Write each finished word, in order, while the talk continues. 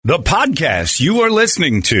The podcast you are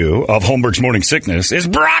listening to of Holmberg's Morning Sickness is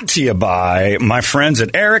brought to you by my friends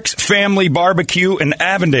at Eric's Family Barbecue in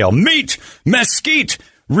Avondale. Meet, mesquite,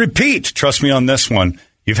 repeat. Trust me on this one.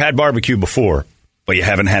 You've had barbecue before, but you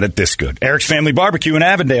haven't had it this good. Eric's Family Barbecue in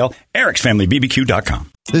Avondale, ericsfamilybbq.com.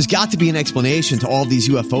 There's got to be an explanation to all these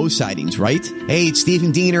UFO sightings, right? Hey, it's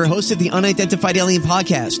Stephen Diener, host of the Unidentified Alien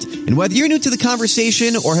Podcast. And whether you're new to the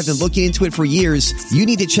conversation or have been looking into it for years, you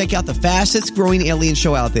need to check out the fastest growing alien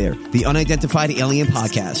show out there, the Unidentified Alien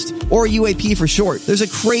Podcast, or UAP for short. There's a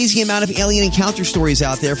crazy amount of alien encounter stories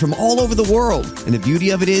out there from all over the world. And the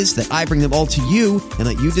beauty of it is that I bring them all to you and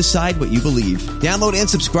let you decide what you believe. Download and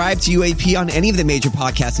subscribe to UAP on any of the major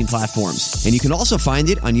podcasting platforms. And you can also find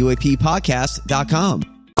it on UAPpodcast.com.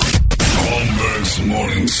 Holmbergs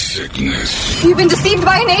Morning Sickness. You've been deceived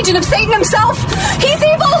by an agent of Satan himself. He's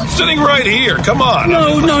evil. Sitting right here. Come on.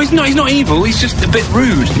 No, he's not evil. He's just a bit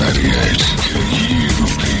rude. 98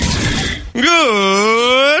 KUPD.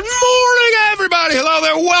 Good morning, everybody. Hello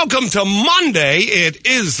there. Welcome to Monday. It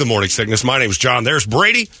is the Morning Sickness. My name's John. There's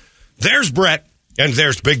Brady. There's Brett. And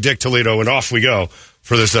there's Big Dick Toledo. And off we go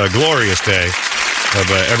for this glorious day of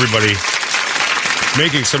everybody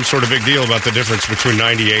making some sort of big deal about the difference between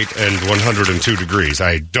 98 and 102 degrees.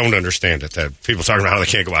 I don't understand it. That people talking about how they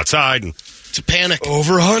can't go outside. And it's a panic.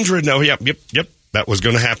 Over 100. No, yep. That was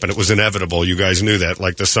going to happen. It was inevitable. You guys knew that.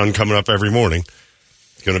 Like the sun coming up every morning.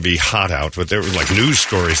 It's going to be hot out. But there were like news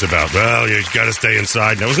stories about, well, you got to stay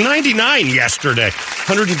inside. And it was 99 yesterday.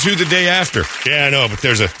 102 the day after. Yeah, I know, but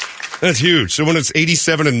that's huge. So when it's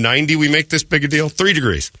 87 and 90, we make this big a deal. 3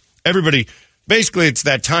 degrees. Everybody... Basically, it's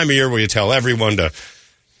that time of year where you tell everyone to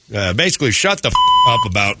basically shut the up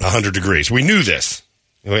about 100 degrees. We knew this.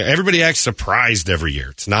 Everybody acts surprised every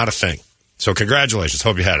year. It's not a thing. So congratulations.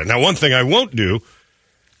 Hope you had it. Now, one thing I won't do,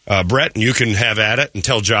 Brett, and you can have at it and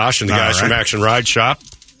tell Josh and the guys from Action Ride Shop.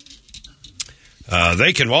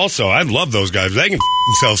 They can also, I love those guys. They can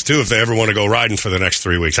themselves, too, if they ever want to go riding for the next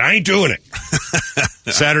 3 weeks. I ain't doing it.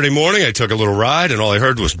 Saturday morning, I took a little ride, and all I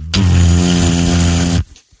heard was...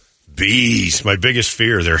 bees, my biggest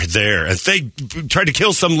fear. They're there. And they tried to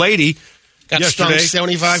kill some lady yesterday. Stung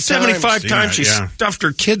 75 times. She stuffed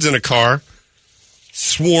her kids in a car,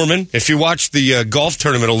 swarming. If you watched the golf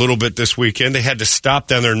tournament a little bit this weekend, they had to stop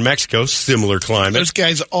down there in Mexico. Similar climate. Those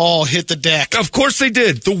guys all hit the deck. Of course they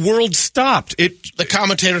did. The world stopped. The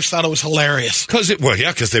commentators thought it was hilarious. Because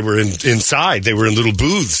they were inside. They were in little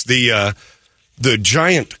booths. The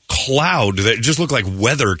giant cloud that just looked like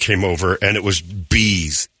weather came over, and it was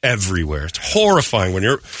bees everywhere. It's horrifying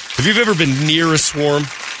if you've ever been near a swarm,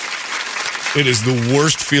 it is the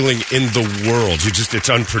worst feeling in the world. It's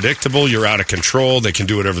unpredictable. You're out of control. They can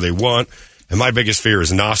do whatever they want. And my biggest fear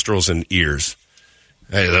is nostrils and ears.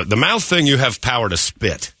 The mouth thing, you have power to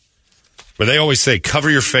spit. But they always say, cover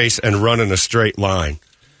your face and run in a straight line.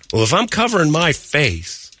 Well, if I'm covering my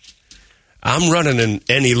face, I'm running in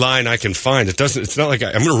any line I can find. It's not like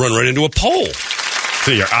I'm going to run right into a pole. So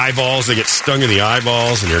your eyeballs, they get stung in the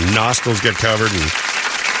eyeballs, and your nostrils get covered. And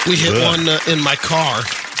we hit one in my car.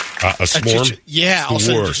 A swarm? Yeah.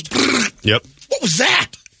 The worst. Yep. What was that?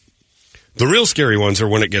 The real scary ones are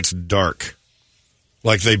when it gets dark.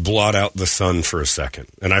 Like they blot out the sun for a second.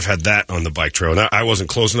 And I've had that on the bike trail. And I wasn't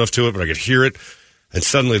close enough to it, but I could hear it. And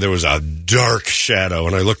suddenly there was a dark shadow,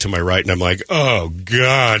 and I looked to my right, and I'm like, oh,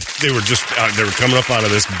 God. They were coming up out of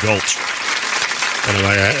this gulch. And I'm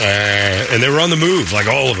like, and they were on the move. Like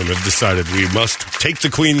all of them have decided we must take the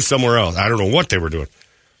queen somewhere else. I don't know what they were doing.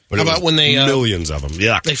 But how about when they... millions of them,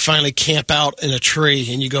 yeah. They finally camp out in a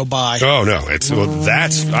tree, and you go by. Oh, no.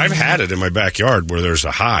 I've had it in my backyard where there's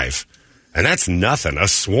a hive. And that's nothing. A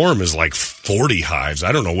swarm is like 40 hives.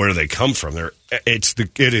 I don't know where they come from. It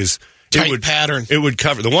is... Tight pattern. It would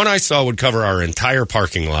cover, the one I saw would cover our entire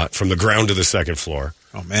parking lot from the ground to the second floor.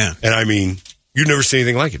 Oh, man. And I mean, you'd never see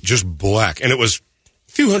anything like it. Just black. And it was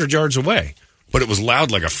a few hundred yards away, but it was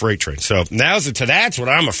loud like a freight train. So that's what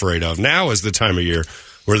I'm afraid of. Now is the time of year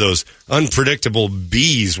where those unpredictable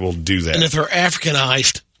bees will do that. And if they're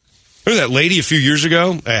Africanized. Remember that lady a few years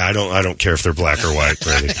ago? Hey, I don't care if they're black or white,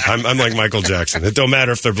 Brady. I'm like Michael Jackson. It don't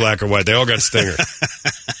matter if they're black or white. They all got stingers.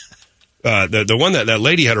 The one that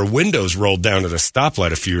lady had her windows rolled down at a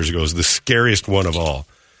stoplight a few years ago was the scariest one of all.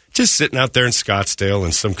 Just sitting out there in Scottsdale,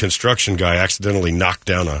 and some construction guy accidentally knocked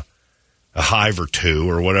down a hive or two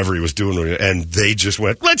or whatever he was doing, and they just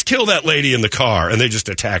went, let's kill that lady in the car, and they just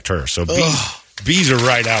attacked her. So bees are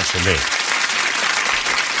right out for me.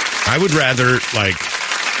 I would rather,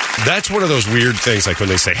 that's one of those weird things, like when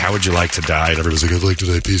they say, how would you like to die? And everyone's like, I'd like to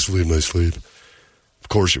die peacefully in my sleep. Of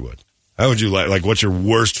course you would. How would you what's your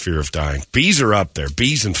worst fear of dying? Bees are up there.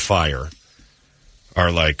 Bees and fire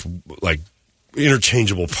are like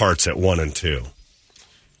interchangeable parts at 1 and 2.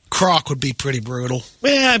 Croc would be pretty brutal.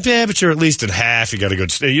 Yeah, but you're at least at half. You got to go.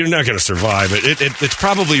 You're not going to survive. It's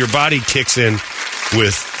probably your body kicks in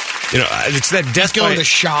with, it's that death Go into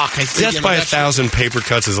shock. I think, death by 1,000 paper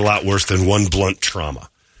cuts is a lot worse than one blunt trauma.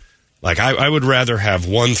 Like I would rather have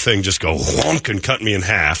one thing just go wonk and cut me in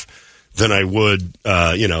half than I would,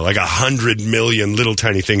 like 100 million little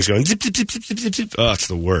tiny things going zip, zip, zip, zip, zip, zip. Oh, it's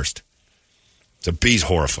the worst. The bees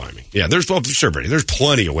horrify me. Yeah, there's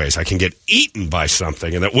plenty of ways I can get eaten by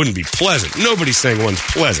something, and that wouldn't be pleasant. Nobody's saying one's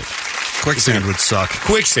pleasant. Quicksand would suck.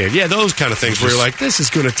 Quicksand, yeah, those kind of things where you're like, this is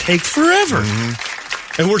going to take forever.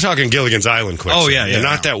 Mm-hmm. And we're talking Gilligan's Island quicksand. Oh, yeah. And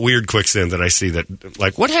not that weird quicksand that I see that,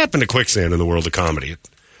 like, what happened to quicksand in the world of comedy? You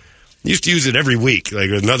used to use it every week, like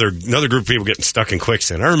another group of people getting stuck in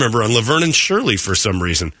quicksand. I remember on Laverne and Shirley, for some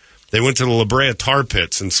reason, they went to the La Brea tar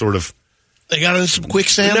pits and sort of... They got in some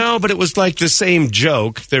quicksand? No, but it was like the same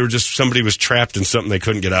joke. They were just, somebody was trapped in something they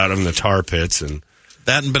couldn't get out of in the tar pits. And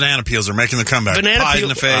that and banana peels are making the comeback. Pies in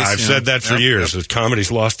the face. I've said that for years. That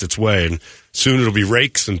comedy's lost its way. And soon it'll be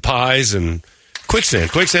rakes and pies and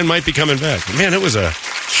quicksand. Quicksand might be coming back. Man, it was a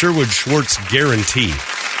Sherwood Schwartz guarantee.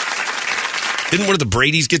 Didn't one of the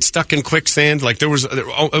Bradys get stuck in quicksand? Like it was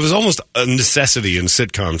almost a necessity in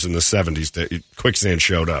sitcoms in the 70s that quicksand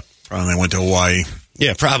showed up. Probably went to Hawaii.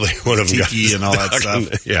 Yeah, probably one of them got and all that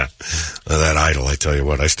stuff. Yeah, that idol. I tell you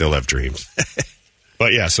what, I still have dreams.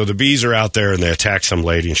 But yeah, so the bees are out there and they attacked some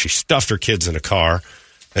lady and she stuffed her kids in a car.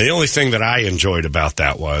 And the only thing that I enjoyed about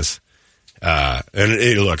that was,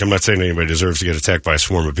 look, I'm not saying anybody deserves to get attacked by a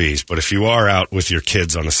swarm of bees, but if you are out with your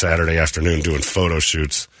kids on a Saturday afternoon doing photo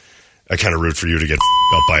shoots, I kind of root for you to get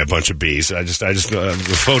up by a bunch of bees. I just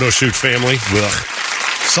the photo shoot family. Ugh.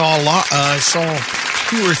 Saw a lot. I saw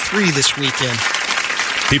 2 or 3 this weekend.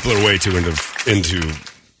 People are way too into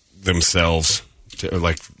themselves.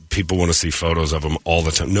 Like, people want to see photos of them all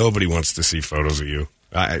the time. Nobody wants to see photos of you.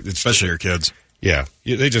 Especially your kids. Yeah.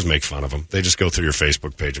 They just make fun of them. They just go through your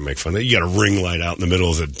Facebook page and make fun. You got a ring light out in the middle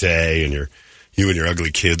of the day, and you and your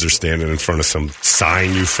ugly kids are standing in front of some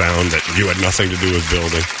sign you found that you had nothing to do with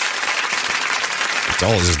building. It's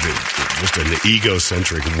all just an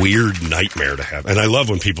egocentric, weird nightmare to have. And I love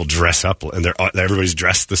when people dress up and everybody's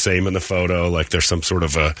dressed the same in the photo, like there's some sort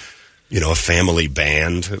of a family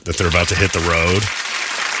band that they're about to hit the road.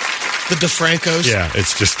 The DeFrancos. Yeah,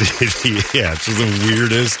 it's just it's just the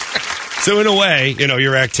weirdest. So in a way,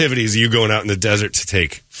 your activities, you going out in the desert to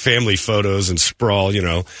take family photos and sprawl,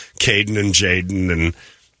 Caden and Jaden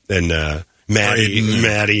and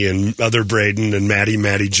Maddie and other Braden and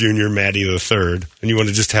Maddie Jr., Maddie the third, and you want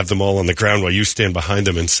to just have them all on the ground while you stand behind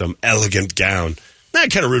them in some elegant gown. I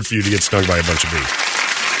kind of root for you to get stung by a bunch of bees.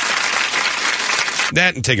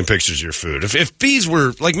 That and taking pictures of your food. If bees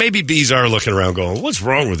were, like, maybe bees are looking around going, what's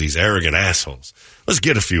wrong with these arrogant assholes? Let's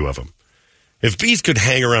get a few of them. If bees could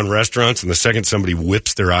hang around restaurants and the second somebody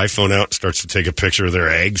whips their iPhone out and starts to take a picture of their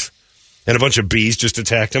eggs and a bunch of bees just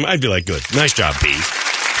attacked them, I'd be like, good. Nice job, bees.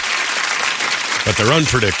 But they're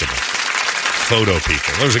unpredictable. Photo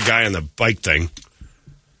people. There was a guy on the bike thing.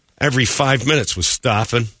 Every 5 minutes was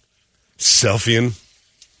stopping, selfieing.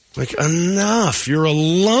 Like, enough. You're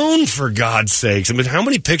alone, for God's sakes. I mean, how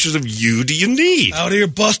many pictures of you do you need? Out here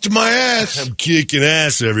busting my ass. I'm kicking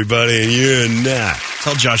ass, everybody, and you're not.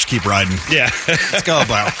 Tell Josh to keep riding. Yeah. Let's go,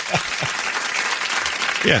 pal.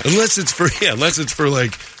 Yeah, unless it's for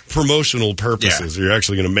like promotional purposes, or you're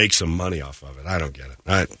actually going to make some money off of it. I don't get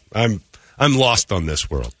it. I'm lost on this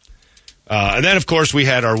world. And then, of course, we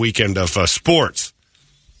had our weekend of sports.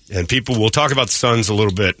 And we'll talk about the Suns a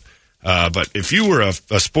little bit. But if you were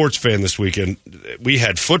a sports fan this weekend, we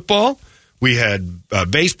had football, we had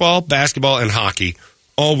baseball, basketball, and hockey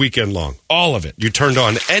all weekend long. All of it. You turned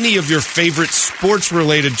on any of your favorite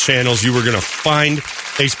sports-related channels, you were going to find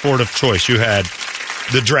a sport of choice. You had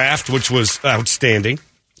the draft, which was outstanding.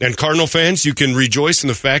 And Cardinal fans, you can rejoice in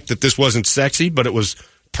the fact that this wasn't sexy, but it was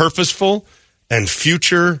purposeful and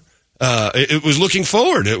future. It was looking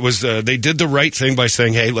forward. It was they did the right thing by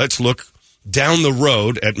saying, hey, let's look down the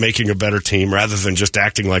road at making a better team rather than just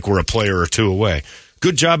acting like we're a player or two away.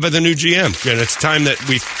 Good job by the new GM. And it's time that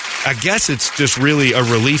I guess it's just really a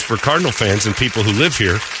relief for Cardinal fans and people who live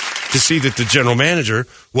here to see that the general manager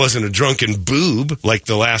wasn't a drunken boob like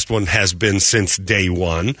the last one has been since day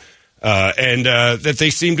one. And that they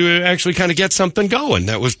seem to actually kind of get something going.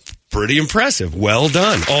 That was pretty impressive. Well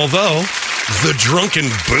done. Although the drunken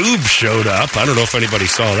boob showed up. I don't know if anybody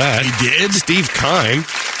saw that. He did. Steve Keim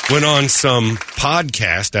went on some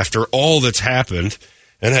podcast after all that's happened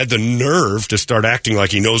and had the nerve to start acting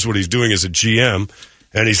like he knows what he's doing as a GM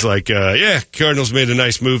And he's like, yeah, Cardinals made a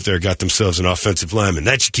nice move there, got themselves an offensive lineman.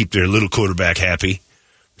 That should keep their little quarterback happy.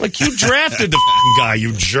 Like, you drafted the guy,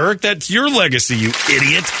 you jerk. That's your legacy, you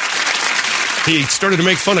idiot. He started to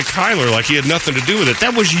make fun of Kyler like he had nothing to do with it.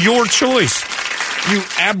 That was your choice. You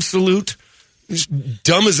absolute,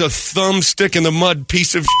 dumb as a thumbstick in the mud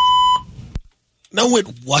piece of No, it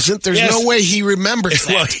wasn't. There's no way he remembers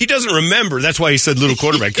that. Well, he doesn't remember. That's why he said little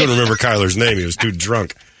quarterback. Couldn't remember Kyler's name. He was too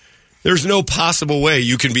drunk. There's no possible way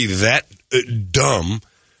you can be that dumb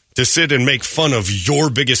to sit and make fun of your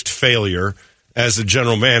biggest failure as a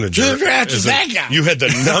general manager. You drafted that guy. You had the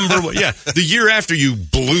number one. Yeah, the year after you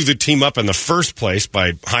blew the team up in the first place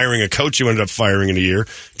by hiring a coach you ended up firing in a year,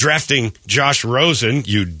 drafting Josh Rosen,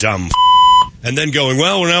 you dumb and then going,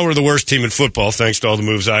 well, now we're the worst team in football thanks to all the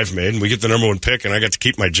moves I've made, and we get the number one pick, and I got to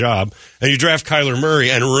keep my job. And you draft Kyler Murray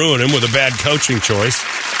and ruin him with a bad coaching choice.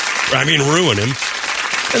 I mean, ruin him.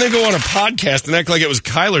 And then go on a podcast and act like it was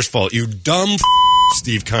Kyler's fault. You dumb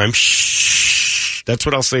Steve Keim. Shh. That's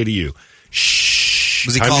what I'll say to you. Shh.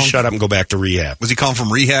 Was he Time calling? To shut up and go back to rehab. Was he calling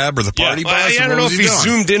from rehab or the party bus? I don't know if he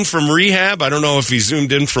zoomed in from rehab. I don't know if he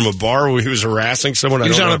zoomed in from a bar where he was harassing someone. He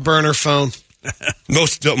was on a burner phone.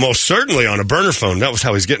 Most certainly on a burner phone. That was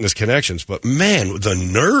how he's getting his connections. But, man, the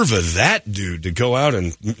nerve of that dude to go out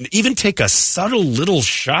and even take a subtle little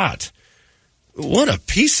shot. What a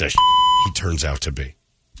piece of he turns out to be.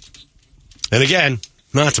 And, again,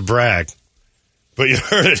 not to brag, but you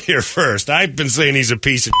heard it here first. I've been saying he's a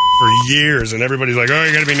piece of for years, and everybody's like, oh,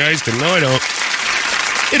 you got to be nice to him. No, I don't.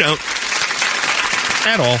 You don't.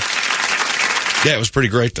 At all. Yeah, it was pretty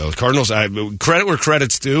great, though. The Cardinals, credit where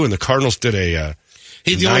credit's due, and the Cardinals did a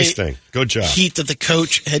nice thing. Good job. Heat that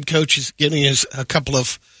the head coach is getting is a couple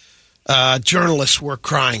of journalists were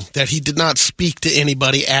crying that he did not speak to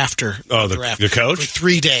anybody after the draft. The coach? For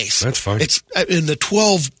 3 days. That's fine. It's in the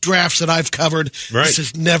 12 drafts that I've covered, This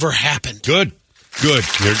has never happened. Good.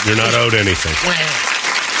 You're not owed anything.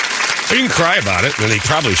 You can cry about it, and he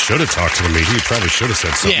probably should have talked to the media. He probably should have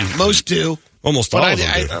said something. Yeah, most do. Almost all of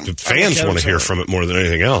them do. The fans want to hear from it more than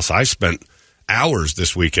anything else. I spent hours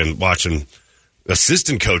this weekend watching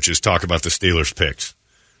assistant coaches talk about the Steelers' picks.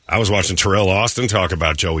 I was watching Terrell Austin talk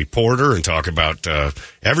about Joey Porter and talk about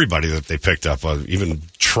everybody that they picked up, even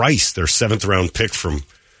Trice, their 7th-round pick from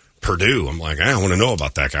Purdue. I'm like, I want to know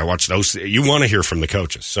about that guy. Watch those. You want to hear from the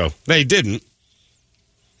coaches. So they didn't.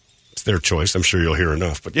 It's their choice. I'm sure you'll hear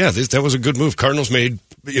enough. But, yeah, that was a good move. Cardinals made,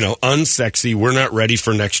 unsexy, we're not ready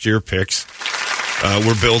for next year picks.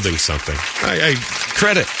 We're building something. I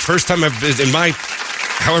credit. First time I've been in my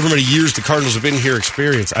however many years the Cardinals have been here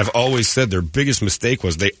experience, I've always said their biggest mistake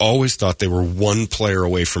was they always thought they were one player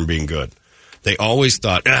away from being good. They always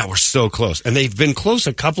thought, we're so close. And they've been close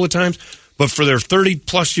a couple of times, but for their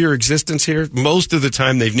 30-plus year existence here, most of the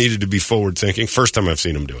time they've needed to be forward-thinking. First time I've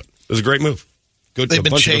seen them do it. It was a great move. Good. They've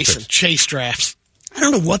been chase drafts. I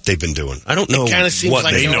don't know what they've been doing. I don't know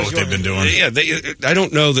what they know what they've been doing. Yeah, I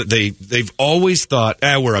don't know that they've always thought,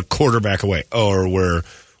 we're a quarterback away, or we're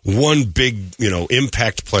one big,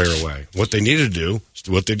 impact player away. What they needed to do is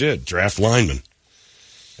what they did, draft linemen.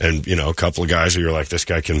 And, a couple of guys who you're like, this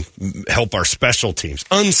guy can help our special teams.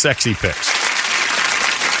 Unsexy picks.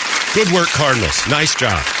 Good work, Cardinals. Nice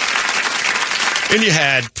job. And you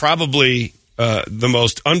had probably the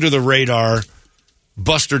most under-the-radar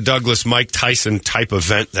Buster Douglas, Mike Tyson type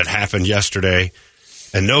event that happened yesterday.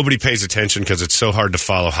 And nobody pays attention because it's so hard to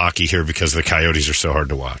follow hockey here because the Coyotes are so hard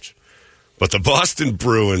to watch. But the Boston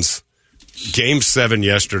Bruins, Game 7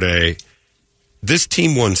 yesterday, this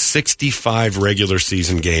team won 65 regular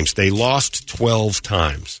season games. They lost 12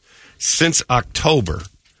 times. Since October,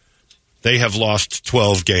 they have lost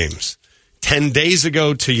 12 games. 10 days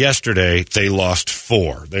ago to yesterday, they lost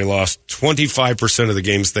 4. They lost 25% of the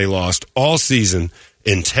games they lost all season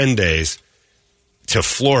in 10 days to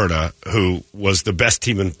Florida, who was the best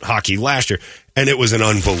team in hockey last year. And it was an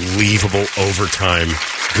unbelievable overtime.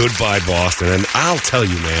 Goodbye, Boston. And I'll tell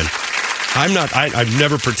you, man, I've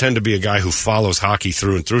never pretend to be a guy who follows hockey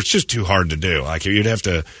through and through. It's just too hard to do. Like, you'd have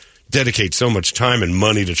to dedicate so much time and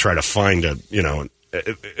money to try to find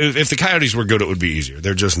if the Coyotes were good, it would be easier.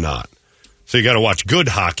 They're just not. So you got to watch good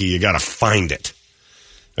hockey. You got to find it.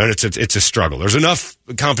 And it's a struggle. There's enough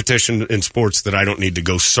competition in sports that I don't need to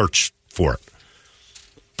go search for it.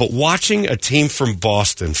 But watching a team from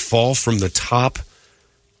Boston fall from the top,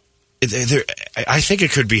 I think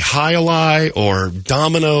it could be Highlight or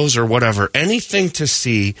Domino's or whatever. Anything to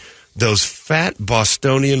see those fat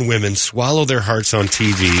Bostonian women swallow their hearts on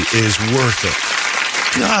TV is worth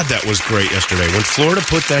it. God, that was great yesterday. When Florida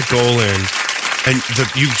put that goal in, and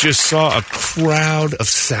you just saw a crowd of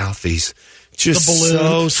Southies Just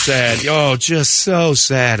so sad. Oh, just so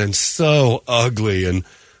sad and so ugly and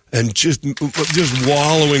just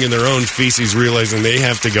wallowing in their own feces, realizing they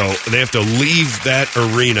have to leave that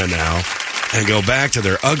arena now and go back to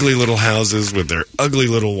their ugly little houses with their ugly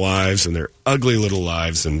little wives and their ugly little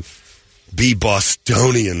lives and be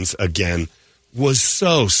Bostonians again was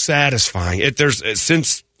so satisfying. I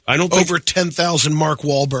don't think over 10,000 Mark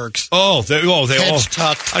Wahlbergs. They all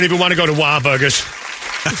tucked. I don't even want to go to Wahlburgers.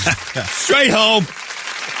 Straight home.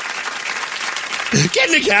 Get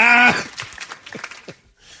in the car.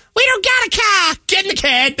 We don't got a car. Get in the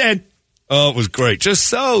car then. Oh, it was great. Just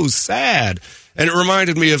so sad. And it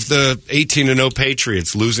reminded me of the 18-0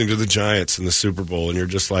 Patriots losing to the Giants in the Super Bowl. And you're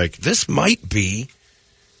just like, this might be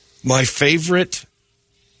my favorite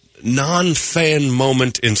non-fan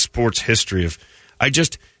moment in sports history.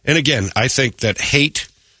 And again, I think that hate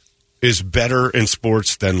is better in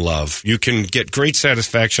sports than love. You can get great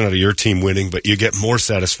satisfaction out of your team winning, but you get more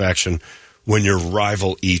satisfaction when your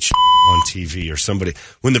rival eats on TV or somebody.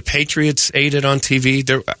 When the Patriots ate it on TV,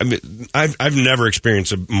 I've never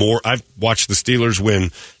experienced I've watched the Steelers win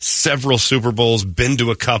several Super Bowls, been to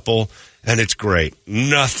a couple, and it's great.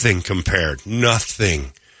 Nothing compared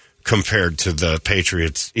to the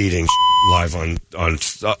Patriots eating live on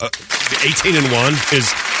 18-1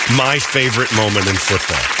 is my favorite moment in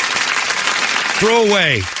football. Throw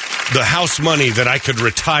away the house money that I could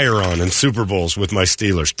retire on in Super Bowls with my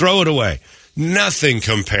Steelers. Throw it away. Nothing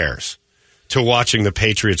compares to watching the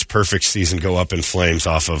Patriots' perfect season go up in flames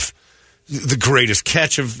off of the greatest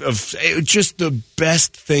catch of just the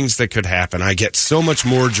best things that could happen. I get so much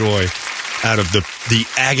more joy out of the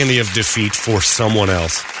agony of defeat for someone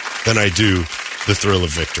else than I do the thrill of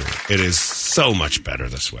victory. It is so much better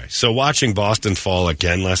this way. So watching Boston fall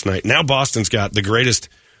again last night, now Boston's got the greatest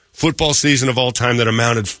football season of all time that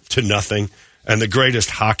amounted to nothing, and the greatest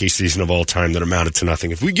hockey season of all time that amounted to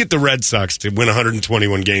nothing. If we get the Red Sox to win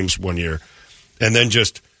 121 games one year and then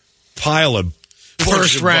just pile a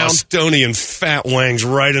bunch of Bostonian fat wangs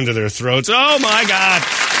right into their throats, oh my God.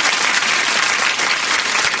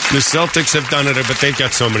 The Celtics have done it, but they've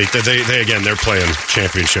got so many. They're playing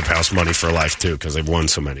championship house money for life, too, because they've won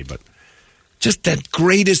so many. But just that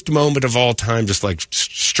greatest moment of all time, just like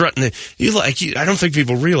strutting it. I don't think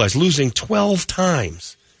people realize losing 12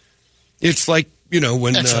 times. It's like,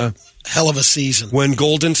 when that's a hell of a season. When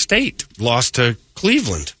Golden State lost to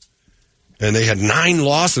Cleveland, and they had 9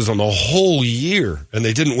 losses on the whole year, and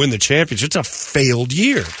they didn't win the championship. It's a failed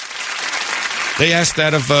year. They asked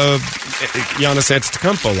that of Giannis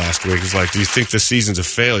Antetokounmpo last week. He's like, do you think this season's a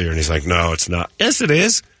failure? And he's like, no, it's not. Yes, it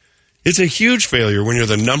is. It's a huge failure when you're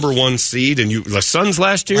the number 1 seed and the Suns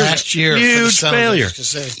last year, huge failure.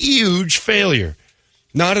 Huge failure.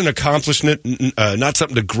 Not an accomplishment, not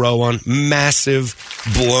something to grow on. Massive,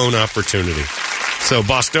 blown opportunity. So,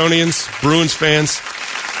 Bostonians, Bruins fans,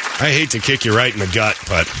 I hate to kick you right in the gut,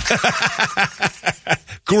 but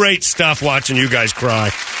great stuff watching you guys cry.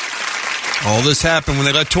 All this happened when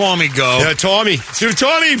they let Tommy go. Yeah, Tommy. So,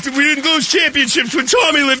 Tommy, we didn't lose championships when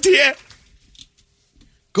Tommy lived here.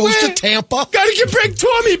 Goes to Tampa. Gotta bring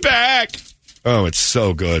Tommy back. Oh, it's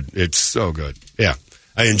so good. It's so good. Yeah,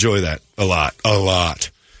 I enjoy that a lot.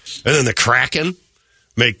 And then the Kraken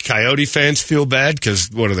make Coyote fans feel bad because,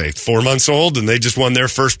 what are they, 4 months old, and they just won their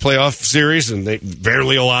first playoff series, and they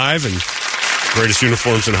barely alive, and greatest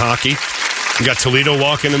uniforms in hockey. We got Toledo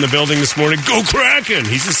walking in the building this morning. Go Kraken!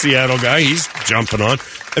 He's a Seattle guy. He's jumping on.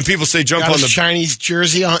 And people say jump on the Chinese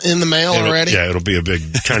jersey in the mail already. Yeah, it'll be a big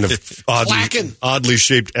kind of oddly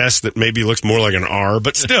shaped S that maybe looks more like an R,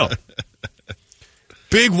 but still.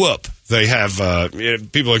 Big whoop. They have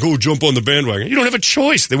people like, jump on the bandwagon. You don't have a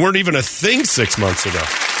choice. They weren't even a thing 6 months ago.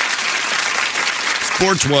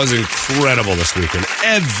 Sports was incredible this weekend.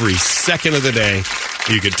 Every second of the day,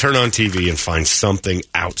 you could turn on TV and find something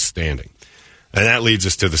outstanding. And that leads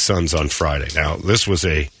us to the Suns on Friday. Now, this was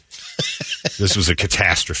a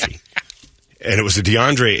catastrophe. And it was a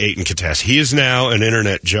DeAndre Ayton catastrophe. He is now an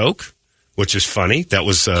internet joke, which is funny. That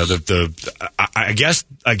was I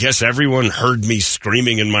guess everyone heard me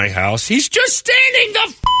screaming in my house. He's just standing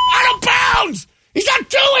the out of bounds. He's not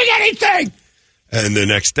doing anything. And the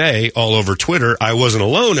next day, all over Twitter, I wasn't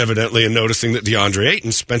alone, evidently, in noticing that DeAndre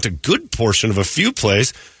Ayton spent a good portion of a few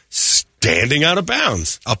plays standing out of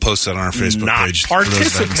bounds. I'll post that on our Facebook page. Not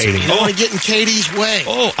participating. You don't want to get in Katie's way.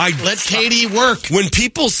 Let Katie work. When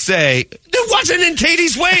people say, it wasn't in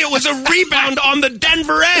Katie's way, it was a rebound on the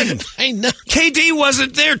Denver end. I know. KD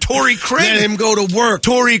wasn't there. Torrey Craig. Let him go to work.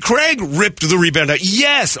 Torrey Craig ripped the rebound out.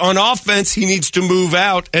 Yes, on offense, he needs to move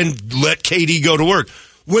out and let KD go to work.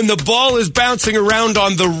 When the ball is bouncing around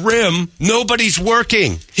on the rim, nobody's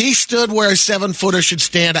working. He stood where a 7-footer should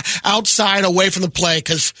stand, outside, away from the play,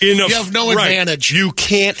 because you have no advantage. You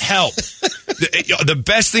can't help. The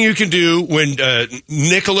best thing you can do when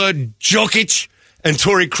Nikola Jokic and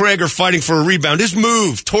Torrey Craig are fighting for a rebound is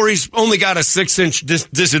move. Torrey's only got a 6-inch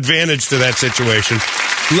disadvantage to that situation.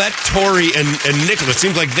 Let Torrey and Nikola, it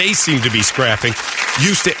seems like they seem to be scrapping.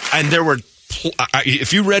 And there were,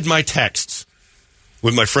 if you read my texts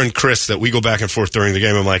with my friend Chris that we go back and forth during the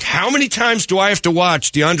game, I'm like, how many times do I have to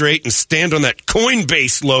watch DeAndre Ayton stand on that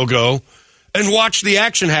Coinbase logo and watch the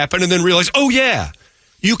action happen and then realize, oh, yeah,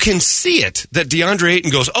 you can see it, that DeAndre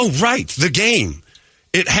Ayton goes, oh, right, the game.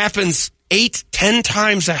 It happens 8-10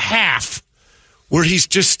 times a half where he's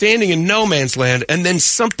just standing in no man's land, and then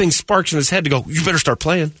something sparks in his head to go, you better start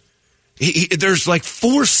playing. There's like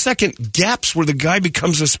 4-second gaps where the guy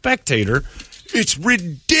becomes a spectator. It's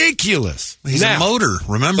ridiculous. He's a motor.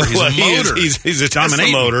 Remember, he's a motor. He's a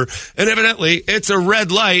Tesla motor. And evidently, it's a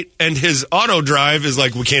red light, and his auto drive is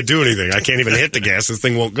like, we can't do anything. I can't even hit the gas. This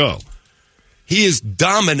thing won't go. He is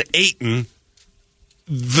dominating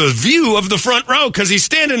the view of the front row because he's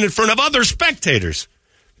standing in front of other spectators.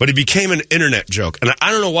 But he became an internet joke. And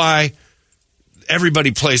I don't know why everybody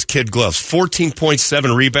plays kid gloves.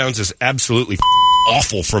 14.7 rebounds is absolutely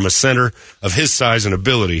awful from a center of his size and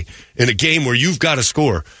ability in a game where you've got to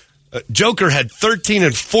score. Joker had 13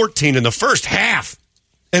 and 14 in the first half,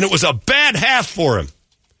 and it was a bad half for him.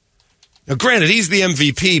 Now, granted, he's the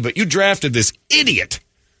MVP, but you drafted this idiot,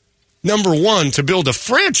 number one, to build a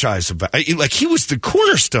franchise about. Like, he was the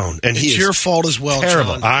cornerstone, and it's your fault as well,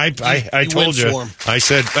 terrible. John. I told you. I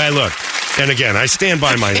said, hey, look, and again, I stand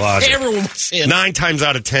by my logic. Everyone was saying 9 times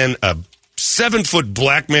out of 10, 7-foot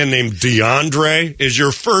black man named DeAndre is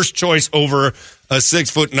your first choice over a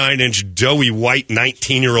 6'9" doughy white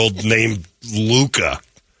 19-year-old named Luka.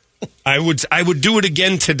 I would do it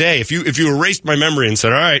again today if you erased my memory and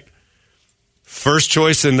said, all right, first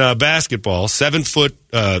choice in basketball,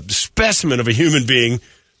 7-foot specimen of a human being,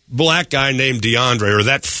 black guy named DeAndre, or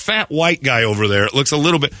that fat white guy over there. It looks a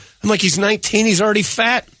little bit. I'm like, he's 19. He's already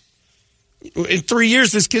fat. In 3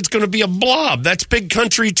 years, this kid's going to be a blob. That's big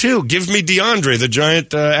country, too. Give me DeAndre, the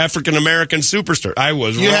giant African-American superstar. I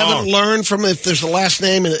was wrong. You haven't learned from if there's a last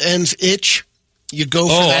name and it ends itch, you go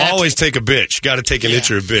for that. Oh, always take a bitch. Got to take an itch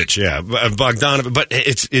or a bitch, yeah.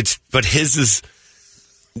 Bogdanovic, but his is...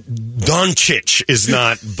 Doncic is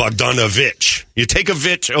not Bogdanovic. You take a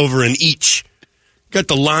Vich over an each. Got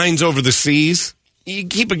the lines over the C's. You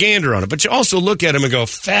keep a gander on it. But you also look at him and go,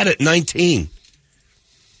 fat at 19.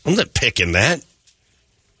 I'm not picking that.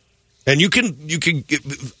 And you can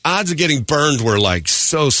odds of getting burned were like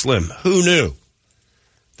so slim. Who knew?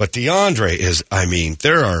 But DeAndre is,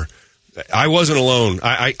 I wasn't alone.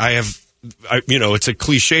 I have, it's a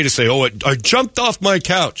cliche to say, I jumped off my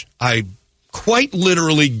couch. I quite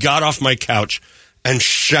literally got off my couch and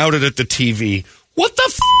shouted at the TV, what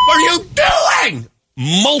the are you doing?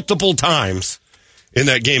 Multiple times in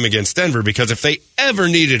that game against Denver, because if they ever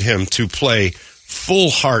needed him to play full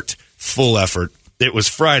heart, full effort, it was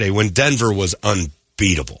Friday when Denver was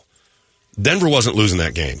unbeatable. Denver wasn't losing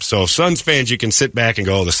that game. So Suns fans, you can sit back and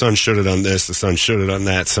go, the Suns should have done this, the Suns should have done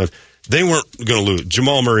that. So they weren't going to lose.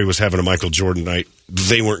 Jamal Murray was having a Michael Jordan night.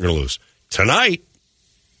 They weren't going to lose. Tonight,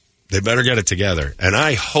 they better get it together. And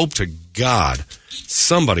I hope to God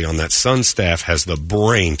somebody on that Suns staff has the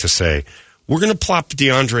brain to say, we're going to plop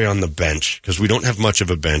DeAndre on the bench because we don't have much of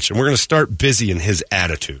a bench, and we're going to start Busy in his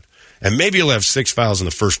attitude. And maybe he'll have 6 fouls in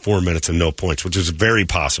the first 4 minutes and no points, which is very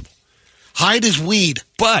possible. Hide his weed.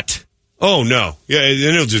 But, oh, no. Yeah,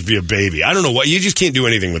 then he'll just be a baby. I don't know what. You just can't do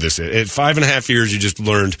anything with this. At 5.5 years, you just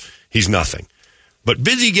learned he's nothing. But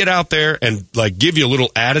Busy get out there and, give you a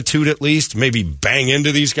little attitude at least, maybe bang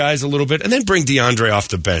into these guys a little bit, and then bring DeAndre off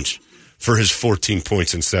the bench for his 14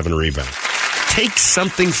 points and 7 rebounds. Take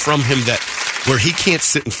something from him where he can't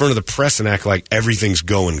sit in front of the press and act like everything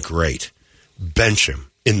going great. Bench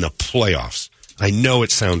him in the playoffs. I know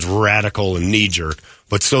it sounds radical and knee-jerk,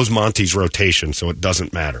 but so's Monty's rotation, so it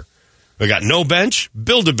doesn't matter. We got no bench,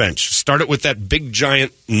 build a bench. Start it with that big,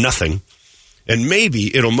 giant nothing, and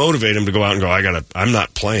maybe it'll motivate him to go out and go, I'm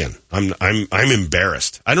not playing. I'm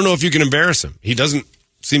embarrassed. I don't know if you can embarrass him. He doesn't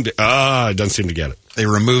seem to get it. They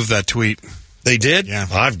removed that tweet. They did? Yeah.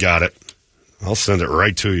 I've got it. I'll send it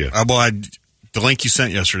right to you. The link you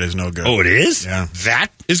sent yesterday is no good. Oh, it is? Yeah. That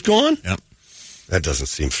is gone? Yep. That doesn't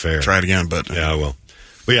seem fair. Try it again, but... Yeah, I will.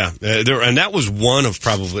 But yeah, and that was one of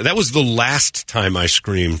that was the last time I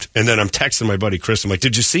screamed. And then I'm texting my buddy Chris. I'm like,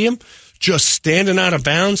 did you see him just standing out of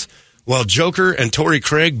bounds while Joker and Torrey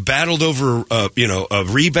Craig battled over, a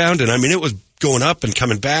rebound? And I mean, it was going up and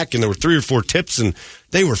coming back, and there were 3 or 4 tips, and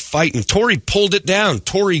they were fighting. Torrey pulled it down.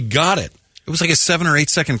 Torrey got it. It was like a 7 or 8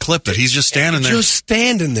 second clip that he's just standing there. Just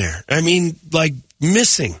standing there. I mean, like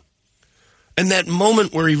missing. And that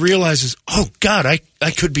moment where he realizes, oh, God,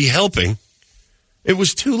 I could be helping, it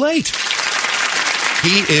was too late.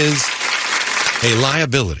 He is a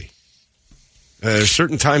liability. There's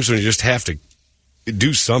certain times when you just have to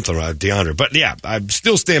do something about DeAndre. But, yeah, I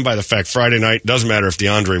still stand by the fact Friday night, doesn't matter if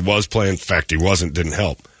DeAndre was playing. In fact, he wasn't, didn't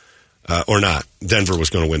help, or not. Denver was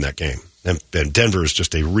going to win that game. And Denver is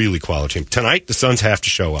just a really quality team. Tonight, the Suns have to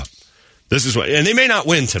show up. This is what, and they may not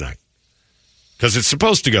win tonight. Because it's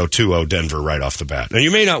supposed to go 2-0 Denver right off the bat. Now, you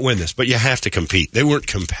may not win this, but you have to compete. They weren't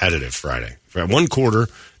competitive Friday. For one quarter,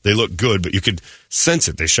 they looked good, but you could sense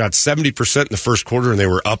it. They shot 70% in the first quarter, and they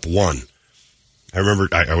were up 1. I remember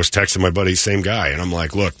I was texting my buddy, same guy, and I'm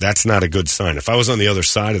like, look, that's not a good sign. If I was on the other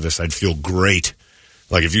side of this, I'd feel great.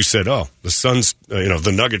 Like if you said, oh, the Suns,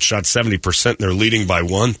 the Nuggets shot 70% and they're leading by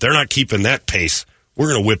 1, they're not keeping that pace. We're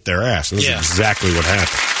going to whip their ass. And this is exactly what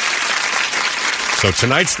happened. So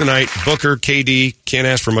tonight's the night. Booker, KD, can't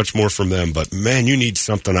ask for much more from them. But, man, you need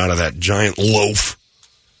something out of that giant loaf.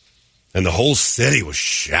 And the whole city was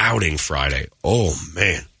shouting Friday. Oh,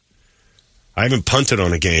 man. I haven't punted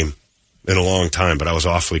on a game in a long time, but I was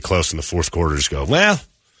awfully close in the fourth quarter to go, well,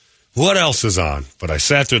 what else is on? But I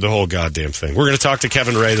sat through the whole goddamn thing. We're going to talk to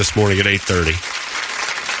Kevin Ray this morning at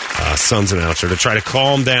 8:30, Suns announcer, to try to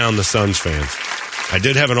calm down the Suns fans. I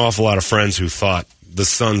did have an awful lot of friends who thought the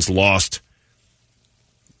Suns lost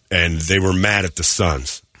and they were mad at the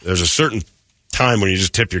Suns. There's a certain time when you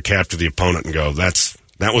just tip your cap to the opponent and go, that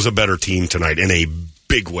was a better team tonight in a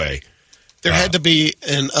big way. There had to be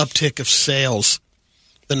an uptick of sales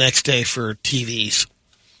the next day for TVs.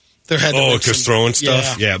 There had to because throwing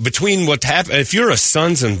stuff? Yeah. Between what happened, if you're a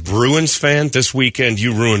Suns and Bruins fan this weekend,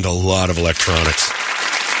 you ruined a lot of electronics.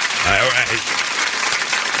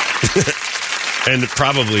 And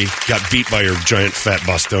probably got beat by your giant, fat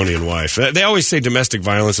Bostonian wife. They always say domestic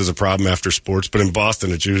violence is a problem after sports, but in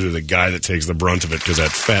Boston, it's usually the guy that takes the brunt of it because that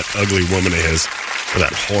fat, ugly woman of his, with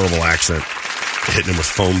that horrible accent, hitting him with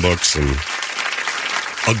phone books and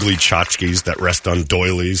ugly tchotchkes that rest on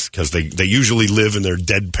doilies because they usually live in their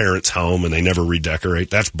dead parents' home and they never redecorate.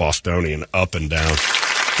 That's Bostonian up and down.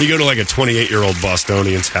 You go to like a 28-year-old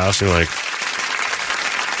Bostonian's house and you're like,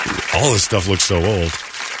 all this stuff looks so old.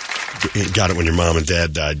 You got it when your mom and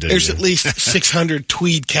dad died, didn't There's you? at least 600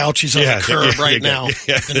 tweed couches on the curb right now.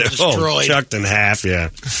 Destroyed. Chucked in half, yeah.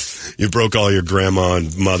 You broke all your grandma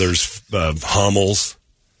and mother's Hummels.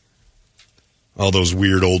 All those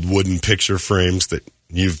weird old wooden picture frames that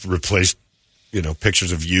you've replaced,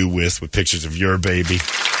 pictures of you with pictures of your baby.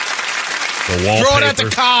 The wallpaper. Throw it at the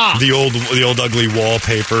car. The old ugly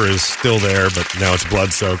wallpaper is still there, but now it's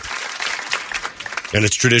blood-soaked. And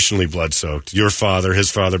it's traditionally blood-soaked. Your father, his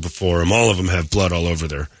father before him, all of them have blood all over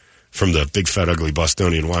there from the big, fat, ugly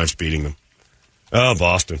Bostonian wives beating them. Oh,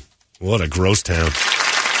 Boston. What a gross town.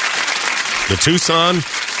 The Tucson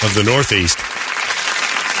of the Northeast.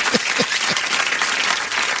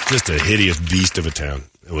 Just a hideous beast of a town.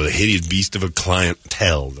 With a hideous beast of a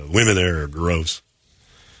clientele. The women there are gross.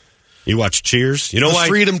 You watch Cheers? You know why? The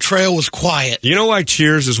Freedom Trail was quiet. You know why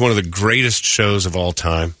Cheers is one of the greatest shows of all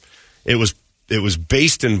time? It was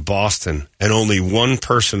based in Boston, and only one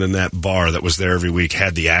person in that bar that was there every week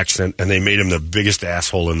had the accent, and they made him the biggest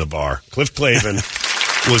asshole in the bar. Cliff Clavin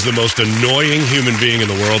was the most annoying human being in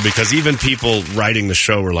the world because even people writing the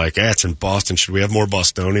show were like, it's in Boston. Should we have more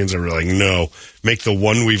Bostonians? And we're like, no. Make the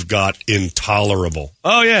one we've got intolerable.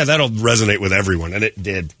 Oh, yeah, that'll resonate with everyone. And it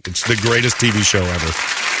did. It's the greatest TV show ever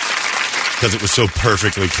because it was so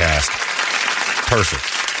perfectly cast.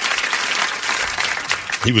 Perfect.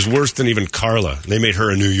 He was worse than even Carla. They made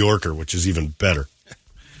her a New Yorker, which is even better.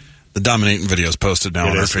 The Dominating video is posted now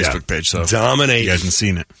on our Facebook page, so Dominating. You guys haven't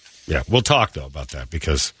seen it. Yeah, we'll talk, though, about that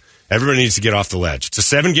because everybody needs to get off the ledge. It's a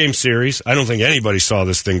 7-game series. I don't think anybody saw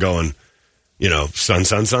this thing going,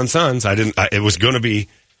 Suns. It was going to be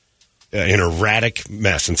an erratic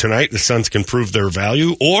mess. And tonight, the Suns can prove their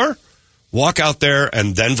value or walk out there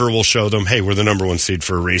and Denver will show them, hey, we're the number 1 seed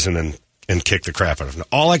for a reason and kick the crap out of them.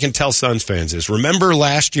 All I can tell Suns fans is, remember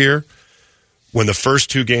last year when the first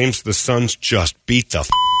 2 games, the Suns just beat the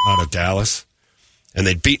out of Dallas? And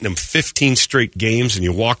they'd beaten them 15 straight games, and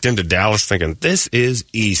you walked into Dallas thinking, this is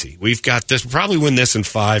easy. We've got this. We'll probably win this in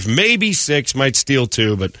 5, maybe 6, might steal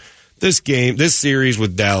 2, but this series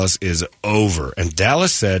with Dallas is over. And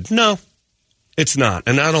Dallas said, no, it's not.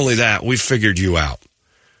 And not only that, we figured you out.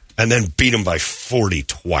 And then beat them by 40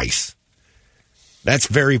 twice. That's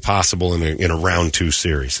very possible in a round 2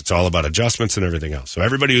 series. It's all about adjustments and everything else. So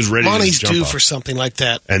everybody who's ready Monty's to jump due up. for something like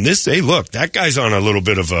that. And hey, look, that guy's on a little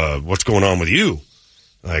bit of a what's going on with you.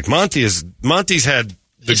 Like Monty's had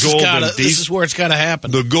the This is where it's got to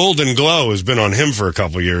happen. The golden glow has been on him for a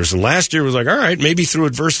couple of years, and last year was like, all right, maybe through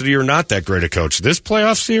adversity or not that great a coach. This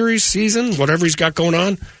playoff season, whatever he's got going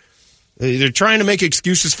on, they're trying to make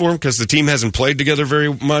excuses for him because the team hasn't played together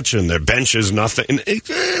very much, and their bench is nothing. And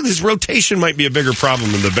his rotation might be a bigger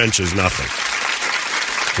problem than the bench is nothing.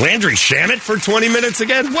 Landry Shamet for 20 minutes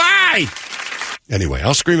again? Why? Anyway,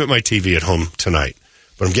 I'll scream at my TV at home tonight,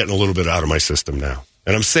 but I'm getting a little bit out of my system now.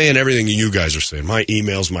 And I'm saying everything you guys are saying. My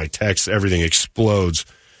emails, my texts, everything explodes.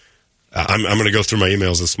 I'm going to go through my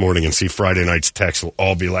emails this morning and see Friday night's texts will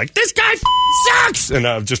all be like, this guy sucks!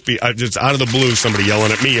 And just out of the blue, somebody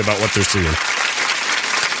yelling at me about what they're seeing.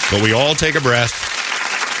 But we all take a breath,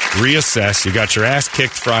 reassess. You got your ass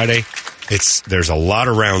kicked Friday. There's a lot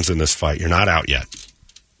of rounds in this fight. You're not out yet.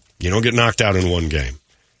 You don't get knocked out in one game.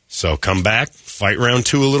 So come back, fight round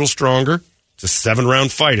 2 a little stronger. It's a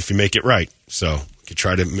 7-round fight if you make it right. So you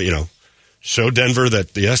try to, show Denver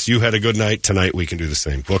that, yes, you had a good night. Tonight we can do the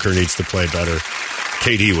same. Booker needs to play better.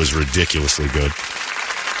 KD was ridiculously good.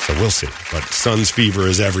 So we'll see. But Suns fever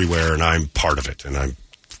is everywhere, and I'm part of it. And I'm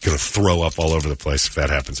going to throw up all over the place if that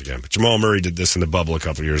happens again. But Jamal Murray did this in the bubble a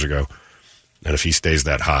couple years ago. And if he stays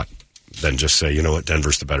that hot, then just say, you know what,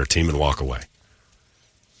 Denver's the better team and walk away.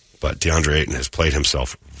 But DeAndre Ayton has played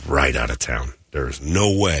himself right out of town. There is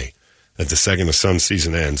no way that the second the Suns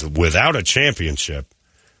season ends without a championship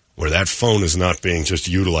where that phone is not being just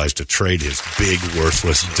utilized to trade his big,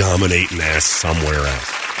 worthless, dominating ass somewhere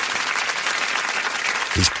else.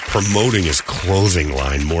 He's promoting his clothing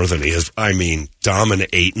line more than he is. I mean,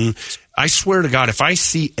 dominating. I swear to God, if I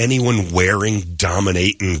see anyone wearing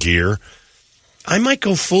dominating gear, I might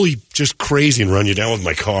go fully just crazy and run you down with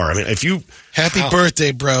my car. I mean, if you... Happy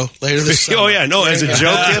birthday, bro. Later this summer. Oh, yeah. No, as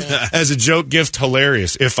a joke gift,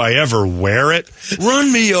 hilarious. If I ever wear it,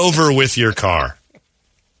 run me over with your car.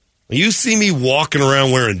 You see me walking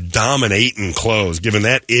around wearing dominating clothes, giving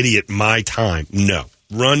that idiot my time. No.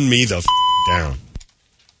 Run me the down.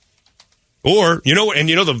 Or,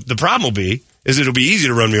 the problem will be, is it'll be easy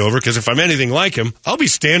to run me over, because if I'm anything like him, I'll be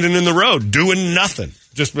standing in the road doing nothing.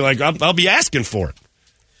 Just be like, I'll be asking for it.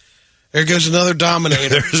 There goes another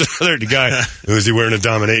dominator. There's another guy. Was he wearing a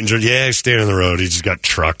dominating jersey? Yeah, he's standing in the road. He just got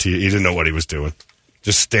trucked. He didn't know what he was doing.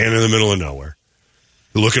 Just standing in the middle of nowhere.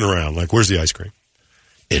 Looking around like, where's the ice cream?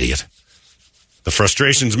 Idiot. The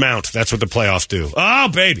frustrations mount. That's what the playoffs do. Oh,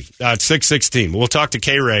 baby. It's 6:16. We'll talk to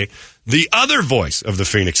K-Ray, the other voice of the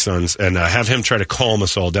Phoenix Suns, and have him try to calm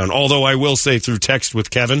us all down. Although I will say through text with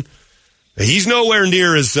Kevin, he's nowhere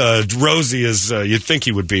near as rosy as you'd think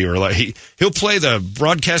he would be. Or like he'll play the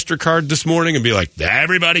broadcaster card this morning and be like,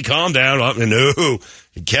 everybody calm down. No.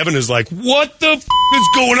 And Kevin is like, what the is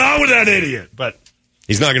going on with that idiot? But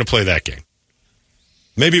he's not going to play that game.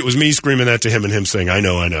 Maybe it was me screaming that to him and him saying, I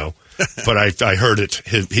know. But I heard it.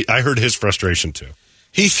 I heard his frustration, too.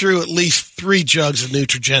 He threw at least 3 jugs of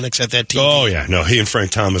Nutrigenics at that TV. Oh, yeah. No, he and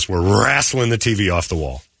Frank Thomas were wrestling the TV off the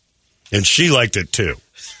wall. And she liked it, too.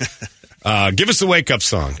 Give us a wake-up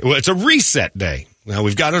song. Well, it's a reset day. Now,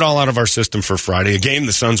 we've got it all out of our system for Friday. A game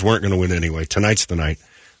the Suns weren't going to win anyway. Tonight's the night.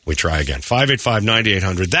 We try again.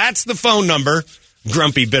 585-9800. That's the phone number.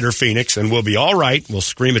 Grumpy, bitter Phoenix. And we'll be all right. We'll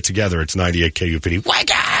scream it together. It's 98 KUPD.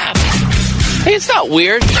 Wake up! Hey, it's not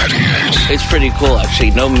weird. It's pretty cool,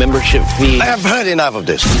 actually. No membership fee. I have heard enough of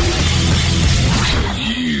this.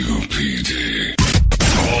 KUPD.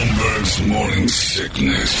 Holmbergs Morning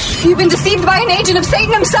Sickness. You've been deceived by an agent of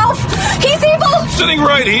Satan himself. He's evil. Sitting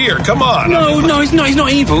right here. Come on. No, he's not. He's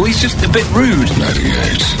not evil. He's just a bit rude.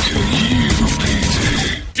 98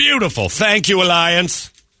 KUPD. Beautiful. Thank you,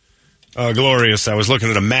 Alliance. Glorious. I was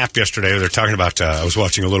looking at a map yesterday. They're talking about, I was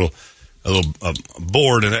watching a little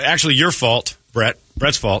board, and actually your fault,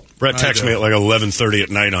 Brett's fault. Brett texted me at like 11:30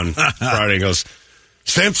 at night on Friday and goes,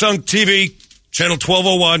 Samsung TV, channel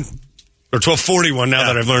 1201, or 1241 now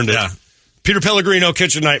that I've learned it. Yeah. Peter Pellegrino,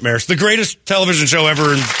 Kitchen Nightmares, the greatest television show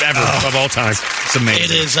ever of all time. It's amazing.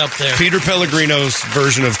 It is up there. Peter Pellegrino's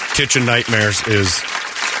version of Kitchen Nightmares is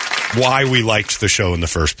why we liked the show in the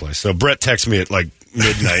first place. So Brett texted me at like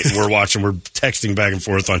midnight, and we're texting back and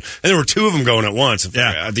forth on, and there were 2 of them going at once.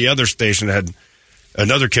 Yeah. The other station had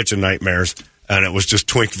another Kitchen Nightmares, and it was just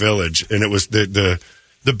Twink Village, and it was the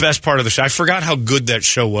best part of the show. I forgot how good that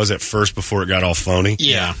show was at first before it got all phony.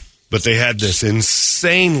 Yeah. But they had this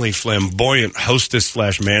insanely flamboyant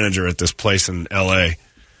hostess/manager at this place in L.A.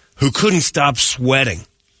 who couldn't stop sweating.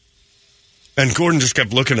 And Gordon just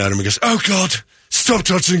kept looking at him and goes, oh, God, stop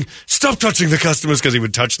touching the customers, because he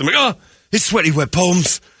would touch them. Like, oh, his sweaty wet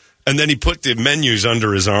palms. And then he put the menus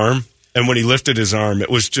under his arm. And when he lifted his arm, it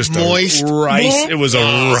was just moist rice. It was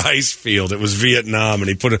a rice field. It was Vietnam. And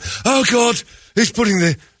he put it, oh, God, he's putting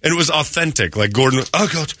and it was authentic. Like Gordon, oh,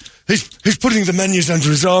 God, he's putting the menus under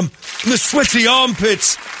his arm. And the sweaty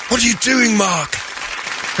armpits. What are you doing, Mark?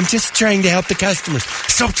 I'm just trying to help the customers.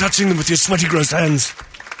 Stop touching them with your sweaty, gross hands.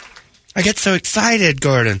 I get so excited,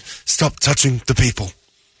 Gordon. Stop touching the people.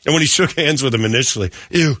 And when he shook hands with him initially,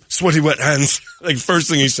 ew, sweaty, wet hands. Like, first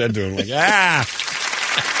thing he said to him, like,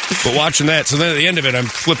 But watching that, so then at the end of it, I'm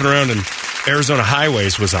flipping around and Arizona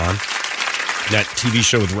Highways was on. That TV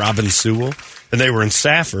show with Robin Sewell. And they were in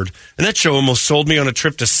Safford. And that show almost sold me on a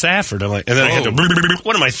trip to Safford. I'm like, and then I had to,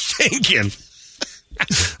 what am I thinking?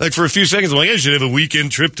 Like, for a few seconds, I'm like, I should have a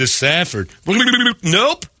weekend trip to Safford.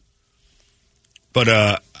 Nope.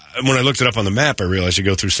 But when I looked it up on the map, I realized you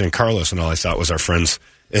go through San Carlos, and all I thought was our friends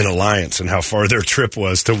in Alliance and how far their trip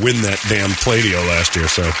was to win that damn Play-Doh last year.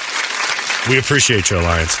 So we appreciate you,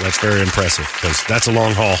 Alliance. That's very impressive, because that's a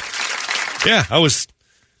long haul. Yeah, it was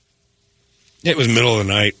middle of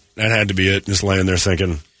the night. That had to be it, just laying there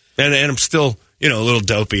thinking. And I'm still, a little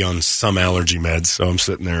dopey on some allergy meds, so I'm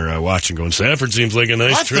sitting there watching, going, Safford seems like a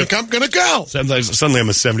nice trip. I think I'm going to go. Suddenly I'm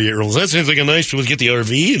a 78-year-old. That seems like a nice trip. Let's get the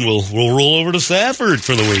RV and we'll roll over to Safford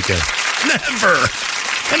for the weekend. Never.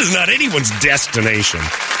 That is not anyone's destination.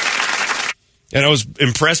 And I was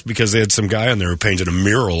impressed because they had some guy on there who painted a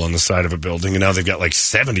mural on the side of a building, and now they've got like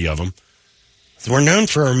 70 of them. So we're known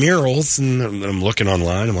for our murals, and I'm looking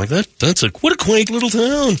online. I'm like, that's what a quaint little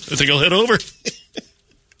town. I think I'll head over.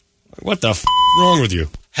 What the wrong with you?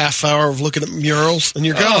 Half hour of looking at murals, and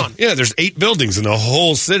you're gone. Yeah, there's 8 buildings in the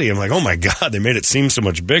whole city. I'm like, oh, my God, they made it seem so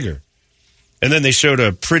much bigger. And then they showed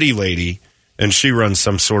a pretty lady, and she runs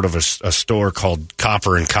some sort of a store called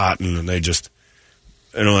Copper and Cotton, and they just,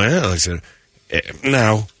 like I said,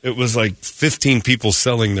 now, it was like 15 people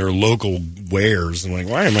selling their local wares. I'm like,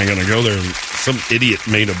 why am I going to go there? And some idiot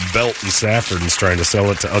made a belt in Safford and is trying to sell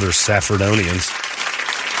it to other Saffordonians.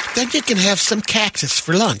 Then you can have some cactus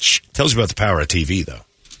for lunch. Tells you about the power of TV, though.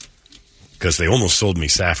 Because they almost sold me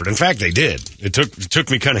Safford. In fact, they did. It took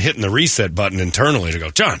me kind of hitting the reset button internally to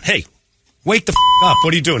go, John, hey, wake the up.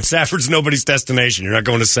 What are you doing? Safford's nobody's destination. You're not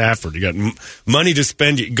going to Safford. You got money to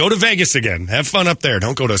spend. Go to Vegas again. Have fun up there.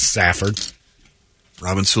 Don't go to Safford.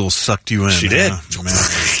 Robin Sewell sucked you in. She did.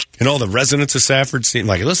 And all the residents of Safford seemed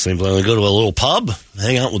like, this seems like we go to a little pub,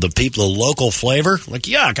 hang out with the people of local flavor. Like,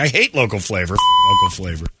 yuck, I hate local flavor. Local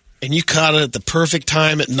flavor. And you caught it at the perfect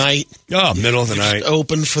time at night. Oh, middle of the night.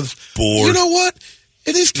 Open for bored. You know what?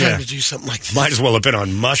 It is time to do something like this. Might as well have been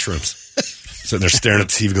on mushrooms. Sitting there staring at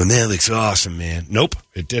the TV going, that looks awesome, man. Nope,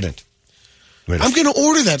 it didn't. I'm going to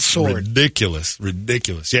order that sword. Ridiculous.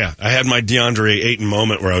 Yeah, I had my DeAndre Ayton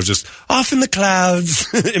moment where I was just off in the clouds,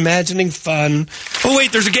 imagining fun. Oh,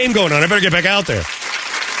 wait, there's a game going on. I better get back out there.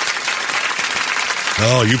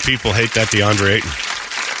 Oh, you people hate that DeAndre Ayton.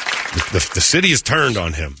 The city is turned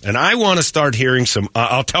on him. And I want to start hearing some,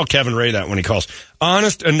 I'll tell Kevin Ray that when he calls,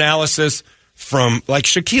 honest analysis from, like,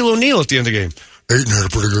 Shaquille O'Neal at the end of the game. Ayton had a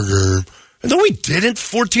pretty good game. No, he didn't.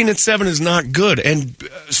 14-7 is not good. And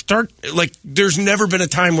there's never been a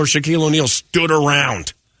time where Shaquille O'Neal stood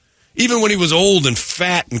around. Even when he was old and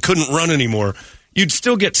fat and couldn't run anymore, you'd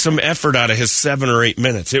still get some effort out of his 7 or 8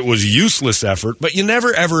 minutes. It was useless effort, but you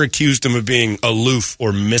never, ever accused him of being aloof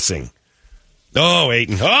or missing. Oh,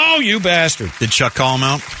 Ayton. Oh, you bastard. Did Chuck call him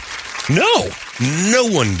out? No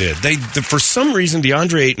one did. For some reason,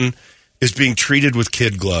 DeAndre Ayton is being treated with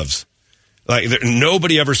kid gloves. Like,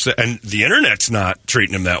 nobody ever said, and the internet's not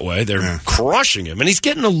treating him that way. They're crushing him. And he's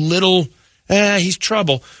getting a little, he's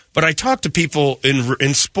trouble. But I talk to people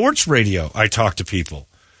in sports radio. I talk to people.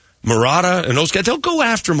 Murata and those guys, they'll go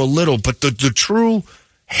after him a little, but the true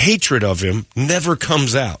hatred of him never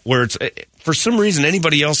comes out. Where it's, for some reason,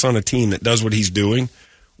 anybody else on a team that does what he's doing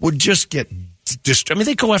would just get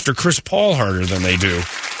they go after Chris Paul harder than they do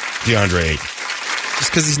DeAndre Ayton.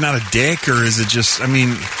 Just because he's not a dick, or is it just, I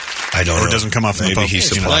don't know. Or it doesn't come off maybe the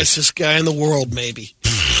he's the nicest guy in the world, maybe.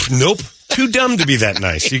 Nope. Too dumb to be that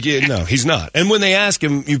nice. No, he's not. And when they ask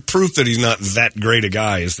him, proof that he's not that great a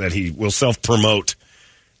guy is that he will self-promote,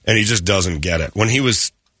 and he just doesn't get it. When he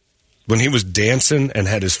was dancing and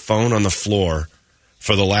had his phone on the floor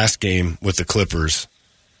for the last game with the Clippers,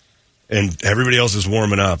 and everybody else is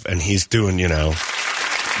warming up, and he's doing,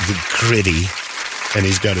 the gritty, and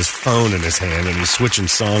he's got his phone in his hand, and he's switching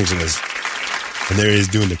songs and there he is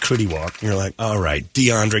doing the critty walk. And you're like, all right,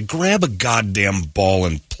 DeAndre, grab a goddamn ball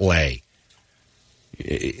and play.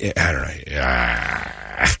 I don't know.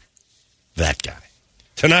 That guy.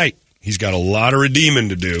 Tonight, He's got a lot of redeeming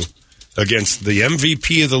to do against the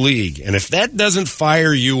MVP of the league. And if that doesn't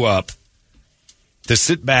fire you up to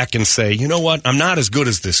sit back and say, you know what, I'm not as good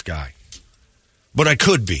as this guy, but I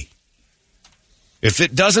could be. If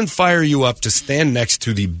it doesn't fire you up to stand next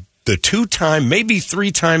to the 2-time, maybe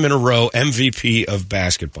 3-time in a row MVP of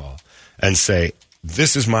basketball and say,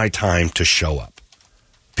 this is my time to show up.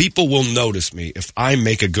 People will notice me if I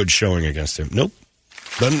make a good showing against him. Nope.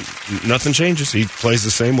 Nothing changes. He plays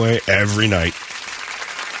the same way every night.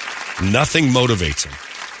 Nothing motivates him.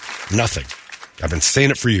 Nothing. I've been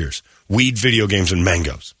saying it for years. Weed, video games, and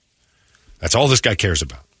mangoes. That's all this guy cares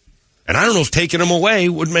about. And I don't know if taking him away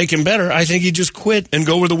would make him better. I think he'd just quit and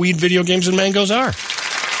go where the weed, video games, and mangoes are.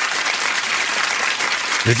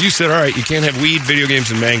 If you said, all right, you can't have weed, video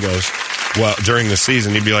games, and mangoes during the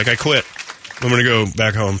season, he'd be like, I quit. I'm going to go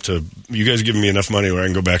back home to, you guys giving me enough money where I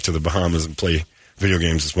can go back to the Bahamas and play video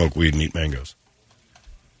games and smoke weed and eat mangoes.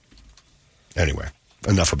 Anyway,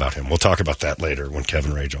 enough about him. We'll talk about that later when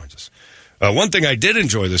Kevin Ray joins us. One thing I did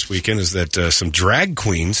enjoy this weekend is that some drag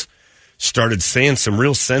queens started saying some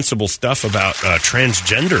real sensible stuff about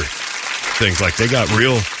transgender things. Like they got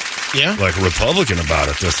real, like Republican about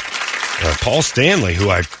it. This Paul Stanley,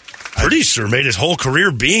 who I'm pretty sure made his whole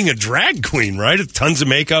career being a drag queen, right? Tons of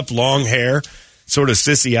makeup, long hair, sort of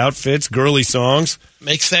sissy outfits, girly songs.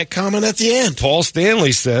 Makes that comment at the end. Paul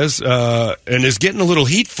Stanley says, and is getting a little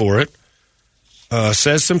heat for it,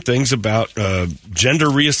 says some things about gender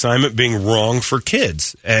reassignment being wrong for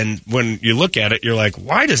kids. And when you look at it, you're like,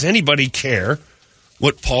 why does anybody care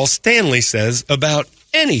what Paul Stanley says about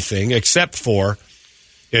anything except for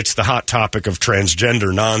it's the hot topic of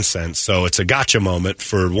transgender nonsense. So it's a gotcha moment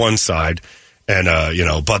for one side and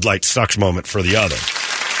Bud Light sucks moment for the other.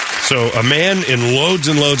 So a man in loads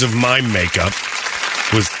and loads of mime makeup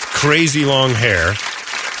with crazy long hair,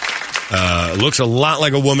 looks a lot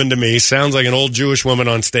like a woman to me, sounds like an old Jewish woman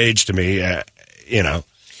on stage to me,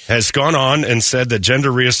 has gone on and said that gender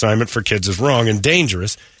reassignment for kids is wrong and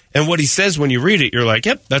dangerous. And what he says when you read it, you're like,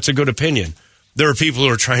 yep, that's a good opinion. There are people who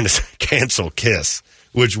are trying to cancel KISS,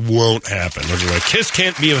 which won't happen. Which are like, KISS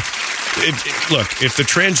can't be look, if the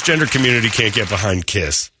transgender community can't get behind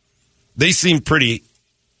KISS, they seem pretty,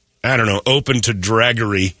 I don't know, open to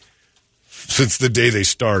draggery since the day they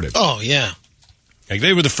started. Oh, yeah. Like,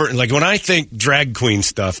 they were the first, like, when I think drag queen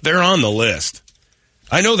stuff, they're on the list.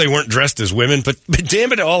 I know they weren't dressed as women, but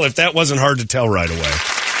damn it all, if that wasn't hard to tell right away.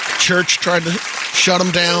 Church tried to shut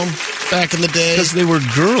them down back in the day. Because they were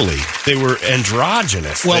girly. They were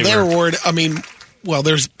androgynous. Well, they were worried,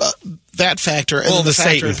 there's that factor. And the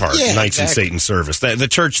Satan part, Knights in Satan's service. The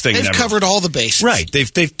church thing. They've covered all the bases. Right.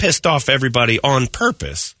 They've pissed off everybody on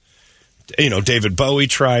purpose. David Bowie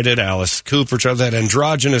tried it. Alice Cooper tried that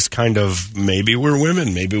androgynous kind of, maybe we're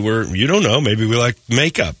women, maybe you don't know, maybe we like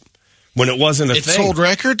makeup. When it wasn't a thing. It sold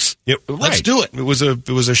records? Let's do it. It was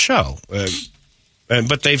a show.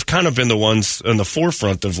 But they've kind of been the ones in the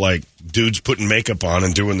forefront of, like, dudes putting makeup on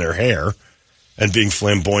and doing their hair and being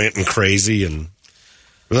flamboyant and crazy. And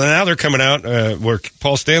now they're coming out where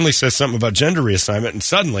Paul Stanley says something about gender reassignment, and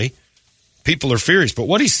suddenly people are furious. But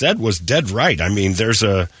what he said was dead right. I mean,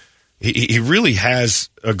 he really has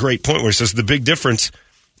a great point where he says the big difference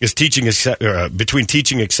is between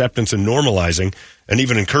teaching acceptance and normalizing, and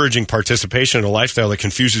even encouraging participation in a lifestyle that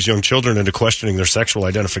confuses young children into questioning their sexual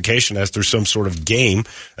identification as through some sort of game,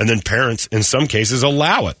 and then parents, in some cases,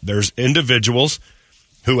 allow it. There's individuals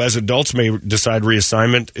who, as adults, may decide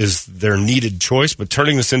reassignment is their needed choice, but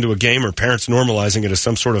turning this into a game or parents normalizing it as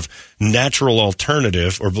some sort of natural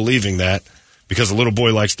alternative, or believing that because a little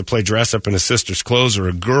boy likes to play dress-up in his sister's clothes, or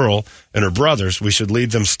a girl and her brother's, we should lead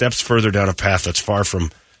them steps further down a path that's far from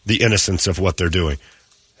the innocence of what they're doing.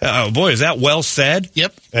 Oh, boy, is that well said?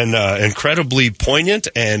 Yep. And incredibly poignant,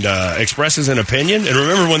 and expresses an opinion. And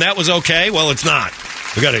remember when that was okay? Well, it's not.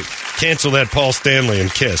 We got to cancel that Paul Stanley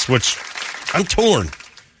and KISS, which I'm torn.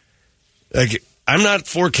 Like, I'm not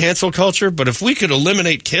for cancel culture, but if we could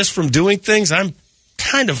eliminate KISS from doing things, I'm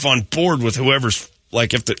kind of on board with whoever's,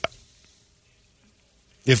 like,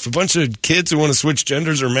 if a bunch of kids who want to switch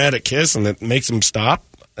genders are mad at KISS and it makes them stop,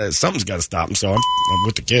 something's got to stop them, so I'm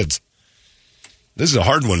with the kids. This is a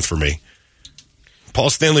hard one for me. Paul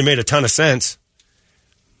Stanley made a ton of sense,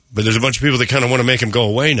 but there's a bunch of people that kind of want to make him go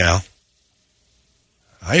away now.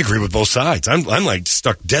 I agree with both sides. I'm like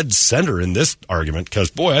stuck dead center in this argument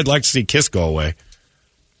because, boy, I'd like to see KISS go away.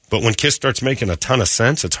 But when KISS starts making a ton of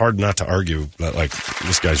sense, it's hard not to argue that, like,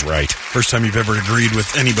 this guy's right. First time you've ever agreed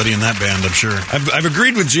with anybody in that band, I'm sure. I've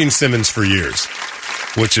agreed with Gene Simmons for years,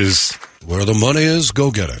 which is, where the money is,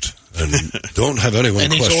 go get it. And don't have anyone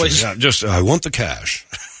question. I want the cash.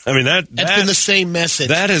 I mean, that's been the same message.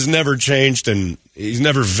 That has never changed, and he's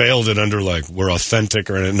never veiled it under, like, we're authentic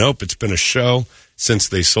or anything. Nope, it's been a show since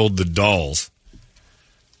they sold the dolls.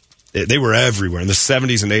 They were everywhere. In the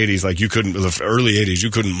 70s and 80s, like, the early 80s, you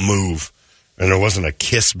couldn't move, and there wasn't a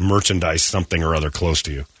Kiss merchandise something or other close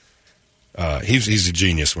to you. He's a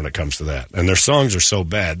genius when it comes to that. And their songs are so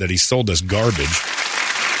bad that he sold us garbage.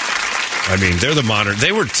 I mean, they're the modern.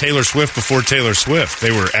 They were Taylor Swift before Taylor Swift.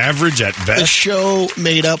 They were average at best. The show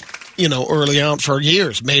made up, early on for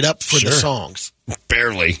years, made up for the songs.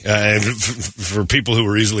 Barely. For people who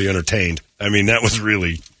were easily entertained. I mean, that was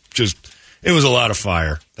really just, it was a lot of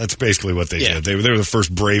fire. That's basically what they did. They were the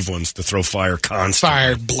first brave ones to throw fire constantly.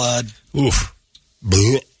 Fire, blood. Oof.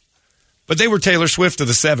 Blech. But they were Taylor Swift of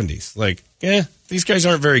the 70s. Like, these guys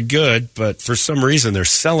aren't very good, but for some reason they're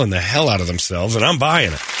selling the hell out of themselves, and I'm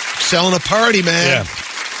buying it. Selling a party, man.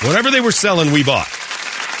 Yeah. Whatever they were selling, we bought.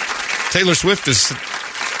 Taylor Swift is,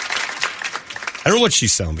 I don't know what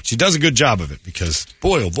she's selling, but she does a good job of it because,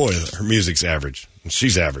 boy, oh boy, her music's average. And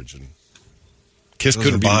she's average. And Kiss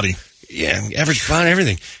couldn't be. Body. Yeah, average body,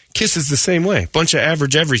 everything. Kiss is the same way. Bunch of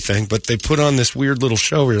average everything, but they put on this weird little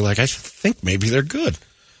show where you're like, I think maybe they're good.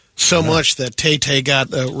 So much that Tay-Tay got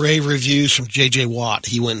rave reviews from J.J. Watt.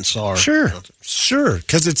 He went and saw her. Sure.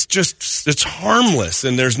 Because it's harmless,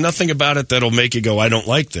 and there's nothing about it that'll make you go, I don't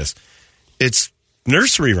like this. It's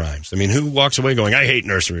nursery rhymes. I mean, who walks away going, I hate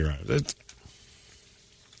nursery rhymes?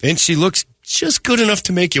 And she looks just good enough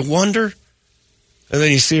to make you wonder. And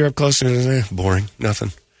then you see her up close and boring,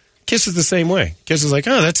 nothing. Kiss is the same way. Kiss is like,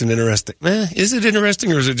 oh, that's an interesting. Is it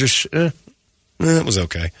interesting, or is it just, it was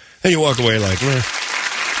okay. And you walk away like,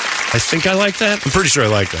 I think I like that. I'm pretty sure I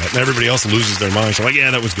like that. And everybody else loses their minds. So I'm like,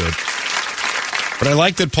 yeah, that was good. But I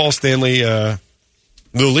like that Paul Stanley, the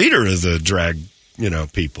leader of the drag,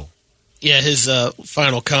 people. Yeah, his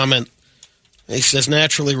final comment, he says,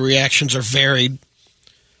 naturally reactions are varied.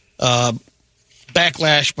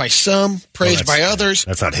 Backlash by some, praise by others.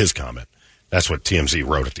 That's not his comment. That's what TMZ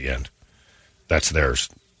wrote at the end. That's theirs.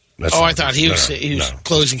 I thought he was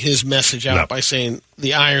closing his message out by saying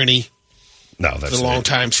the irony. No, that's for a long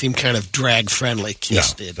time seemed kind of drag friendly.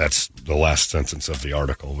 Kiss did. That's the last sentence of the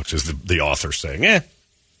article, which is the author saying,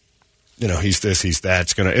 he's this, he's that.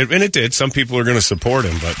 It's gonna, and it did. Some people are going to support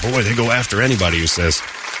him, but boy, they go after anybody who says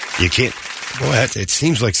you can't. Boy, it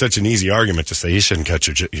seems like such an easy argument to say you shouldn't cut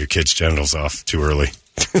your kid's genitals off too early.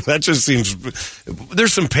 That just seems.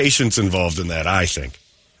 There's some patience involved in that, I think.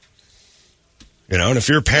 And if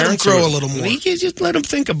you're a parent, grow a little more. You just let them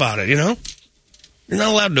think about it. You're not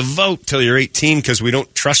allowed to vote till you're 18 because we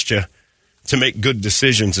don't trust you to make good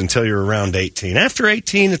decisions until you're around 18. After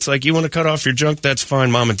 18, it's like you want to cut off your junk, that's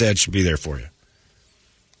fine. Mom and dad should be there for you.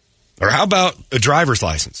 Or how about a driver's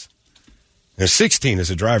license? 16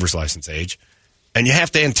 is a driver's license age, and you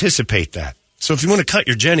have to anticipate that. So if you want to cut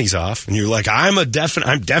your jennies off and you're like, I'm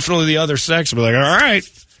definitely the other sex, we're like, all right,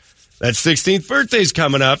 that 16th birthday's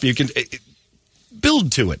coming up. You can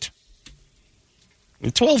build to it.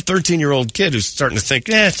 A 12, 13-year-old kid who's starting to think,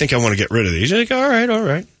 I think I want to get rid of these. You're like, all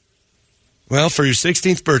right. Well, for your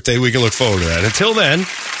 16th birthday, we can look forward to that. Until then,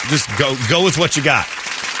 just go with what you got.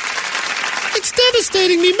 It's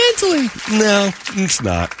devastating me mentally. No, it's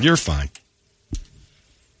not. You're fine.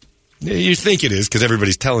 You think it is because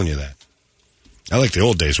everybody's telling you that. I like the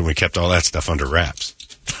old days when we kept all that stuff under wraps.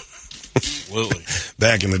 Absolutely.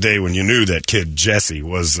 Back in the day when you knew that kid Jesse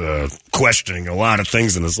was questioning a lot of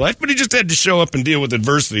things in his life, but he just had to show up and deal with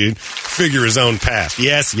adversity and figure his own path.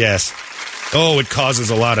 Yes. Oh, it causes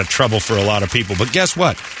a lot of trouble for a lot of people. But guess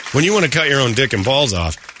what? When you want to cut your own dick and balls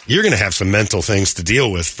off, you're going to have some mental things to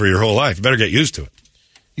deal with for your whole life. You better get used to it.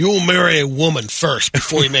 You will marry a woman first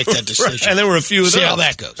before you make that decision. Right. And there were a few of those. See how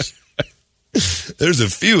that goes. There's a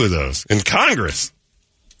few of those. In Congress,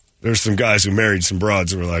 there's some guys who married some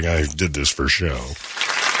broads who were like, I did this for show.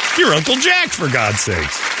 You're Uncle Jack, for God's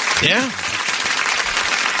sakes. Yeah.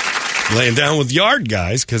 Laying down with yard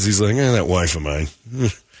guys because he's like, that wife of mine,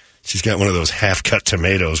 she's got one of those half-cut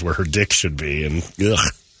tomatoes where her dick should be, and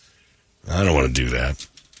I don't want to do that.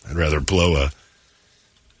 I'd rather blow a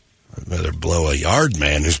yard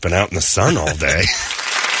man who's been out in the sun all day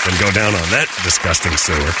than go down on that disgusting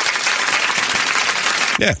sewer.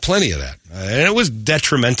 Yeah, plenty of that. And it was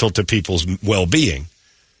detrimental to people's well-being.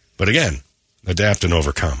 But again, adapt and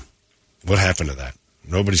overcome. What happened to that?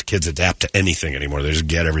 Nobody's kids adapt to anything anymore. They just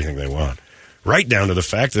get everything they want. Right down to the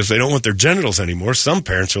fact that if they don't want their genitals anymore, some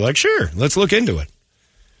parents are like, sure, let's look into it.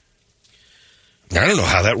 I don't know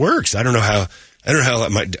how that works. I don't know how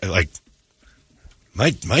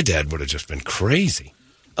my dad would have just been crazy.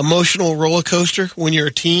 Emotional roller coaster when you're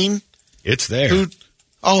a teen? It's there.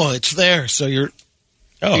 It's there. So you're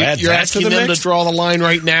Oh, you're asking them to draw the line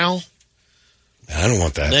right now? I don't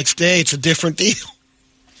want that. Next day, it's a different deal.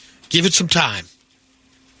 Give it some time.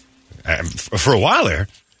 For a while there,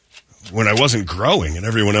 when I wasn't growing and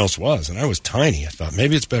everyone else was, and I was tiny, I thought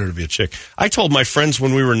maybe it's better to be a chick. I told my friends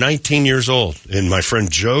when we were 19 years old in my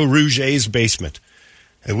friend Joe Rouget's basement,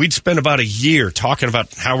 and we'd spend about a year talking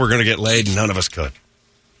about how we're going to get laid, and none of us could.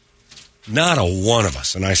 Not a one of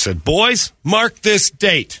us. And I said, boys, mark this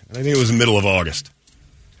date. And I think it was the middle of August.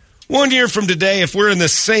 1 year from today, if we're in the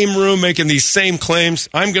same room making these same claims,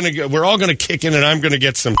 we're all going to kick in and I'm going to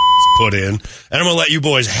get some put in. And I'm going to let you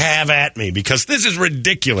boys have at me because this is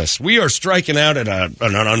ridiculous. We are striking out at an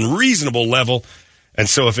unreasonable level. And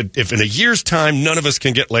so if in a year's time none of us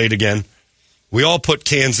can get laid again, we all put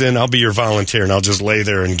cans in, I'll be your volunteer and I'll just lay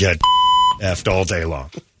there and get effed all day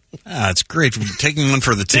long. It's great. Taking one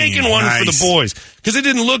for the team. Taking one for the boys. Because it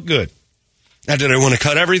didn't look good. Now, did I want to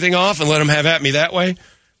cut everything off and let them have at me that way?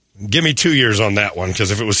 Give me 2 years on that one,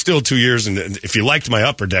 because if it was still 2 years and if you liked my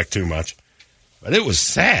upper deck too much. But it was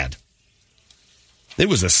sad. It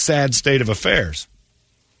was a sad state of affairs.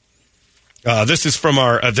 This is from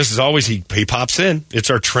this is always, he pops in. It's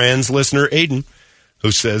our trans listener, Aiden,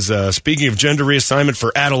 who says, speaking of gender reassignment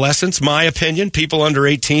for adolescents, my opinion, people under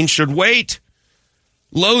 18 should wait.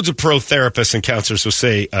 Loads of pro therapists and counselors will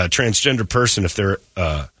say a transgender person, if they're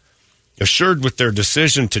assured with their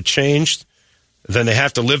decision to change, then they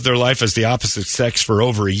have to live their life as the opposite sex for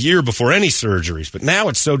over a year before any surgeries. But now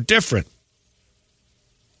it's so different.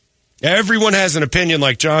 Everyone has an opinion,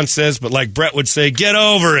 like John says, but like Brett would say, get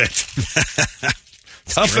over it.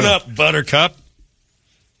 Toughen up, buttercup.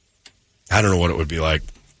 I don't know what it would be like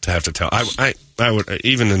to have to tell. I would,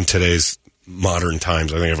 even in today's modern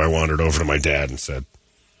times, I think if I wandered over to my dad and said,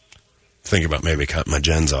 think about maybe cutting my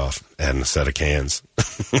gens off, adding a set of cans.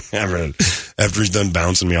 After he's done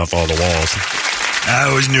bouncing me off all the walls. I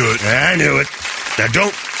always knew it. I knew it. Now,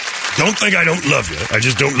 don't think I don't love you. I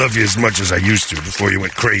just don't love you as much as I used to before you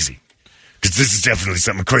went crazy. Because this is definitely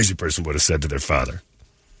something a crazy person would have said to their father.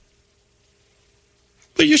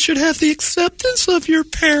 But you should have the acceptance of your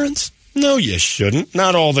parents. No, you shouldn't.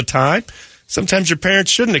 Not all the time. Sometimes your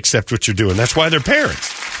parents shouldn't accept what you're doing. That's why they're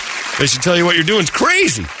parents. They should tell you what you're doing is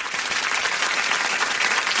crazy.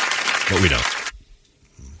 But we don't.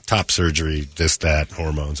 Top surgery, this, that,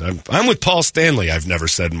 hormones. I'm with Paul Stanley, I've never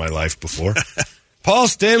said in my life before. Paul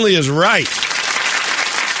Stanley is right.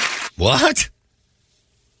 What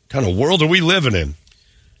kind of world are we living in?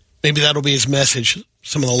 Maybe that'll be his message.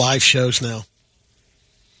 Some of the live shows now.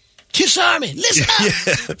 Kiss Army, listen up.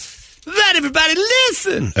 Yeah. Let everybody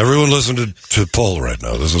listen. Everyone listen to Paul right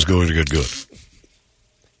now. This is going to get good.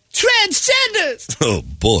 Transgenders. Oh,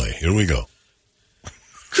 boy. Here we go.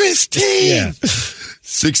 Christine. Yeah.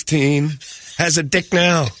 16. Has a dick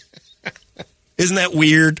now. Isn't that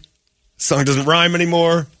weird? Song doesn't rhyme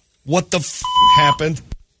anymore. What the happened?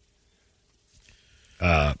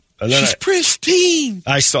 She's pristine.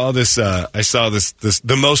 I saw this.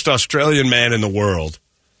 The most Australian man in the world.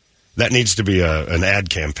 That needs to be an ad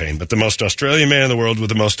campaign. But the most Australian man in the world with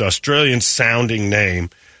the most Australian sounding name,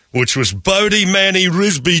 which was Bodie Manny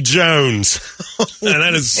Risby Jones. And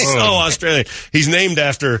that is so Australian. He's named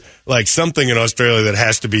after like something in Australia that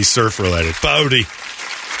has to be surf related. Bodie.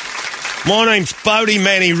 My name's Bodie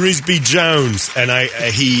Manny Risby Jones. And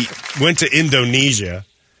he went to Indonesia.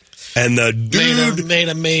 And the dude made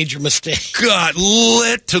a major mistake. Got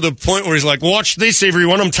lit to the point where he's like, watch this,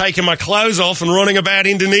 everyone. I'm taking my clothes off and running about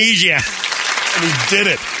Indonesia. And he did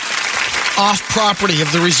it. Off property of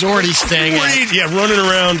the resort he's staying at. Yeah, running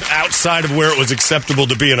around outside of where it was acceptable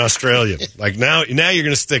to be an Australian. Like now you're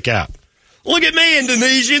going to stick out. Look at me,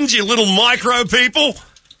 Indonesians, you little micro people.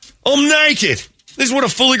 I'm naked. This is what a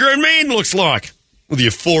fully grown man looks like with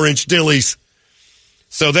your 4-inch dillies.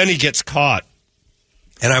 So then he gets caught.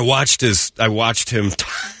 And I watched him.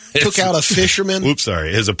 Took out a fisherman. Oops,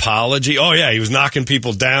 sorry. His apology. Oh, yeah, he was knocking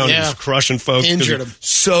people down. Yeah. He was crushing folks. Injured him.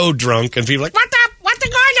 So drunk. And people like, what's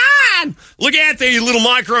going on? Look out there, you little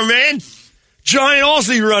micro man. Giant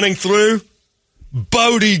Aussie running through.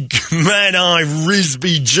 Bodie Man-Eye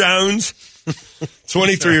Risby Jones.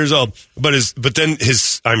 23 years old. But then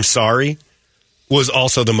his I'm sorry was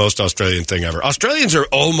also the most Australian thing ever. Australians are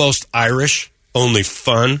almost Irish, only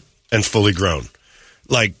fun and fully grown.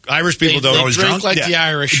 Like, Irish people don't always drink like the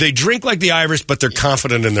Irish. They drink like the Irish, but they're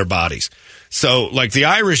confident in their bodies. So, like, the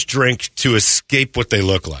Irish drink to escape what they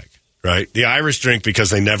look like, right? The Irish drink because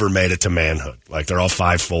they never made it to manhood. Like, they're all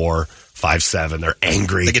 5'4", 5'7". They're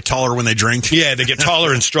angry. They get taller when they drink. Yeah, they get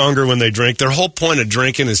taller and stronger when they drink. Their whole point of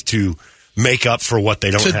drinking is to make up for what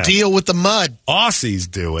they don't have. To deal with the mud.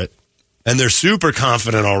 Aussies do it and they're super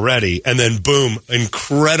confident already, and then boom,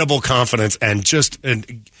 incredible confidence, and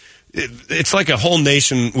it's like a whole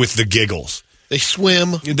nation with the giggles. They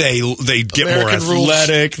swim. They get American more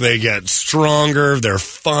athletic. Rules. They get stronger. They're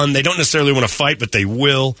fun. They don't necessarily want to fight, but they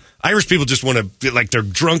will. Irish people just want to, like, they're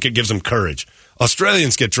drunk. It gives them courage.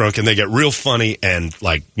 Australians get drunk and they get real funny and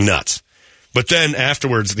like nuts. But then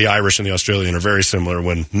afterwards, the Irish and the Australian are very similar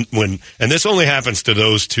when, and this only happens to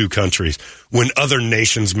those two countries, when other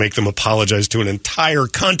nations make them apologize to an entire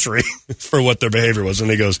country for what their behavior was. And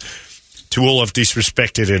he goes, "To all I've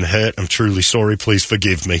disrespected and hurt, I'm truly sorry. Please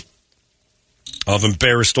forgive me. I've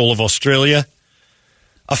embarrassed all of Australia.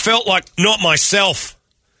 I felt like not myself.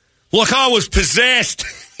 Like I was possessed."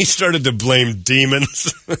 He started to blame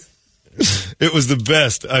demons. It was the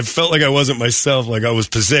best. I felt like I wasn't myself, like I was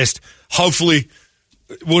possessed. Hopefully,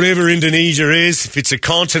 whatever Indonesia is, if it's a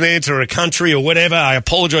continent or a country or whatever, I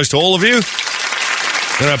apologize to all of you.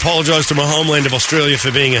 And I apologize to my homeland of Australia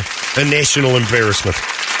for being a national embarrassment.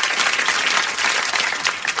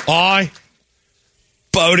 I,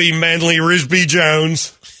 Bodie Manley Risby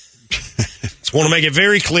Jones, just want to make it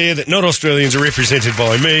very clear that not Australians are represented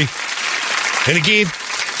by me. And again,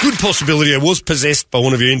 good possibility I was possessed by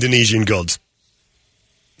one of your Indonesian gods.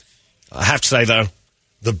 I have to say, though,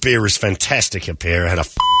 the beer is fantastic up here. I had a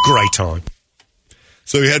great time.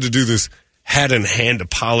 So he had to do this hat-in-hand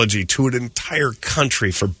apology to an entire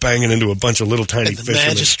country for banging into a bunch of little tiny fishermen.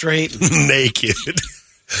 Magistrate. Naked.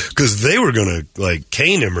 Because they were going to, like,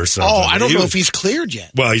 cane him or something. Oh, I don't know if he's cleared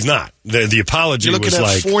yet. Well, he's not. The apology was at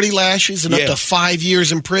like 40 lashes and up to 5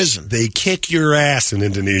 years in prison. They kick your ass in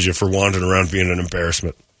Indonesia for wandering around being an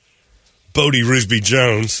embarrassment. Bodie Risby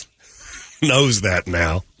Jones knows that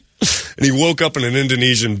now. And he woke up in an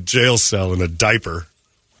Indonesian jail cell in a diaper.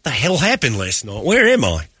 What the hell happened last night? Where am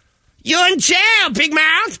I? You're in jail, big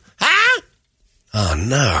mouth. Huh? Oh,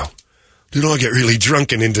 no. Did I get really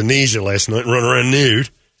drunk in Indonesia last night and run around nude?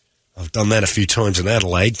 I've done that a few times in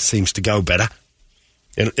Adelaide. Seems to go better.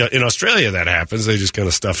 In Australia, that happens. They just kind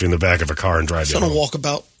of stuff you in the back of a car and drive you home. On a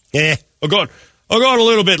walkabout. Yeah. I got a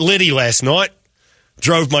little bit litty last night.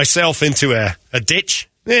 Drove myself into a ditch.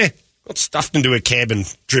 Yeah. Got stuffed into a cab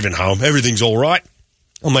and driven home. Everything's all right.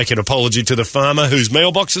 I'll make an apology to the farmer whose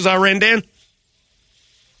mailboxes I ran down.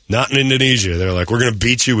 Not in Indonesia. They're like, we're going to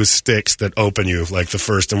beat you with sticks that open you like the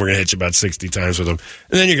first, and we're going to hit you about 60 times with them.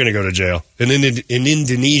 And then you're going to go to jail. In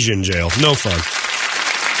Indonesian jail. No fun.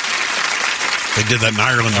 They did that in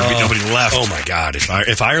Ireland. There'd be nobody left. Oh, my God.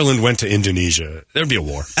 If Ireland went to Indonesia, there'd be a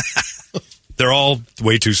war. They're all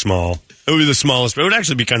way too small. It would be the smallest, but it would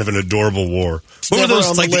actually be kind of an adorable war. What were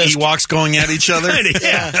those, like the Ewoks going at each other?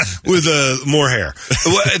 Yeah. With more hair.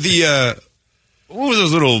 What were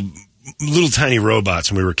those little tiny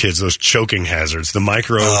robots when we were kids, those choking hazards, the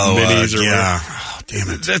micro minis? Damn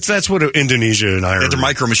it. That's what Indonesia and Ireland. They're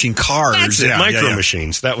micro machine cars. That's it, micro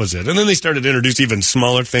machines. That was it. And then they started to introduce even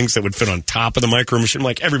smaller things that would fit on top of the micro machine.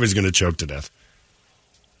 Like, everybody's going to choke to death.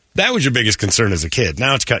 That was your biggest concern as a kid.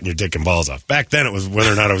 Now it's cutting your dick and balls off. Back then it was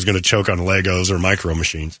whether or not I was going to choke on Legos or micro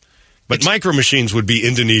machines. But micro machines would be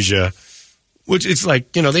Indonesia, which it's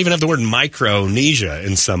like, they even have the word Micronesia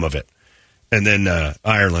in some of it. And then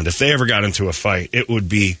Ireland. If they ever got into a fight, it would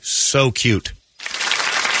be so cute.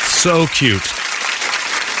 So cute.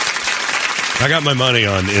 I got my money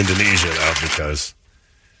on Indonesia, though, because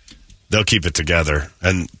they'll keep it together.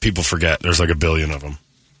 And people forget there's like 1 billion of them.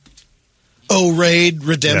 O-Raid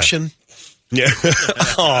Redemption. Yeah.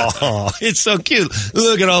 Oh, it's so cute.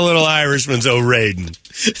 Look at all little Irishmen's O-Raiding.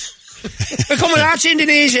 Come and watch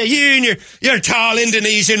Indonesia, you and your tall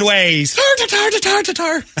Indonesian ways. Tar.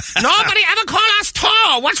 Nobody ever call us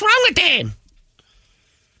tall. What's wrong with them?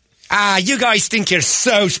 You guys think you're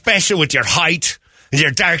so special with your height and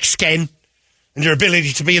your dark skin and your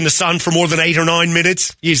ability to be in the sun for more than 8 or 9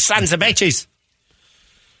 minutes. You sons of bitches.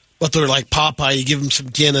 But they're like Popeye. You give them some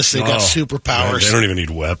Guinness, they got superpowers. Man, they don't even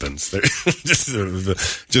need weapons. They're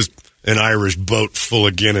just an Irish boat full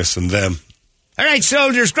of Guinness and them. All right,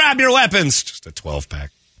 soldiers, grab your weapons. Just a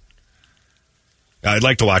 12-pack. I'd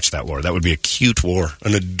like to watch that war. That would be a cute war,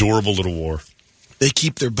 an adorable little war. They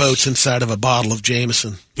keep their boats inside of a bottle of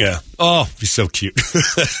Jameson. Yeah. Oh, it'd be so cute.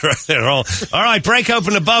 They're all right, break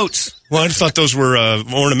open the boats. Well, I thought those were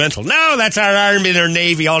ornamental. No, that's our Army and our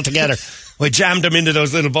Navy all together. We jammed them into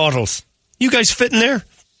those little bottles. You guys fit in there?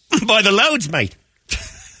 By the loads, mate.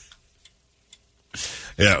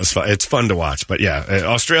 Yeah, it was fun. It's fun to watch. But yeah,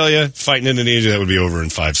 Australia fighting Indonesia, that would be over in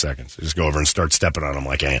 5 seconds. You just go over and start stepping on them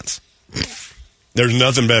like ants. There's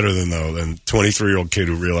nothing better than 23-year-old kid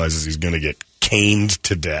who realizes he's going to get caned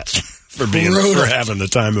to death for having the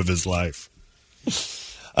time of his life.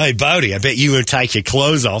 Hey, Bodie, I bet you won't take your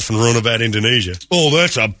clothes off and run about Indonesia. Oh,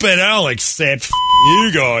 that's a bet I'll accept.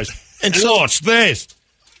 You guys. And so, watch this.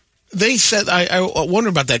 They said, I wonder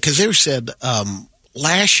about that, because they said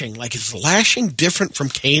lashing. Like, is lashing different from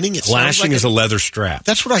caning? Lashing is a leather strap.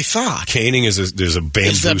 That's what I thought. Caning is there's a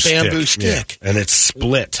bamboo stick. It's that bamboo stick. Yeah. And it's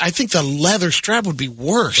split. I think the leather strap would be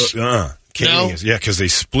worse. Caning is, because they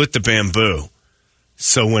split the bamboo.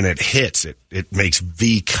 So when it hits, it makes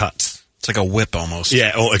V cuts. It's like a whip almost.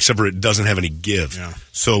 Yeah, except for it doesn't have any give. Yeah.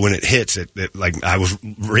 So when it hits, it like I was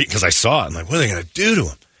because I saw it. I'm like, what are they going to do to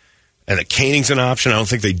him? And the caning's an option. I don't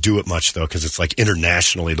think they do it much, though, because it's like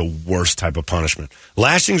internationally the worst type of punishment.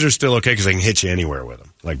 Lashings are still okay because they can hit you anywhere with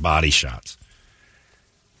them, like body shots.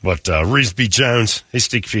 But Risby Jones, he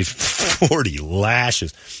stick 40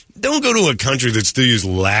 lashes. Don't go to a country that still uses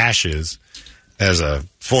lashes as a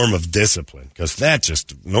form of discipline, because that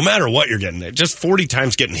just, no matter what you're getting, just 40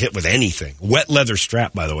 times getting hit with anything. Wet leather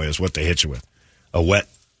strap, by the way, is what they hit you with. A wet,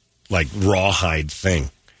 like, rawhide thing.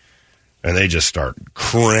 And they just start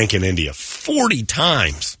cranking into you 40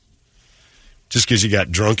 times. Just because you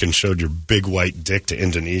got drunk and showed your big white dick to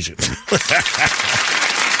Indonesia.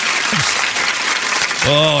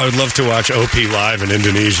 Oh, I would love to watch OP live in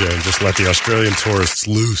Indonesia and just let the Australian tourists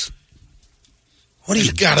loose. What are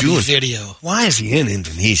you doing? Be video. Why is he in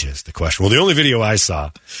Indonesia is the question. Well, the only video I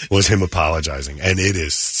saw was him apologizing. And it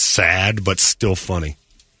is sad, but still funny.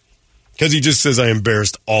 Because he just says, I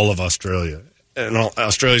embarrassed all of Australia. And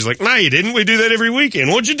Australia's like, no, you didn't. We do that every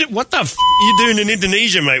weekend. What'd you do? What the f*** are you doing in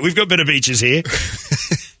Indonesia, mate? We've got better beaches here.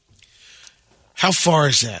 How far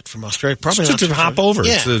is that from Australia? Probably just to hop over.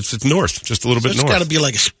 Yeah. It's north, just a little bit north. It's got to be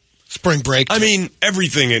like a spring break. I mean,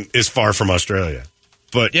 everything is far from Australia.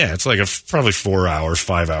 But, yeah, it's like probably 4 hours,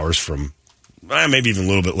 5 hours from, maybe even a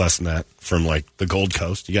little bit less than that, from, like, the Gold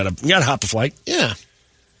Coast. You gotta hop a flight. Yeah.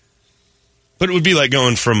 But it would be like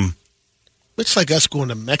going from... It's like us going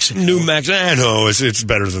to Mexico. New Mexico. No, it's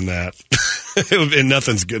better than that. And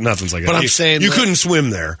nothing's good. Nothing's like that. But I'm saying... You couldn't swim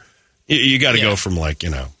there. You got to go from, like,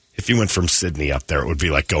 if you went from Sydney up there, it would be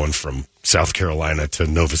like going from South Carolina to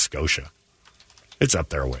Nova Scotia. It's up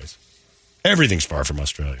there a ways. Everything's far from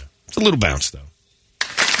Australia. It's a little bounce, though.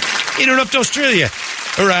 Heading up to Australia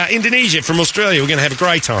or Indonesia from Australia. We're going to have a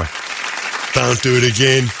great time. Don't do it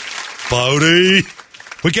again, Bodie.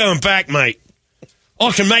 We're going back, mate.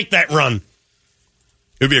 I can make that run.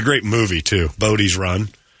 It would be a great movie, too, Bodie's Run,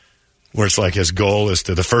 where it's like his goal is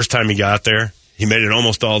to, the first time he got there, he made it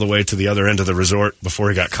almost all the way to the other end of the resort before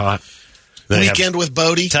he got caught. Weekend with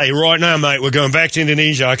Bodie. Tell you right now, mate, we're going back to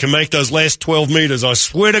Indonesia. I can make those last 12 meters. I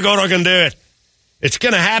swear to God I can do it. It's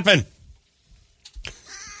going to happen.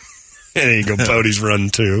 And there you go, Bodie's Run,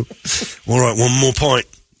 too. All right, one more point.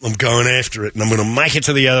 I'm going after it, and I'm going to make it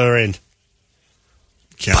to the other end.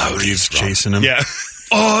 Bodie's chasing him. Yeah.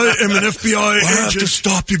 I am an FBI agent. I have to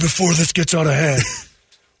stop you before this gets out of hand.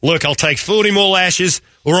 Look, I'll take 40 more lashes,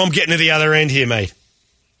 or I'm getting to the other end here, mate.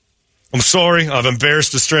 I'm sorry. I've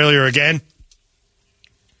embarrassed Australia again.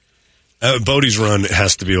 Bodie's Run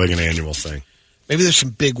has to be like an annual thing. Maybe there's some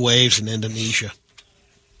big waves in Indonesia.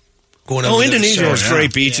 Indonesia has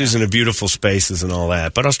great beaches and beautiful spaces and all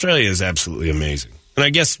that, but Australia is absolutely amazing. And I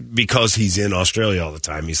guess because he's in Australia all the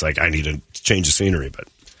time, he's like, I need to change the scenery. But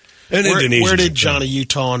where did Johnny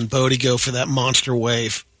Utah and Bodie go for that monster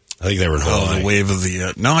wave? I think they were in Hawaii. The wave of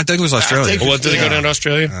the... no, I think it was Australia. Did they go down to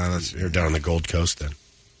Australia? They're down on the Gold Coast then.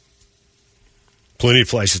 Plenty of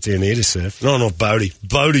places there near to surf. No, Bodie.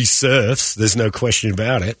 Bodie surfs. There's no question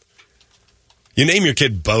about it. You name your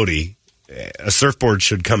kid Bodie, a surfboard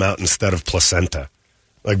should come out instead of placenta.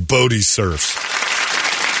 Like Bodie surfs.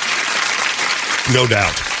 No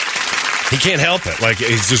doubt. He can't help it. Like,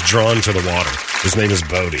 he's just drawn to the water. His name is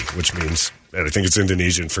Bodie, which means, I think it's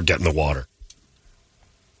Indonesian for getting the water.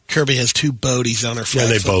 Kirby has two Bodies on her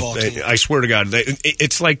flag football team. I swear to God,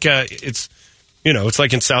 it's like it's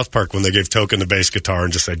like in South Park when they gave Token the bass guitar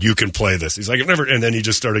and just said, you can play this. He's like, I've never, and then he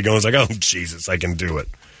just started going, he's like, oh, Jesus, I can do it.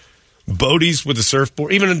 Bodies with a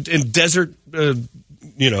surfboard, even in desert,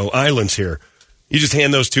 islands here, you just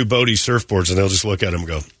hand those two Bodie surfboards and they'll just look at them and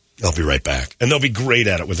go, I'll be right back. And they'll be great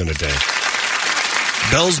at it within a day.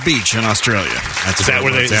 Bells Beach in Australia. Is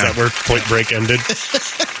that where Point Break ended?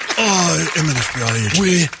 I am an FBI agent.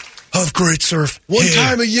 We have great surf. One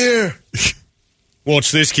time a year.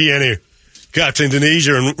 Watch this, Keanu. Got to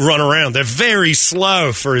Indonesia and run around. They're very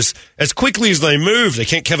slow for as quickly as they move. They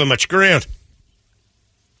can't cover much ground.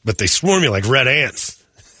 But they swarm you like red ants.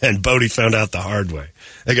 And Bodie found out the hard way.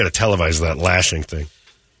 They got to televise that lashing thing.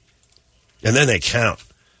 And then they count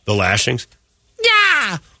the lashings.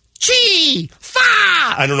 Yeah! Chi! Fa!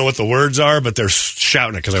 I don't know what the words are, but they're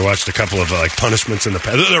shouting it because I watched a couple of punishments in the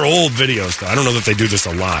past. They're old videos, though. I don't know that they do this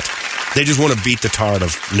a lot. They just want to beat the tar out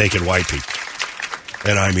of naked white people.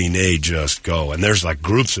 And I mean, they just go. And there's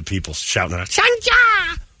groups of people shouting out,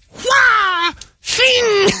 Sanja! Hua!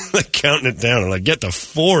 Fing! Counting it down. I'm get to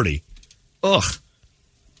 40. Ugh.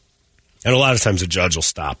 And a lot of times the judge will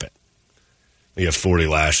stop it. You have 40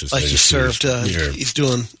 lashes. You served. He's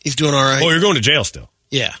doing all right. Oh, you're going to jail still.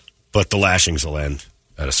 Yeah. But the lashings will end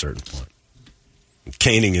at a certain point.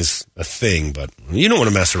 Caning is a thing, but you don't want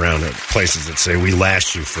to mess around at places that say we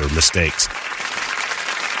lash you for mistakes.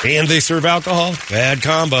 And they serve alcohol. Bad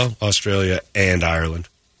combo. Australia and Ireland.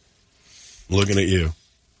 Looking at you.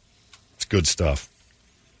 It's good stuff.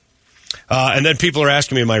 And then people are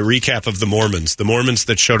asking me my recap of the Mormons. The Mormons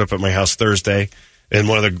that showed up at my house Thursday in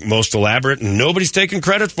one of the most elaborate, and nobody's taken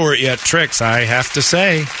credit for it yet, tricks. I have to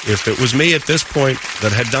say, if it was me at this point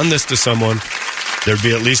that had done this to someone, there'd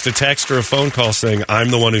be at least a text or a phone call saying, I'm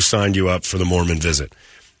the one who signed you up for the Mormon visit.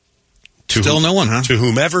 Still no one, huh? To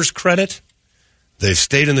whomever's credit, they've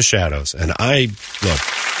stayed in the shadows. And look.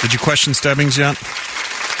 Did you question Stebbings yet?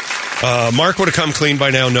 Mark would have come clean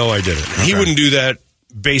by now. No, I didn't. Okay. He wouldn't do that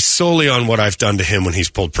based solely on what I've done to him when he's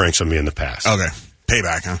pulled pranks on me in the past. Okay.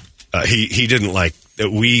 Payback, huh? He didn't like that.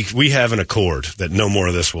 We have an accord that no more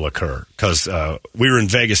of this will occur because we were in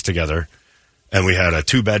Vegas together and we had a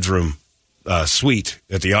 2-bedroom suite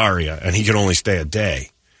at the Aria and he could only stay a day.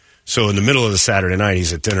 So in the middle of the Saturday night,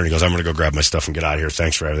 he's at dinner and he goes, I'm going to go grab my stuff and get out of here.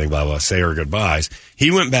 Thanks for everything, blah, blah, say our goodbyes.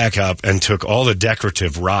 He went back up and took all the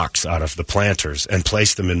decorative rocks out of the planters and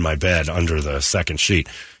placed them in my bed under the second sheet.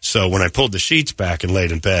 So when I pulled the sheets back and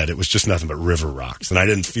laid in bed, it was just nothing but river rocks. And I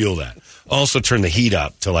didn't feel that. Also turned the heat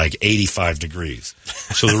up to 85 degrees.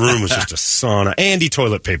 So the room was just a sauna. And he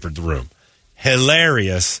toilet papered the room.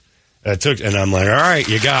 Hilarious. And I'm like, all right,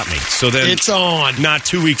 you got me. So then it's on. Not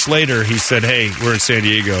 2 weeks later, he said, hey, we're in San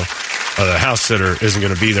Diego. The house sitter isn't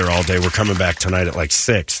going to be there all day. We're coming back tonight at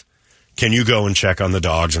 6. Can you go and check on the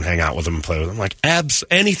dogs and hang out with them and play with them? I'm like,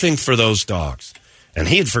 anything for those dogs. And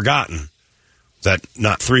he had forgotten that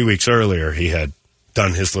not 3 weeks earlier, he had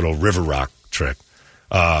done his little river rock trick.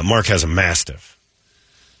 Mark has a Mastiff.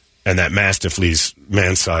 And that Mastiff leaves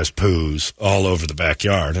man-sized poos all over the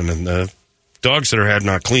backyard. And then the dog sitter had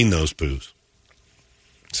not cleaned those poos.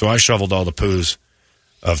 So I shoveled all the poos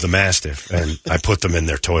of the Mastiff, and I put them in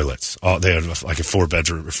their toilets. They had a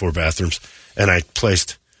 4-bedroom, 4 bathrooms. And I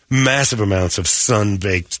placed massive amounts of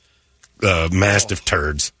sun-baked Mastiff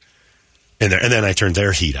turds in there. And then I turned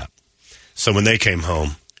their heat up. So when they came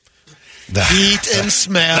home, the heat and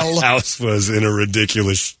smell. The house was in a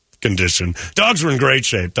ridiculous condition. Dogs were in great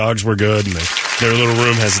shape. Dogs were good, and their little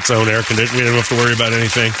room has its own air conditioning. We didn't have to worry about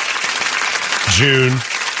anything. June.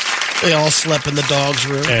 They all slept in the dog's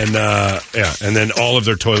room. And, and then all of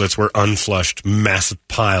their toilets were unflushed, massive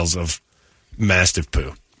piles of Mastiff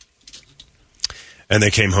poo. And they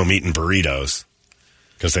came home eating burritos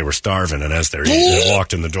because they were starving, and as they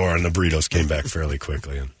walked in the door, and the burritos came back fairly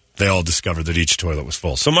quickly, and they all discovered that each toilet was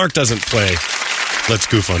full. So Mark doesn't play Let's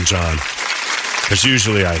Goof on John, because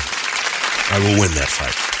usually I will win that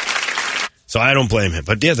fight. So I don't blame him.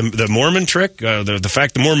 But yeah, the Mormon trick, the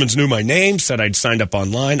fact the Mormons knew my name, said I'd signed up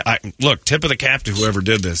online. Look, tip of the cap to whoever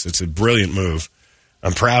did this. It's a brilliant move.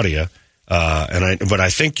 I'm proud of you. But I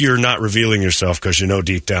think you're not revealing yourself because you know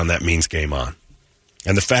deep down that means game on.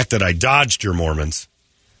 And the fact that I dodged your Mormons,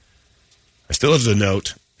 I still have the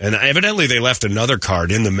note. And evidently they left another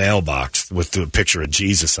card in the mailbox with the picture of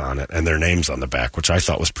Jesus on it and their names on the back, which I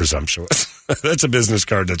thought was presumptuous. That's a business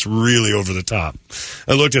card that's really over the top.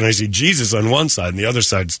 I looked and I see Jesus on one side and the other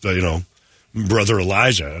side's, Brother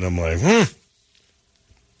Elijah. And I'm like,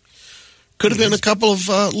 Could have been a couple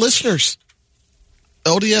of listeners,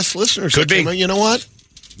 LDS listeners. Could be. You know what?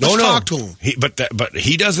 Let's talk to him. But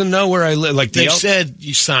he doesn't know where I live. They said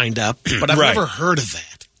you signed up, but I've never heard of that.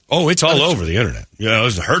 Oh, it's all over the internet. I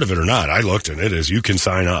wasn't heard of it or not. I looked and it is. You can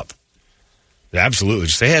sign up. Absolutely.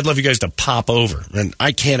 Just say, hey, I'd love you guys to pop over. And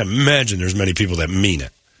I can't imagine there's many people that mean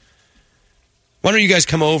it. Why don't you guys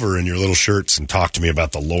come over in your little shirts and talk to me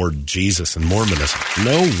about the Lord Jesus and Mormonism?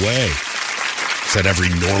 No way. Said every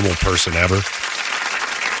normal person ever.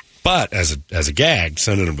 But as a gag,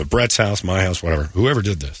 sending them to Brett's house, my house, whatever, whoever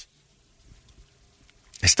did this.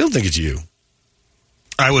 I still think it's you.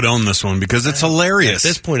 I would own this one because it's hilarious. At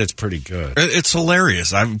this point, it's pretty good. It's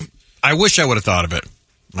hilarious. I wish I would have thought of it.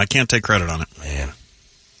 I can't take credit on it. Man.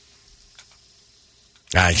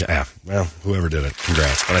 Well, whoever did it,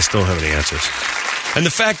 congrats. But I still don't have any answers. And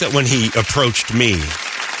the fact that when he approached me,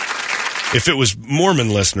 if it was Mormon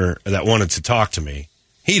listener that wanted to talk to me,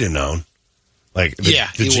 he'd have known. Like the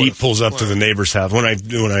Jeep pulls up to the neighbor's house. When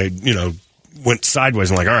I went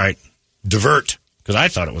sideways, I'm like, all right, divert, because I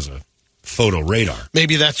thought it was a photo radar.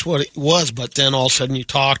 Maybe that's what it was, but then all of a sudden you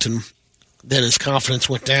talked, and then his confidence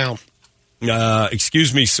went down.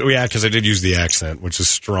 Excuse me. So yeah, because I did use the accent, which is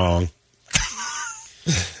strong.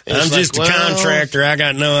 I'm just a contractor. I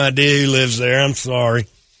got no idea who lives there. I'm sorry.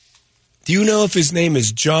 Do you know if his name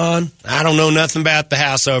is John? I don't know nothing about the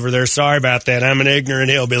house over there. Sorry about that. I'm an ignorant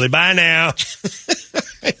hillbilly. Bye now.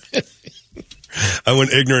 I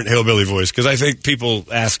went ignorant hillbilly voice because I think people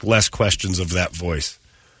ask less questions of that voice.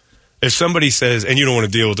 If somebody says, and you don't want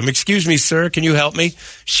to deal with them, excuse me, sir, can you help me?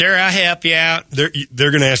 Sure, I'll help you out. They're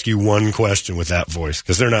going to ask you one question with that voice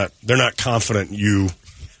because they're not confident you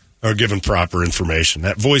are given proper information.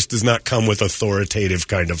 That voice does not come with authoritative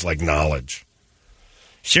kind of like knowledge.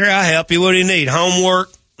 Sure, I'll help you. What do you need?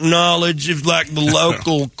 Homework, knowledge of like the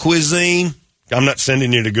local cuisine? I'm not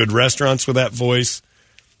sending you to good restaurants with that voice.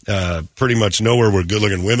 Pretty much nowhere where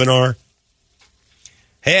good-looking women are.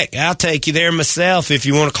 Heck, I'll take you there myself if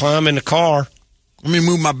you want to climb in the car. Let me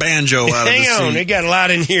move my banjo out of the seat. Hang on, they got a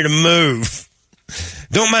lot in here to move.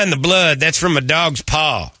 Don't mind the blood. That's from a dog's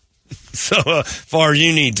paw. So far as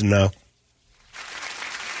you need to know.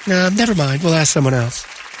 No, never mind. We'll ask someone else.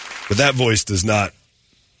 But that voice does not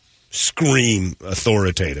scream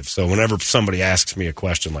authoritative. So whenever somebody asks me a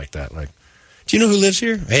question like that, like, do you know who lives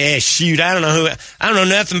here? Hey, shoot, I don't know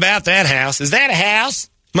nothing about that house. Is that a house?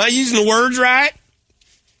 Am I using the words right?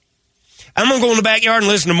 I'm going to go in the backyard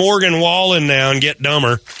and listen to Morgan Wallen now and get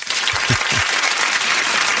dumber.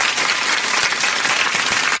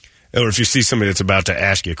 Or if you see somebody that's about to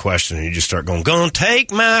ask you a question and you just start going, gonna take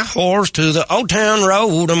my horse to the old town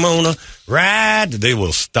road, I'm gonna ride. They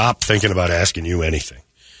will stop thinking about asking you anything.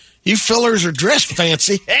 You fillers are dressed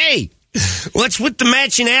fancy. Hey, what's with the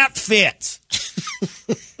matching outfits?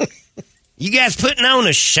 You guys putting on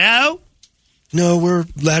a show? No, we're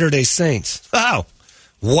Latter-day Saints. Oh,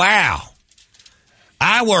 wow.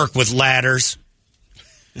 I work with ladders.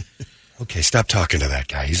 Okay, stop talking to that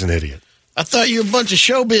guy. He's an idiot. I thought you were a bunch of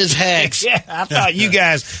showbiz hacks. Yeah, I thought you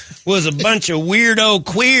guys was a bunch of weirdo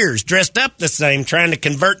queers dressed up the same trying to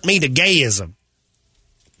convert me to gayism.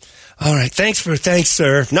 All right, thanks,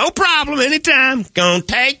 sir. No problem, anytime. Gonna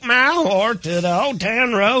take my horse to the old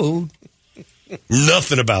town road.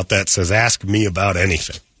 Nothing about that says ask me about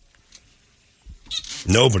anything.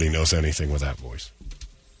 Nobody knows anything with that voice.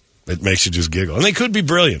 It makes you just giggle. And they could be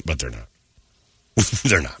brilliant, but they're not.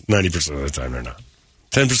 They're not. 90% of the time, they're not.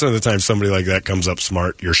 10% of the time somebody like that comes up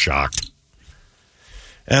smart, you're shocked.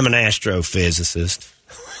 I'm an astrophysicist.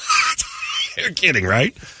 You're kidding,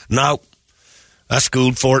 right? Nope. I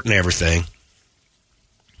schooled for it and everything.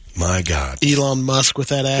 My God. Elon Musk with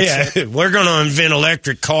that accent. Yeah, we're going to invent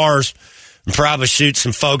electric cars and probably shoot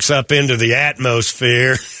some folks up into the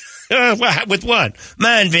atmosphere. With what?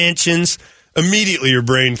 My inventions. Immediately your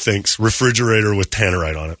brain thinks refrigerator with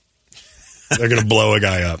tannerite on it. They're going to blow a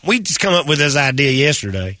guy up. We just come up with this idea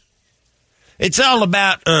yesterday. It's all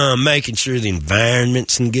about making sure the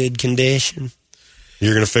environment's in good condition.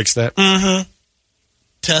 You're going to fix that? Mm-hmm.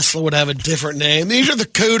 Tesla would have a different name. These are the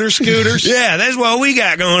cooter scooters. Yeah, that's what we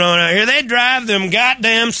got going on out here. They drive them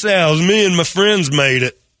goddamn selves. Me and my friends made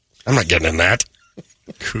it. I'm not getting in that.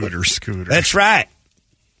 Cooter scooter. That's right.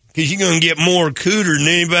 Because you're going to get more cooter than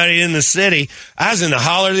anybody in the city. I was in the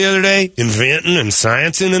holler the other day, inventing and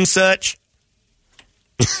sciencing and such.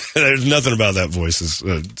 There's nothing about that voice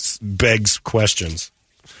that begs questions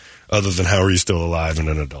other than how are you still alive and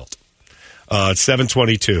an adult. It's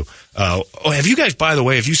 7:22. Have you guys, by the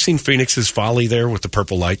way, have you seen Phoenix's Folly there with the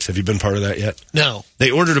purple lights? Have you been part of that yet? No.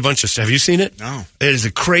 They ordered a bunch of stuff. Have you seen it? No. It is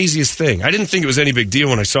the craziest thing. I didn't think it was any big deal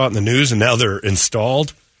when I saw it in the news, and now they're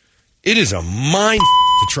installed. It is a mind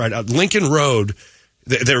to try it out. Lincoln Road,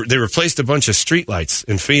 they replaced a bunch of streetlights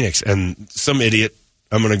in Phoenix, and some idiot,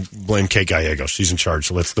 I'm going to blame Kate Gallegos. She's in charge,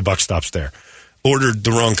 so the buck stops there. Ordered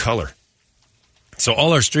the wrong color. So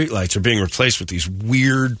all our streetlights are being replaced with these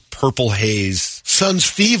weird purple haze. Sun's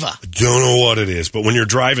fever. Don't know what it is, but when you're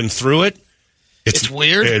driving through it, it's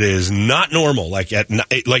weird. It is not normal. Like it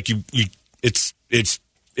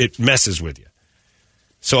messes with you.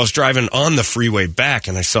 So I was driving on the freeway back,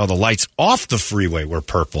 and I saw the lights off the freeway were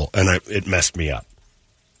purple, and it messed me up.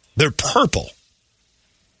 They're purple.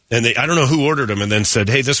 And I don't know who ordered them and then said,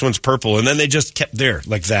 hey, this one's purple. And then they just kept there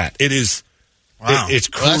like that. It is, wow. It's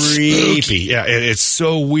creepy. Yeah, it's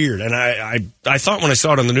so weird. And I thought when I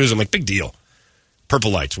saw it on the news, I'm like, big deal.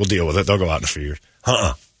 Purple lights, we'll deal with it. They'll go out in a few years.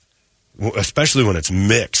 Especially when it's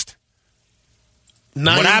mixed.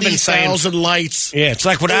 90,000 lights. Yeah, it's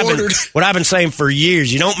like what I've been saying for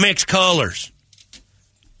years. You don't mix colors.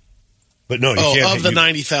 But no, you can't. Of the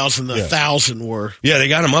 90,000, the 1,000 were. Yeah, they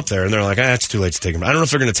got them up there, and they're like, it's too late to take them. I don't know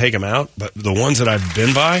if they're going to take them out, but the ones that I've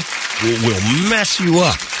been by will mess you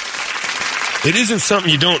up. It isn't something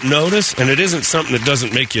you don't notice, and it isn't something that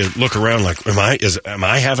doesn't make you look around like, am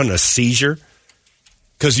I having a seizure?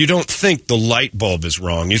 Because you don't think the light bulb is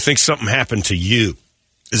wrong. You think something happened to you.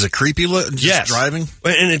 Is it creepy just driving?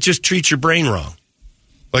 And it just treats your brain wrong.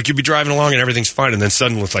 Like you'd be driving along and everything's fine, and then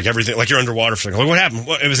suddenly it's like everything, like you're underwater for a second. Like, what happened?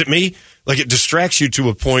 Was it me? Like it distracts you to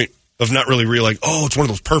a point of not really realizing, it's one of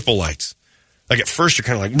those purple lights. Like at first you're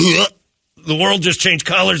kind of like, bleh, the world just changed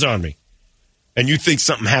colors on me. And you think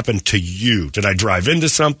something happened to you. Did I drive into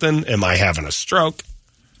something? Am I having a stroke?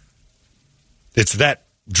 It's that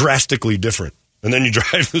drastically different. And then you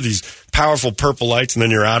drive through these powerful purple lights, and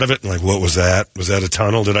then you're out of it. And like, what was that? Was that a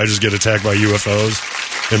tunnel? Did I just get attacked by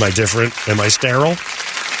UFOs? Am I different? Am I sterile?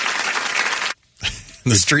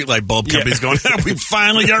 The streetlight bulb company's going, we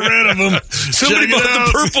finally got rid of them. Somebody bought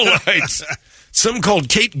the purple lights. Some called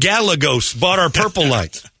Kate Galagos bought our purple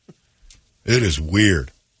lights. It is weird.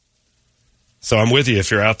 So I'm with you if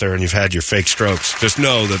you're out there and you've had your fake strokes. Just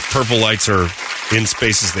know that purple lights are in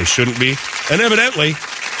spaces they shouldn't be. And evidently,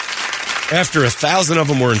 after 1,000 of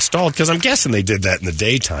them were installed, because I'm guessing they did that in the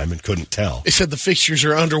daytime and couldn't tell. They said the fixtures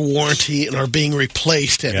are under warranty and are being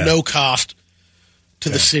replaced at no cost to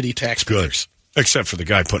the city taxpayers. Good. Except for the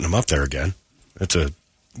guy putting them up there again. That's a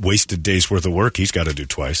wasted day's worth of work he's got to do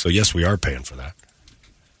twice. So, yes, we are paying for that.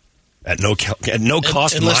 At no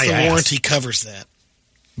cost. Unless the warranty covers that.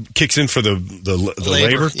 Kicks in for the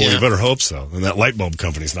labor? Yeah. Well, you better hope so. And that light bulb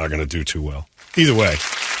company's not going to do too well. Either way,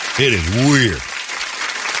 it is weird.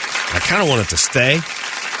 I kind of want it to stay,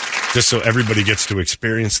 just so everybody gets to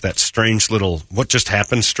experience that strange little what just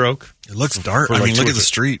happened stroke. It looks dark. Look at the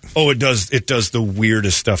street. Oh, it does. It does the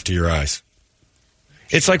weirdest stuff to your eyes.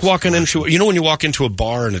 It's like walking into, when you walk into a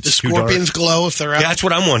bar and it's the scorpions glow if they're out. Yeah, that's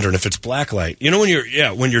what I'm wondering, if it's black light. When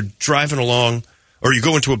you're driving along or you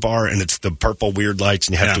go into a bar and it's the purple weird lights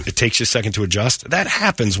and it takes you a second to adjust. That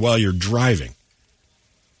happens while you're driving.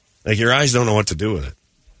 Like your eyes don't know what to do with it.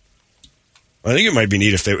 I think it might be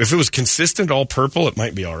neat if it was consistent all purple, it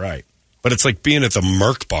might be all right. But it's like being at the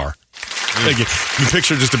Merc bar. Like you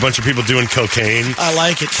picture just a bunch of people doing cocaine. I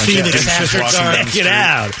like it. Phoenix after dark. Check it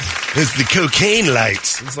out. It's the cocaine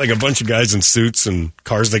lights. It's like a bunch of guys in suits and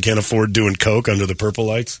cars they can't afford doing coke under the purple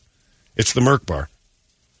lights. It's the Merc bar.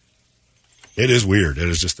 It is weird. It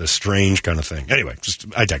is just a strange kind of thing. Anyway,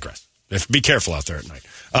 I digress. Be careful out there at night.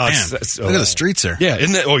 Look at the streets there. Yeah,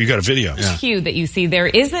 isn't that? Oh, you got a video. Yeah. Hue that you see there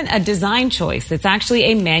isn't a design choice. It's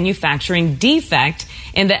actually a manufacturing defect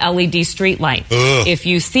in the LED street light. If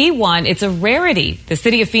you see one, it's a rarity. The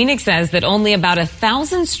city of Phoenix says that only about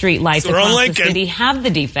 1,000 street lights across the city have the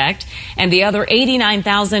defect, and the other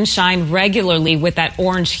 89,000 shine regularly with that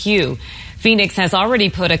orange hue. Phoenix has already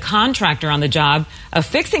put a contractor on the job of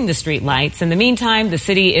fixing the street lights. In the meantime, the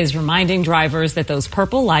city is reminding drivers that those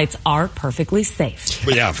purple lights are perfectly safe.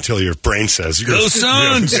 But until your brain says, "Go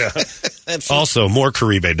Suns!" Yeah. Also, more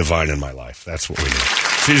Caribe Divine in my life. That's what we need.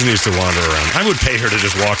 She just needs to wander around. I would pay her to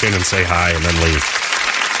just walk in and say hi and then leave.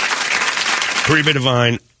 Caribe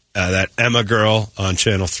Divine, that Emma girl on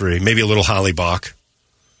Channel 3, maybe a little Holly Bach.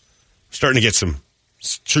 Starting to get some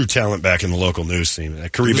true talent back in the local news scene.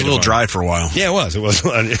 It was a little dry for a while. Yeah, it was. It was.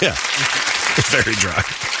 Yeah. Very dry.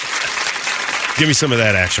 Give me some of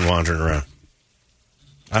that action wandering around.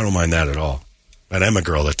 I don't mind that at all. That Emma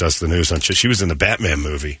girl that does the news she was in the Batman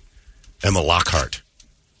movie, Emma Lockhart.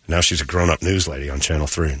 Now she's a grown-up news lady on Channel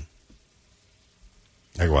 3.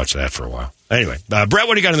 I can watch that for a while. Anyway, Brett,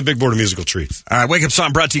 what do you got in the big board of musical treats? All right, Wake Up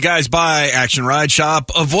Song brought to you guys by Action Ride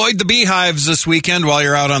Shop. Avoid the beehives this weekend while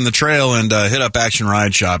you're out on the trail and hit up Action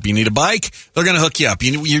Ride Shop. You need a bike? They're going to hook you up.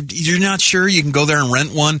 You're not sure? You can go there and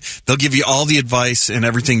rent one. They'll give you all the advice and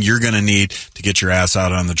everything you're going to need to get your ass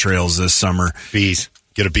out on the trails this summer. Bees.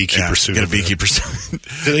 Get a beekeeper suit. Get a beekeeper suit.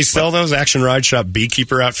 Do they sell those Action Ride Shop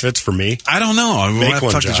beekeeper outfits for me? I don't know. We'll have to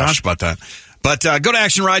talk to Josh about that. But go to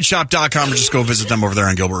actionrideshop.com or just go visit them over there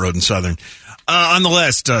on Gilbert Road in Southern. On the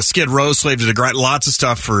list, Skid Row, Slave to the Grind, lots of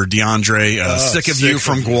stuff for DeAndre. Sick of You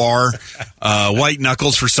from Guar. White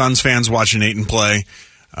Knuckles for Suns fans watching Ayton play.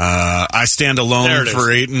 I Stand Alone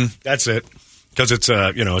for Ayton. That's it. Because it's,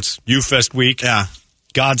 it's U-Fest week. Yeah.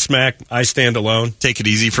 Godsmack, I Stand Alone. Take It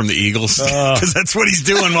Easy from the Eagles. Because that's what he's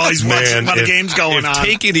doing while he's watching how the game's going on.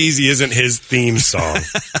 Take It Easy isn't his theme song.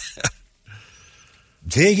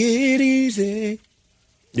 Take it easy.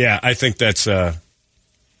 Yeah, I think that's the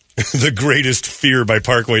greatest fear by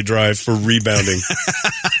Parkway Drive for rebounding.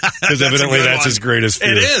 Because evidently that's his greatest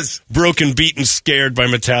fear. It is. Broken, Beaten, Scared by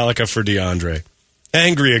Metallica for DeAndre.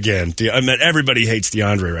 Angry again. I mean, everybody hates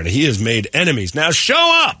DeAndre right now. He has made enemies. Now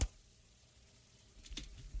show up!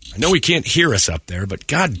 I know he can't hear us up there, but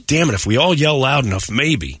God damn it, if we all yell loud enough,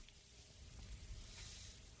 maybe.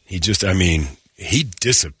 He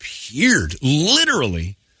disappeared.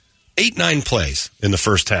 Literally 8-9 plays in the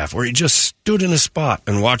first half where he just stood in a spot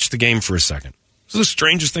and watched the game for a second. This is the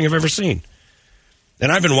strangest thing I've ever seen.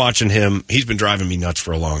 And I've been watching him. He's been driving me nuts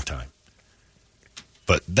for a long time.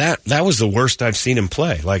 But that was the worst I've seen him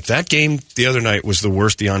play. Like, that game the other night was the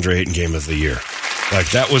worst DeAndre Ayton game of the year. Like,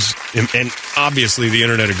 that was, and obviously the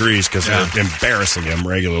internet agrees because they're embarrassing him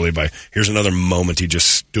regularly by, here's another moment he just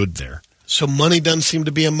stood there. So money doesn't seem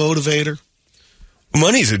to be a motivator?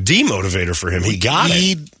 Money's a demotivator for him. He got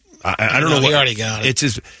it. I don't know what. He already got it. It's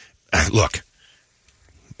his, look,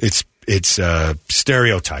 it's a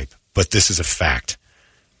stereotype, but this is a fact.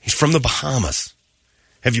 He's from the Bahamas.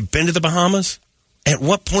 Have you been to the Bahamas? At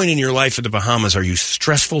what point in your life in the Bahamas are you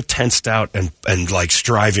stressful, tensed out, and like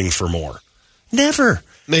striving for more? Never.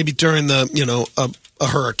 Maybe during the, a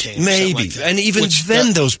hurricane. Maybe. Like and even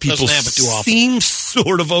then, those people seem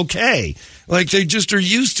sort of okay. Like, they just are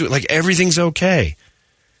used to it. Like, everything's okay.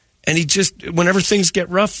 And he just, whenever things get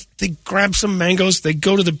rough, they grab some mangoes, they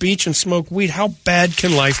go to the beach and smoke weed. How bad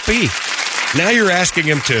can life be? Now you're asking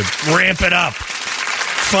him to ramp it up.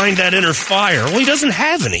 Find that inner fire. Well, he doesn't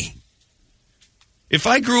have any. If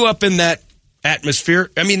I grew up in that atmosphere,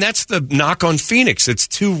 that's the knock on Phoenix. It's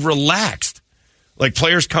too relaxed. Like,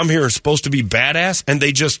 players come here are supposed to be badass, and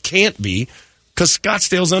they just can't be because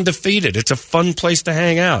Scottsdale's undefeated. It's a fun place to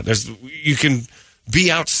hang out. You can be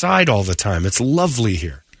outside all the time. It's lovely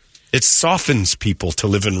here. It softens people to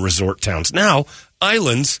live in resort towns. Now,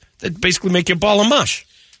 islands that basically make you a ball of mush.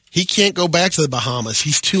 He can't go back to the Bahamas.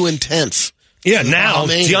 He's too intense. Yeah, now,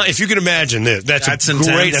 if you can imagine this, that's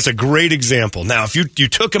a great example. Now, if you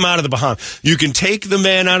took him out of the Bahamas, you can take the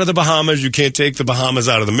man out of the Bahamas, you can't take the Bahamas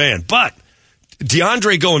out of the man. But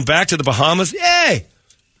DeAndre going back to the Bahamas, hey,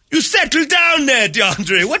 you settle down there,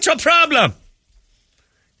 DeAndre. What's your problem?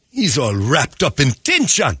 He's all wrapped up in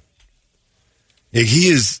tension. He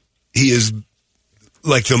is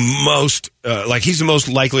like the most, he's the most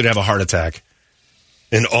likely to have a heart attack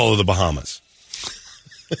in all of the Bahamas.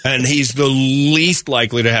 And he's the least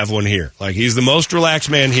likely to have one here. Like, he's the most relaxed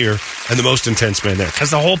man here and the most intense man there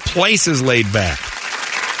because the whole place is laid back.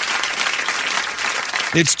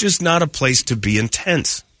 It's just not a place to be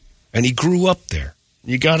intense. And he grew up there.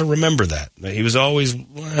 You got to remember that. He was always,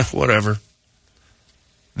 whatever.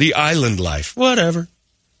 The island life, whatever.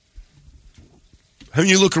 I mean,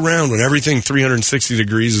 you look around when everything 360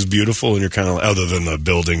 degrees is beautiful and you're kind of, other than the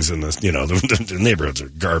buildings and the neighborhoods are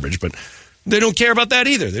garbage, but they don't care about that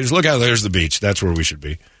either. They just look out, there's the beach. That's where we should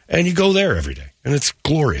be. And you go there every day. And it's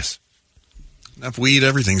glorious. Enough weed,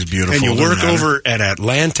 everything's beautiful. And you work over at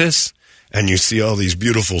Atlantis, and you see all these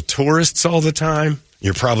beautiful tourists all the time.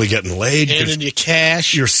 You're probably getting laid. Handing you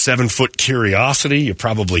cash. You're 7-foot curiosity. You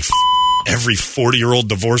probably every 40-year-old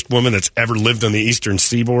divorced woman that's ever lived on the eastern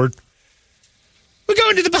seaboard. We're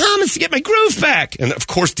going to the Bahamas to get my groove back. And, of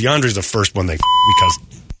course, DeAndre's the first one because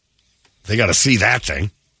they got to see that thing.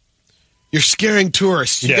 You're scaring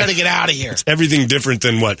tourists. You got to get out of here. It's everything different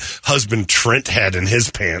than what husband Trent had in his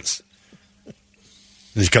pants.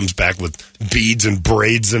 And he comes back with beads and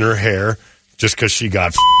braids in her hair just because she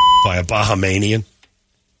got by a Bahamanian.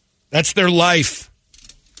 That's their life.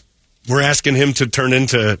 We're asking him to turn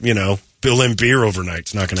into, Bill Laimbeer overnight.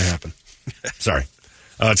 It's not going to happen. Sorry.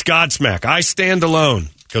 It's Godsmack. I stand alone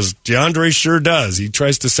because DeAndre sure does. He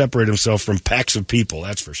tries to separate himself from packs of people,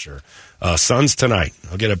 that's for sure. Suns tonight.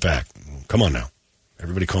 I'll get it back. Come on now.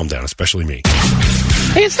 Everybody calm down, especially me.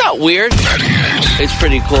 Hey, it's not weird. It's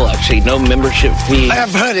pretty cool, actually. No membership fee. I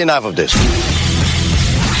have heard enough of this.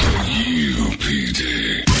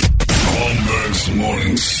 KUPD. Holmbergs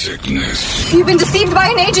Morning Sickness. You've been deceived by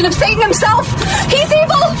an agent of Satan himself. He's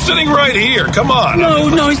evil. Sitting right here. Come on.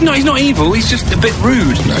 No, he's not. He's not evil. He's just a bit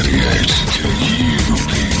rude. 98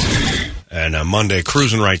 KUPD. And Monday,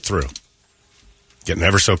 cruising right through. Getting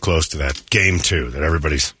ever so close to that game 2 that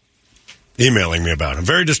everybody's emailing me about. I'm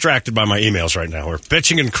very distracted by my emails right now. We're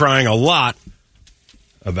bitching and crying a lot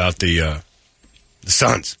about the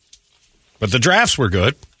Suns. But the drafts were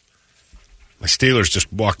good. My Steelers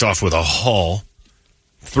just walked off with a haul.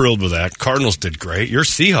 Thrilled with that. Cardinals did great. Your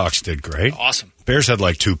Seahawks did great. Awesome. Bears had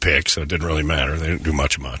like 2 picks, so it didn't really matter. They didn't do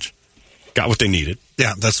much. Got what they needed.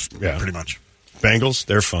 Yeah, that's pretty much. Bengals,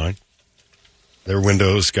 they're fine. Their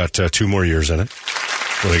window's got 2 more years in it.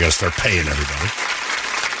 So they got to start paying everybody.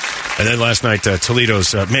 And then last night, Toledo's,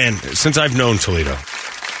 since I've known Toledo,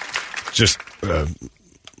 just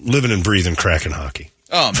living and breathing cracking hockey.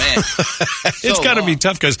 Oh, man. It's got to be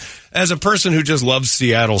tough because as a person who just loves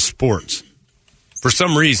Seattle sports, for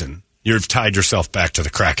some reason, you've tied yourself back to the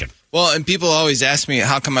Kraken. Well, and people always ask me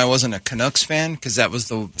how come I wasn't a Canucks fan because that was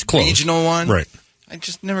the regional one. Right. I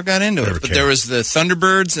just never got into it. But there was the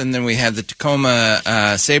Thunderbirds, and then we had the Tacoma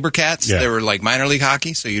Sabercats. Yeah. They were like minor league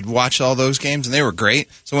hockey, so you'd watch all those games, and they were great.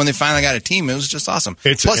 So when they finally got a team, it was just awesome.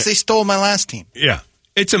 Plus, they stole my last team. Yeah.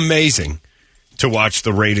 It's amazing to watch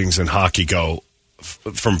the ratings in hockey go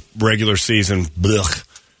from regular season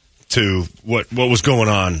to what was going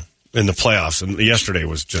on in the playoffs. And yesterday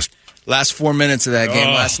was just... Last 4 minutes of that game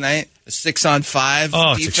last night, a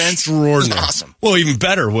 6-on-5 defense. It's extraordinary. It was awesome. Well, even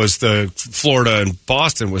better was the Florida and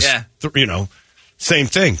Boston was, same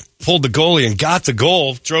thing. Pulled the goalie and got the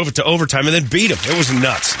goal, drove it to overtime, and then beat him. It was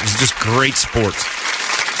nuts. It was just great sports.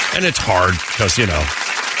 And it's hard because,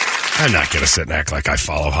 I'm not going to sit and act like I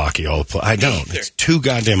follow hockey all the place. I don't. It's too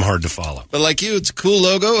goddamn hard to follow. But like you, it's a cool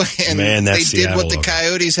logo, and they did what the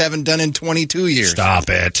Coyotes haven't done in 22 years. Stop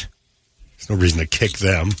it. There's no reason to kick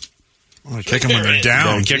them. Well, kick them when they're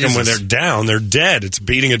down. Yeah, kick them when they're down. They're dead. It's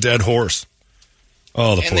beating a dead horse.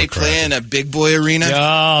 Oh, the poor And they play in a big boy arena?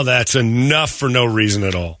 Oh, that's enough for no reason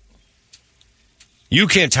at all. You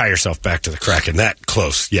can't tie yourself back to the Kraken that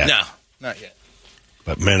close yet. No, not yet.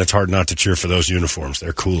 But, man, it's hard not to cheer for those uniforms.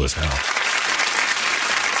 They're cool as hell.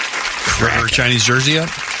 Regular Chinese jersey yet?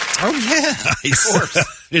 Oh, yeah. Nice. Of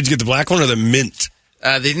course. Did you get the black one or the mint?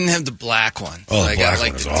 They didn't have the black one. Oh, the black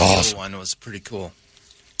one was the awesome. teal one was pretty cool.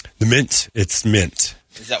 The mint. It's mint.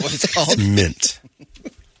 Is that what it's called? It's mint.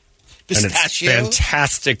 Pistachio? And it's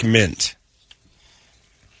fantastic mint.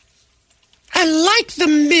 I like the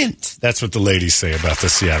mint. That's what the ladies say about the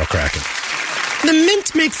Seattle Kraken. The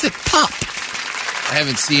mint makes it pop. I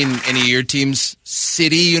haven't seen any of your team's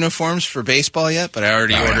city uniforms for baseball yet, but I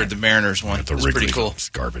already ordered the Mariners one. The It's Wrigley pretty cool. It's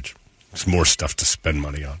garbage. There's more stuff to spend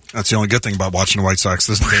money on. That's the only good thing about watching the White Sox.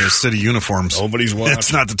 This day is city uniforms. Nobody's watching.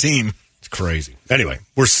 It's not the team. It's crazy. Anyway,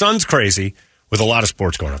 we're Suns crazy with a lot of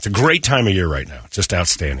sports going on. It's a great time of year right now. Just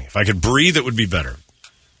outstanding. If I could breathe, it would be better.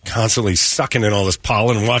 Constantly sucking in all this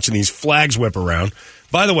pollen and watching these flags whip around.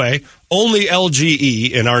 By the way, only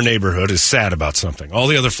LGE in our neighborhood is sad about something. All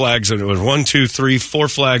the other flags, it was 1, 2, 3, 4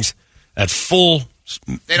 flags at full.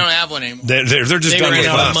 They don't have one anymore. They're just done with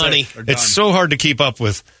out of money. It's so hard to keep up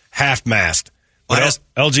with half-mast. But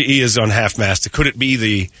LGE is on half-mast. Could it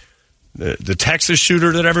be the Texas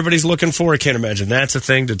shooter that everybody's looking for? I can't imagine that's a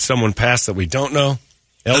thing. Did someone pass that we don't know?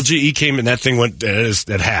 LGE came and that thing went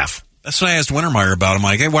at half. That's what I asked Wintermeyer about. I'm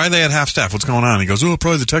like, hey, why are they at half staff? What's going on? He goes, oh,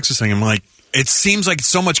 probably the Texas thing. I'm like, it seems like it's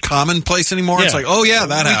so much commonplace anymore. Yeah. It's like, oh, yeah,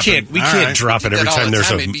 that happened. We can't drop it every time there's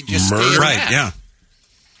a murder. Right, yeah.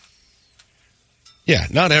 Yeah,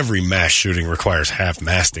 not every mass shooting requires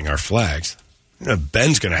half-masting our flags.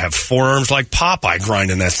 Ben's going to have forearms like Popeye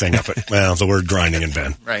grinding that thing up. Well, the word grinding in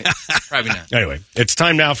Ben. Right. Probably not. Anyway, it's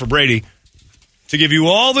time now for Brady to give you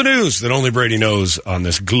all the news that only Brady knows on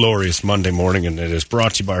this glorious Monday morning, and it is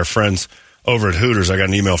brought to you by our friends over at Hooters. I got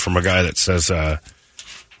an email from a guy that said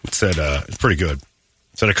it's pretty good.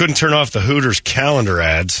 Said I couldn't turn off the Hooters calendar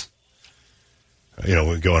ads. We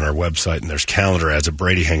go on our website, and there's calendar ads of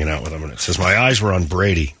Brady hanging out with him, and it says, my eyes were on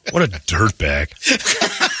Brady. What a dirtbag.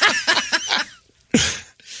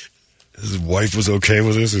 His wife was okay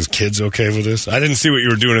with this. His kid's okay with this. I didn't see what you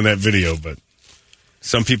were doing in that video, but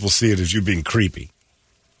some people see it as you being creepy.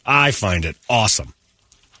 I find it awesome.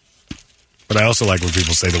 But I also like when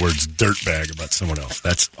people say the words dirtbag about someone else.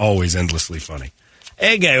 That's always endlessly funny.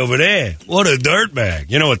 Hey, guy over there, what a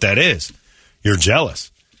dirtbag. You know what that is? You're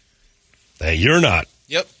jealous. Hey, you're not.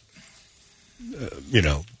 Yep.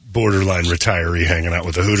 Borderline retiree hanging out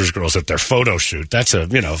with the Hooters girls at their photo shoot. That's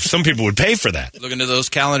some people would pay for that. Looking at those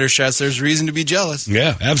calendar shots, there's reason to be jealous.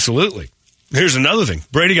 Yeah, absolutely. Here's another thing.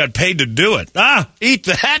 Brady got paid to do it. Eat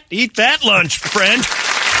that lunch, friend.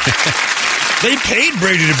 They paid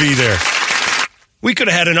Brady to be there. We could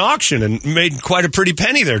have had an auction and made quite a pretty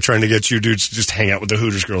penny there trying to get you dudes to just hang out with the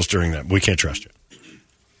Hooters girls during that. We can't trust you.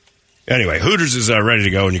 Anyway, Hooters is ready to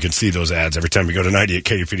go, and you can see those ads every time you go to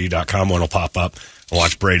 98kupd.com. One will pop up and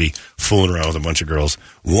watch Brady fooling around with a bunch of girls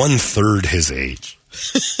 1/3 his age.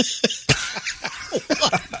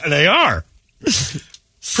 They are.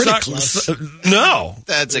 Pretty close. No.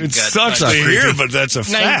 That's a gut. It sucks to hear, but that's a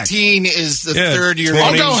fact. 19 is the third year.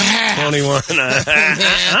 I'll go half. 21. Not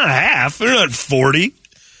half. They're not 40. Wait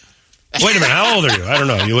a minute. How old are you? I don't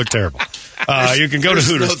know. You look terrible. You can go to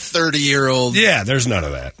Hooters. No 30-year-old. Yeah, there's none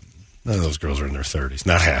of that. None of those girls are in their 30s.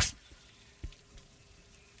 Not half.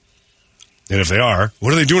 And if they are,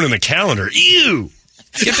 what are they doing in the calendar? Ew!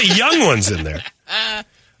 Get the young ones in there.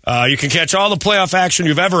 You can catch all the playoff action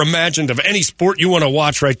you've ever imagined of any sport you want to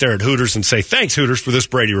watch right there at Hooters, and say thanks, Hooters, for this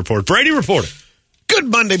Brady Report. Brady reporting. Good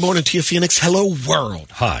Monday morning to you, Phoenix. Hello, world.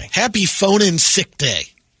 Hi. Happy phone-in sick day.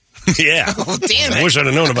 Yeah. Oh, damn it. I wish I'd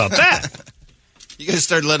have known about that. You guys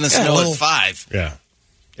started letting us know at 5. Yeah.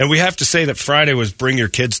 And we have to say that Friday was Bring Your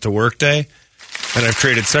Kids to Work Day, and I've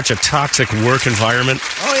created such a toxic work environment.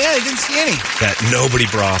 Oh, yeah, I didn't see any. That nobody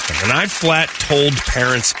brought them. And I flat told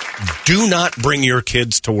parents, do not bring your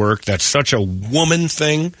kids to work. That's such a woman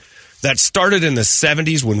thing. That started in the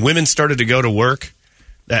 70s when women started to go to work.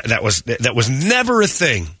 That was never a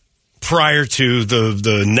thing prior to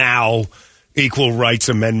the now Equal Rights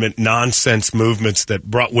Amendment nonsense movements that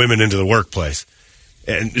brought women into the workplace.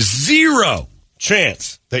 And zero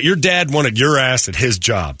chance that your dad wanted your ass at his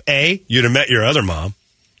job. A, you'd have met your other mom,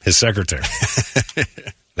 his secretary.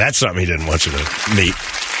 That's something he didn't want you to meet.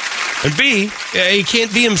 And B, he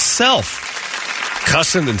can't be himself,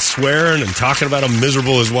 cussing and swearing and talking about how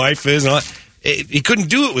miserable his wife is. And all that. He couldn't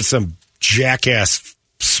do it with some jackass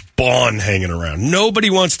spawn hanging around. Nobody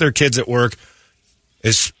wants their kids at work,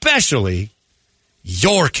 especially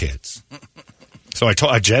your kids. So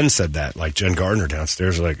Jen said that, like Jen Gardner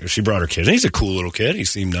downstairs, like she brought her kid. And he's a cool little kid. He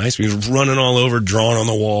seemed nice. He was running all over, drawing on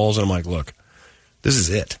the walls. And I'm like, look, this is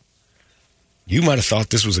it. You might have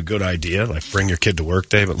thought this was a good idea, like bring your kid to work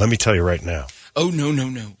day, but let me tell you right now. Oh, no.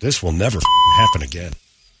 This will never happen again.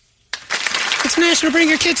 It's National Bring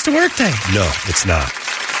Your Kids to Work Day. No, it's not.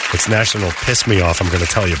 It's National Piss Me Off. I'm going to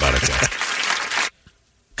tell you about it day.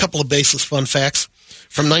 Couple of baseless fun facts.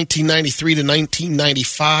 From 1993 to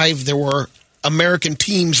 1995, there were American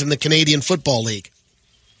teams in the Canadian Football League.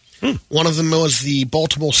 One of them was the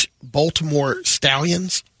Baltimore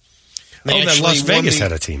Stallions. That Las Vegas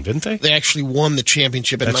had a team, didn't they? They actually won the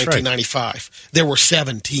championship in 1995. Right. There were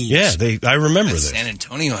 7 teams. Yeah, I remember this. San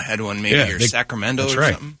Antonio had one, maybe, or Sacramento or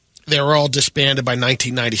something. They were all disbanded by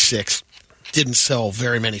 1996. Didn't sell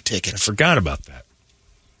very many tickets. I forgot about that.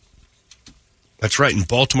 That's right. And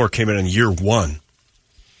Baltimore came in year 1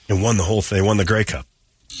 and won the whole thing. Won the Grey Cup.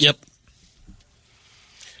 Yep.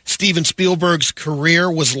 Steven Spielberg's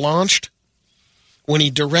career was launched when he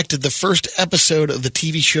directed the first episode of the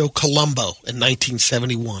TV show Columbo in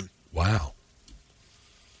 1971. Wow.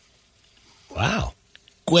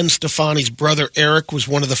 Gwen Stefani's brother Eric was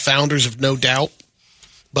one of the founders of No Doubt,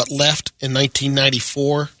 but left in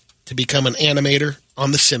 1994 to become an animator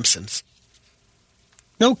on The Simpsons.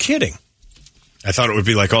 No kidding. I thought it would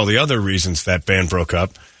be like all the other reasons that band broke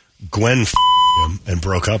up. Gwen him and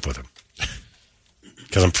broke up with him.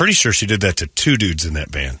 Because I'm pretty sure she did that to 2 dudes in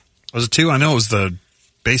that band. Was it 2? I know it was the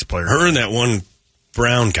bass player. Her and that one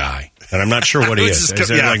brown guy. And I'm not sure what he is. Is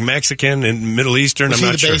it like Mexican and Middle Eastern? Was I'm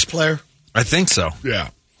not he the bass player? I think so. Yeah.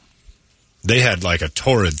 They had like a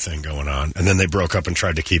torrid thing going on, and then they broke up and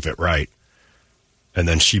tried to keep it right. And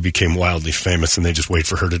then she became wildly famous, and they just wait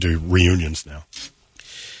for her to do reunions now.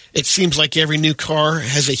 It seems like every new car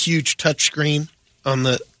has a huge touchscreen on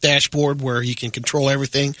the dashboard where you can control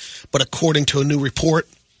everything. But according to a new report,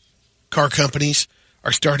 car companies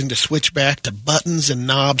are starting to switch back to buttons and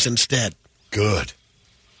knobs instead. Good.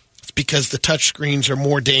 It's because the touchscreens are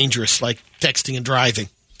more dangerous, like texting and driving.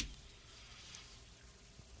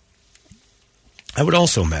 I would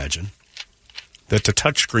also imagine that the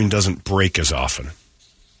touchscreen doesn't break as often.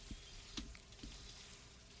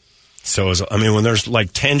 So, when there's like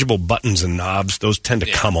tangible buttons and knobs, those tend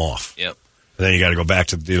to come off. Yep. And then you got to go back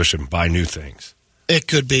to the dealership and buy new things. It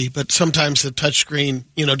could be, but sometimes the touchscreen,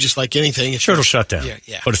 just like anything. It'll shut down.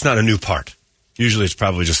 Yeah. But it's not a new part. Usually it's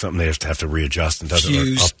probably just something they have to readjust and doesn't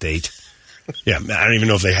update. Yeah, I don't even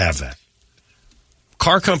know if they have that.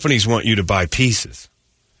 Car companies want you to buy pieces.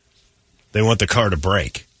 They want the car to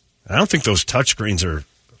break. I don't think those touchscreens are...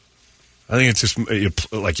 I think it's just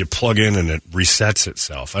you plug in and it resets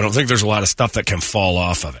itself. I don't think there's a lot of stuff that can fall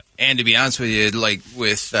off of it. And to be honest with you, like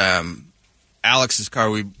with Alex's car,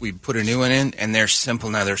 we put a new one in, and they're simple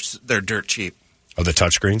now. They're dirt cheap. Oh, the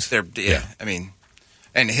touchscreens? Yeah. I mean,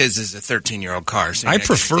 and his is a 13-year-old car. So I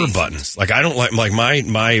prefer buttons. Like I don't like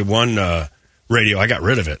my one radio. I got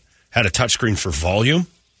rid of it. Had a touchscreen for volume.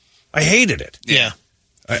 I hated it. Yeah.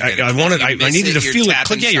 I needed to feel it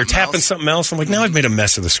click. Yeah, you're tapping something else. I'm like, now I've made a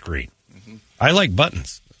mess of the screen. Mm-hmm. I like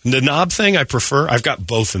buttons. The knob thing I prefer. I've got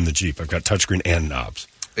both in the Jeep. I've got touchscreen and knobs.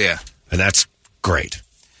 Yeah. And that's great.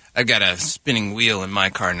 I've got a spinning wheel in my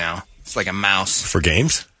car now. It's like a mouse. For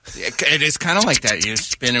games? It is kind of like that. You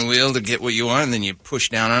spin a wheel to get what you want, and then you push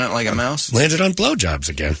down on it like a mouse. Landed on blowjobs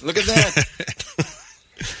again. Look at that.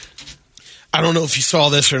 I don't know if you saw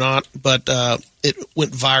this or not, but it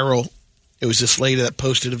went viral. It was this lady that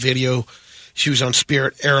posted a video. She was on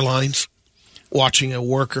Spirit Airlines watching a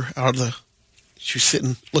worker she's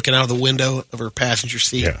sitting, looking out of the window of her passenger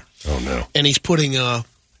seat. Yeah. Oh, no. And he's putting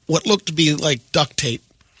what looked to be like duct tape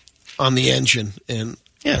on the engine. And,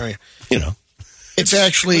 it's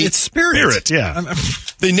actually... It's Spirit, yeah.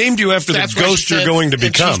 They named you after the ghost you're going to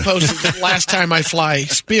become. And she's posted the last time I fly,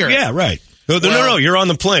 Spirit. Yeah, right. No, you're on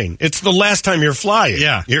the plane. It's the last time you're flying.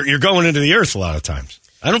 Yeah. You're going into the earth a lot of times.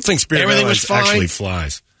 I don't think Spirit Airlines actually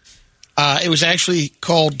flies. It was actually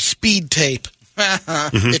called speed tape.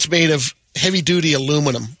 It's made of heavy-duty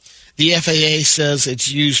aluminum. The FAA says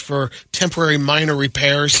it's used for temporary minor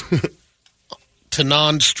repairs to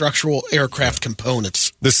non-structural aircraft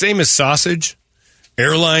components. The same as sausage,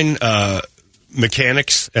 airline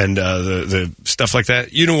mechanics, and the stuff like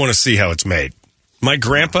that. You don't want to see how it's made. My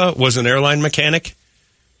grandpa was an airline mechanic,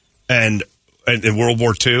 and in World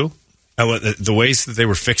War II, the ways that they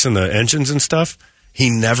were fixing the engines and stuff, he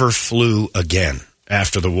never flew again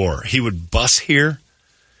after the war. He would bus here.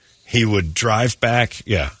 He would drive back.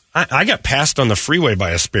 Yeah. I got passed on the freeway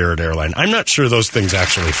by a Spirit airline. I'm not sure those things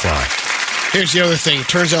actually fly. Here's the other thing. It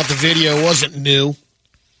turns out the video wasn't new.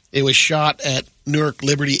 It was shot at Newark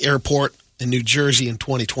Liberty Airport in New Jersey in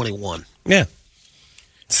 2021. Yeah.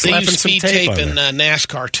 They use speed tape in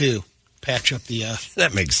NASCAR, too. Patch up the...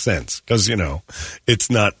 That makes sense, because, it's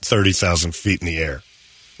not 30,000 feet in the air.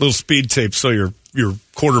 Little speed tape so your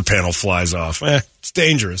quarter panel flies off. It's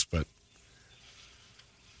dangerous, but...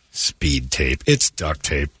 Speed tape. It's duct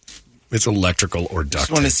tape. It's electrical or duct tape. I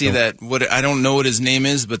just want to see that. I don't know what his name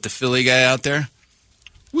is, but the Philly guy out there,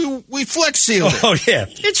 we flex sealed it. Oh, yeah.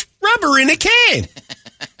 It's rubber in a can.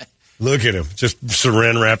 Look at him, just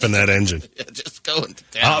saran wrapping that engine. Yeah, just going to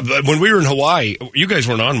town. When we were in Hawaii, you guys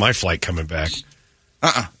weren't on my flight coming back.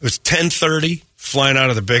 It was 10:30, flying out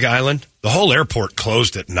of the Big Island. The whole airport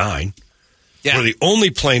closed at 9. Yeah. We're the only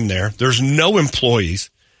plane there. There's no employees,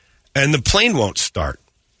 and the plane won't start.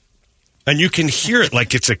 And you can hear it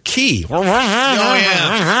like it's a key. Oh, yeah.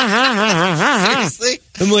 Seriously?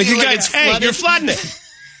 I'm like, you guys, you're flooding it.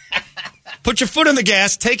 Put your foot on the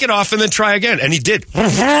gas, take it off, and then try again. And he did.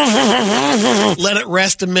 Let it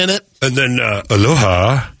rest a minute. And then,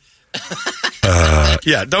 aloha.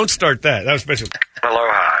 Yeah, don't start that. That was basically...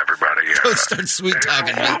 Aloha, everybody. Don't start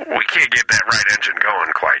sweet-talking me. We can't get that right engine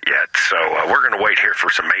going quite yet, so we're going to wait here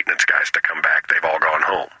for some maintenance guys to come back. They've all gone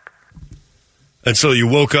home. And so you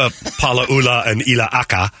woke up Pala'ula and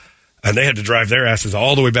Ila'aka, and they had to drive their asses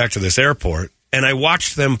all the way back to this airport. And I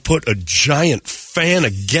watched them put a giant fan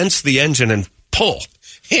against the engine and pull.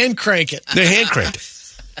 Hand crank it. They hand cranked it.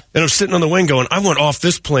 And I'm sitting on the wing going, I want off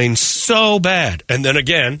this plane so bad. And then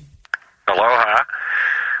again. Aloha.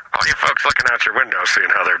 All you folks looking out your window seeing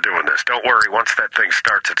how they're doing this. Don't worry, once that thing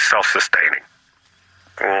starts, it's self-sustaining.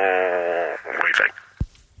 What do you think?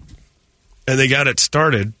 And they got it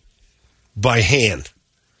started by hand.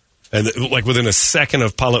 And like within a second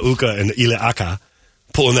of Pala'uka and Ila'aka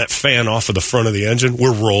pulling that fan off of the front of the engine,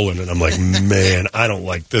 we're rolling. And I'm like, man, I don't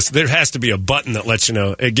like this. There has to be a button that lets you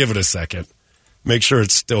know, hey, give it a second. Make sure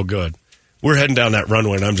it's still good. We're heading down that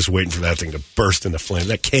runway, and I'm just waiting for that thing to burst into flame.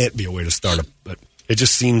 That can't be a way to start it, but it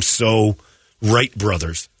just seems so Wright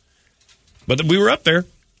brothers. But we were up there.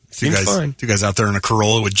 Seems fine. Two guys out there in a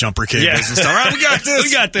Corolla with jumper cables and stuff. All right, we got this.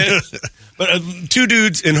 We got this. But two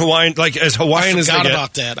dudes in Hawaiian, like as Hawaiian as they get. I forgot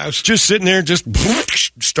about that. I was just sitting there, just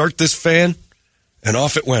start this fan, and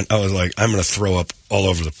off it went. I was like, I'm going to throw up all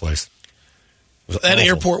over the place. That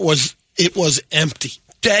airport was empty.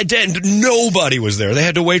 Nobody was there. They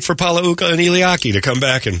had to wait for Pala'uka and Iliaki to come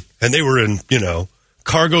back, and they were in,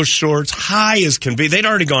 cargo shorts, high as can be. They'd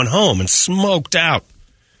already gone home and smoked out.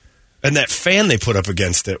 And that fan they put up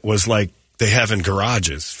against it was like they have in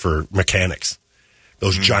garages for mechanics.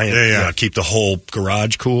 Those giant, keep the whole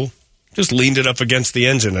garage cool. Just leaned it up against the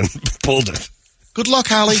engine and pulled it. Good luck,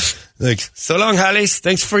 Holly. Like, so long, Holly.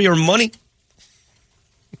 Thanks for your money.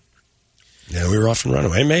 Yeah, we were off and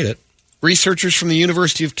running. I made it. Researchers from the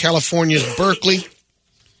University of California's Berkeley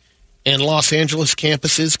and Los Angeles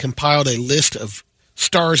campuses compiled a list of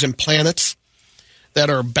stars and planets that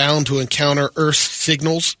are bound to encounter Earth's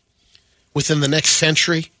signals within the next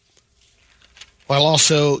century, while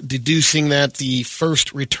also deducing that the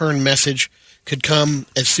first return message could come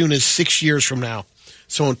as soon as 6 years from now.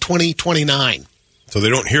 So in 2029. So they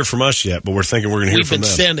don't hear from us yet, but we're thinking we're going to hear from them. We've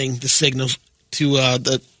been sending the signals to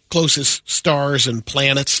the closest stars and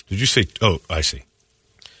planets. Did you say? Oh, I see.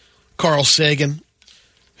 Carl Sagan,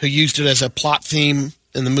 who used it as a plot theme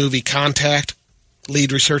in the movie Contact,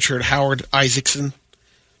 lead researcher at Howard Isaacson,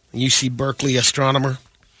 UC Berkeley astronomer.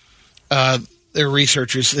 Their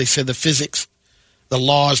researchers, they said the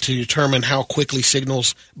laws to determine how quickly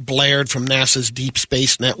signals blared from NASA's Deep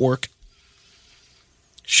Space Network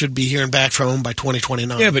should be hearing back from them by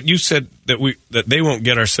 2029. Yeah, but you said that they won't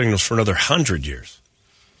get our signals for another 100 years.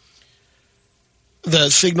 The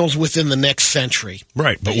signals within the next century.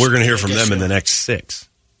 Right, but we're going to hear from them in the next 6.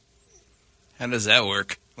 How does that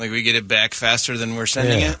work? Like we get it back faster than we're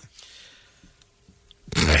sending it?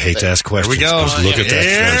 I hate to ask questions. Here we go. Look at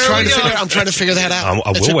that. I'm trying to figure that out.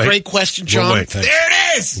 That's a great question, John. We'll wait, there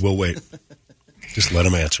it is! We'll wait. Just let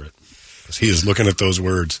him answer it. Because he is looking at those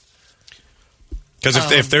words. Because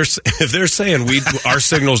if they're saying our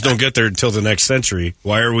signals don't get there until the next century,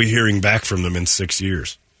 why are we hearing back from them in 6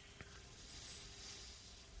 years?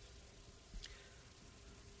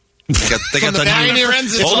 They got the Pioneer.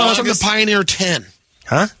 It's from the Pioneer 10.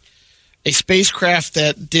 Huh? A spacecraft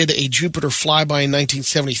that did a Jupiter flyby in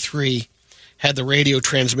 1973 had the radio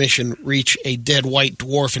transmission reach a dead white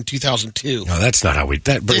dwarf in No, 2002. that's not how we.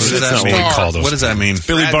 That's not what we call those. What does that mean?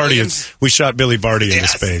 Billy Barty. We shot Billy Barty into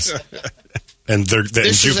space, and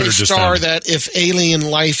this Jupiter is a just star found it. that, if alien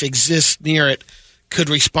life exists near it, could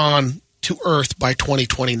respond to Earth by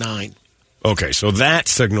 2029. Okay, so that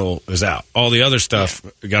signal is out. All the other stuff,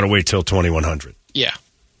 we got to wait till 2100. Yeah,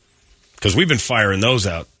 because we've been firing those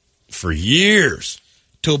out for years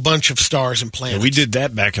to a bunch of stars and planets. And we did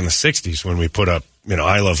that back in the 60s when we put up,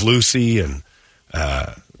 I Love Lucy and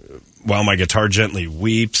While My Guitar Gently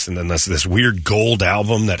Weeps, and then this weird gold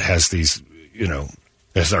album that has these,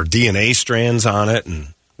 has our DNA strands on it,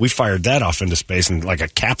 and we fired that off into space in like a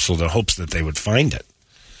capsule in hopes that they would find it.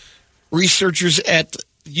 Researchers at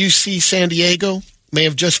UC San Diego may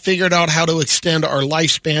have just figured out how to extend our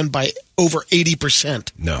lifespan by over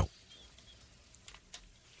 80%. No.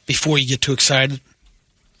 Before you get too excited.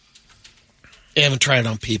 They haven't tried it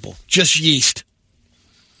on people. Just yeast.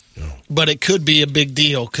 No. But it could be a big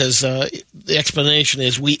deal because the explanation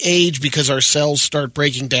is we age because our cells start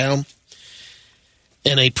breaking down.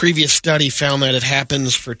 And a previous study found that it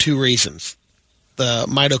happens for 2 reasons. The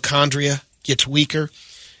mitochondria gets weaker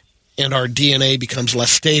and our DNA becomes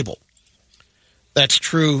less stable. That's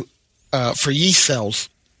true for yeast cells,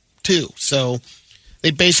 too. So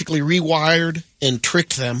they basically rewired and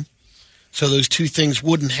tricked them so those 2 things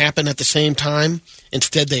wouldn't happen at the same time.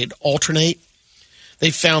 Instead, they'd alternate. They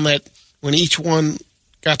found that when each one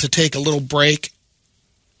got to take a little break,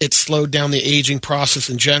 it slowed down the aging process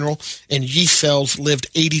in general, and yeast cells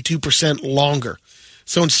lived 82% longer.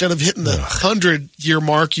 So instead of hitting the 100-year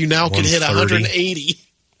mark, you now can hit 180.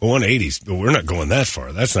 180s, but we're not going that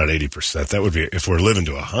far. That's not 80%. That would be if we're living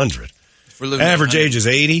to 100. Average age is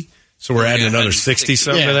 80, so we're adding another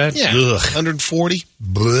 60-something to that? Yeah, Ugh. 140.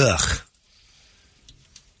 Blech.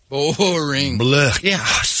 Boring. Blech. Yeah,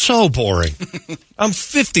 so boring. I'm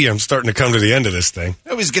 50. I'm starting to come to the end of this thing.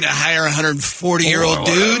 I was going to hire a 140-year-old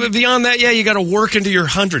dude. Beyond that, you got to work into your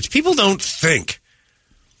hundreds. People don't think.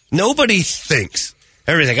 Nobody thinks.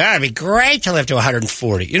 Everybody's like, it'd be great to live to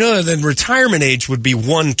 140. Then retirement age would be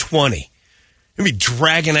 120. You'd be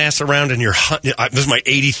dragging ass around in your... This is my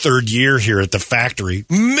 83rd year here at the factory.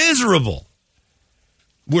 Miserable.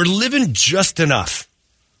 We're living just enough.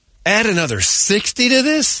 Add another 60 to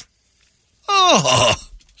this? Oh.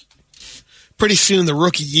 Pretty soon the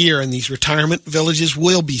rookie year in these retirement villages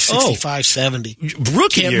will be 65, 70.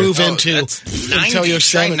 Rookie Can't year? move into until you're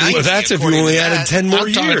 70. Well, that's if you only added 10 more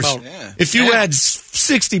years. About, if you add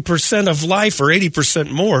 60% of life or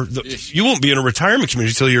 80% more, you won't be in a retirement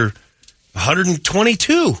community until you're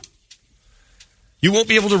 122. You won't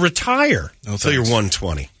be able to retire until you're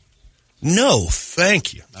 120. No,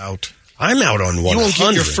 thank you. Out. I'm out on 100. You won't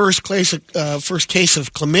get your first case of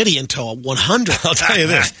chlamydia until 100. I'll tell you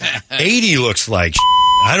this. 80 looks like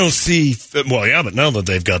I don't see... Well, yeah, but now that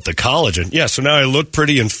they've got the collagen. Yeah, so now I look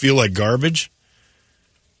pretty and feel like garbage.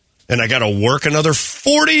 And I got to work another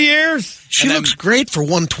 40 years? She looks great for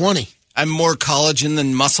 120. I'm more collagen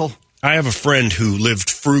than muscle. I have a friend who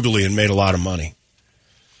lived frugally and made a lot of money.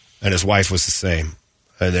 And his wife was the same.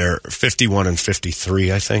 And they're 51 and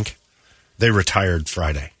 53, I think. They retired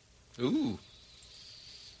Friday. Ooh.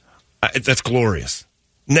 That's glorious.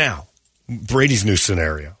 Now, Brady's new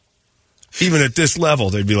scenario. Even at this level,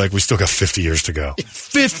 they'd be like, we still got 50 years to go.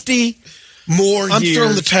 50 more years. I'm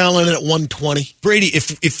throwing the towel in at 120. Brady,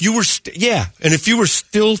 if you were... and if you were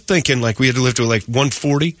still thinking like we had to live to like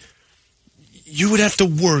 140, you would have to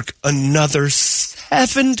work another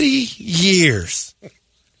 70 years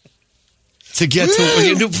to get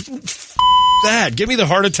to... that. Give me the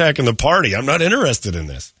heart attack and the party. I'm not interested in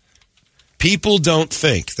this. People don't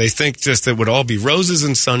think. They think just it would all be roses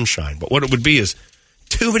and sunshine. But what it would be is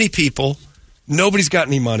too many people, nobody's got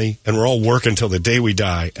any money, and we're all working till the day we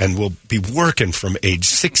die, and we'll be working from age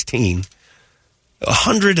 16,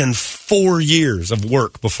 104 years of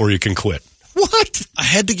work before you can quit. What? I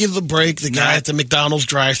had to give the break. The guy at the McDonald's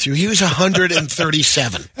drive-thru, he was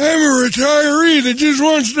 137. I'm a retiree that just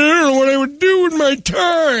wants to know what I would do with my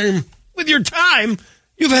time. With your time?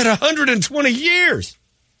 You've had 120 years.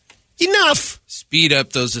 Enough. Speed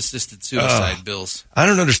up those assisted suicide bills. I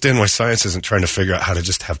don't understand why science isn't trying to figure out how to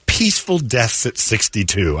just have peaceful deaths at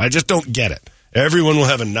 62. I just don't get it. Everyone will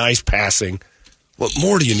have a nice passing. What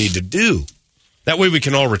more do you need to do? That way we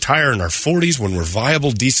can all retire in our 40s when we're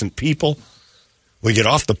viable, decent people. We get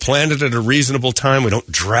off the planet at a reasonable time. We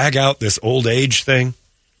don't drag out this old age thing.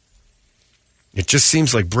 It just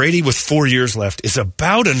seems like Brady with 4 years left is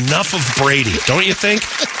about enough of Brady, don't you think?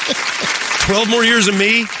 12 more years of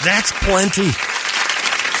me, that's plenty.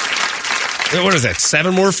 What is that,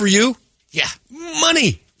 7 more for you? Yeah.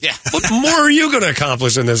 Money. Yeah. What more are you going to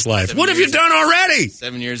accomplish in this life? What have you done already?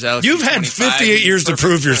 7 years out. You've had 58 years to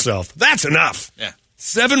prove yourself. That's enough. Yeah.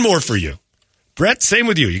 7 more for you. Brett, same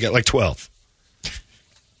with you. You got like 12.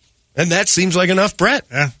 And that seems like enough, Brett.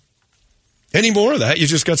 Yeah. Any more of that, you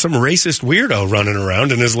just got some racist weirdo running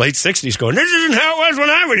around in his late 60s going, this isn't how it was when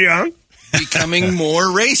I was young. Becoming more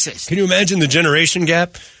racist. Can you imagine the generation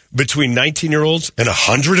gap between 19-year-olds and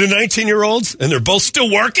 119-year-olds, and they're both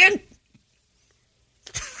still working?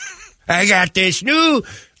 I got this new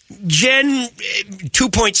Gen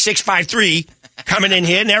 2.653 coming in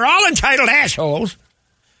here, and they're all entitled assholes.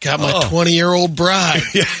 Got my 20-year-old bride.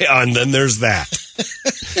 Yeah, and then there's that.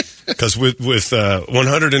 Because with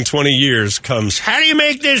 120 years comes, how do you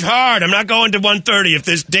make this hard? I'm not going to 130 if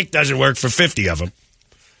this dick doesn't work for 50 of them.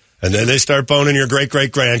 And then they start boning your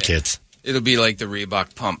great-great-grandkids. It'll be like the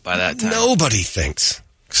Reebok pump by that time. Nobody thinks.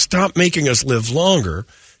 Stop making us live longer.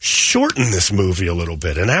 Shorten this movie a little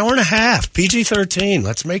bit. An hour and a half. PG-13.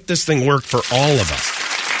 Let's make this thing work for all of us.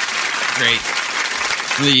 Great.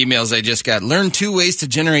 The emails I just got. Learn 2 ways to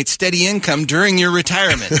generate steady income during your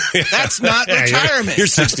retirement. That's not retirement. You're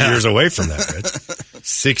 60 years away from that, Rich.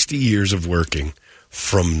 60 years of working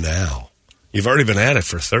from now. You've already been at it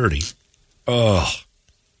for 30. Oh,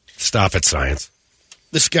 stop it, science.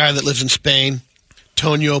 This guy that lives in Spain,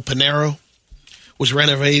 Tonio Pinero, was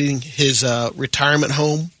renovating his retirement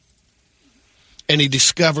home, and he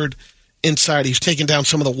discovered inside, he was taking down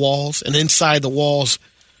some of the walls, and inside the walls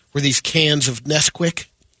were these cans of Nesquik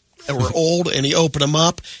that were old, and he opened them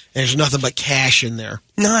up, and there's nothing but cash in there.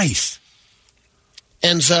 Nice.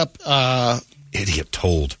 Ends up... Idiot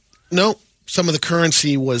told. No, some of the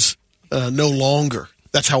currency was no longer.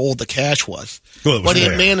 That's how old the cash was. Well, it was but he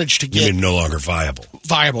there. had managed to get... You mean no longer viable.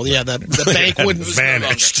 Viable, yeah. The bank wouldn't...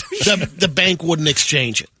 Vanished. The bank wouldn't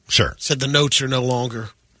exchange it. Sure. Said the notes are no longer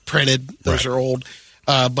printed. Those are old.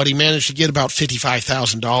 But he managed to get about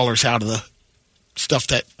 $55,000 out of the stuff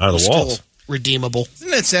that out of the walls. Still redeemable. Doesn't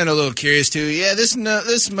that sound a little curious too? Yeah, this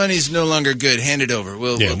money's no longer good. Hand it over.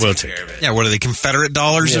 We'll take care of it. Yeah, what are they, Confederate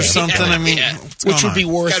dollars or something? Yeah. I mean, which would be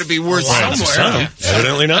worth... Got to be worth somewhere.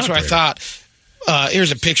 Evidently not. That's what I thought.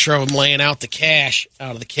 Here's a picture of him laying out the cash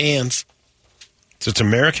out of the cans. So it's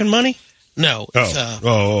American money? No.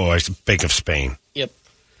 It's Bank of Spain. Yep.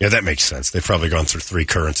 Yeah, that makes sense. They've probably gone through 3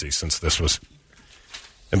 currencies since this was...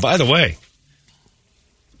 And by the way,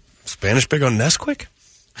 Spanish big on Nesquik?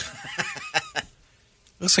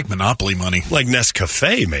 Looks like Monopoly money. Like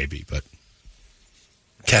Nescafe, maybe, but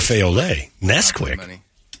Cafe Au Lait. Nesquik.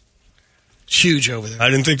 It's huge over there. I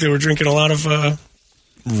didn't think they were drinking a lot of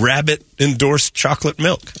rabbit-endorsed chocolate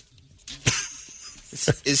milk.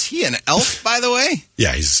 Is he an elf, by the way?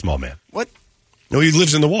 Yeah, he's a small man. What? No, he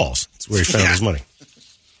lives in the walls. That's where he found his money.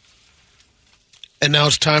 And now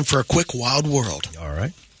it's time for a quick Wild World. All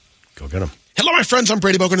right. Go get him. Hello, my friends. I'm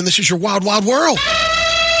Brady Bogan, and this is your Wild, Wild World.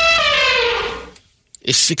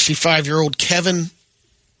 Is 65-year-old Kevin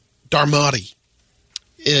Darmody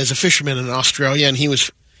is a fisherman in Australia, and he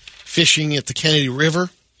was fishing at the Kennedy River.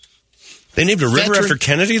 They named a river after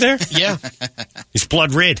Kennedy there? Yeah. It's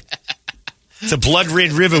blood red. It's a blood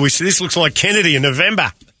red river. This looks like Kennedy in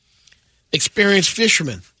November. Experienced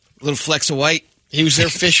fisherman. A little flecks of white. He was there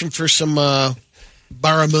fishing for some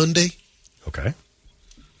barramundi. Okay.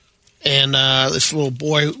 And this little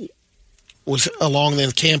boy was along the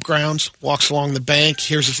campgrounds, walks along the bank,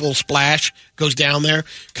 hears this little splash, goes down there,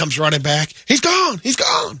 comes running back. He's gone! He's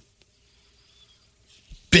gone!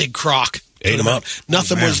 Big croc. Ate him up.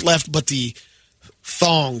 Nothing was left but the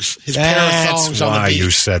thongs, his pair of thongs on the beach. That's why you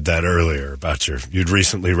said that earlier about you'd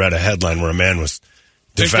recently read a headline where a man was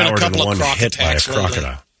devoured in one hit by a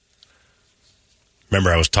crocodile.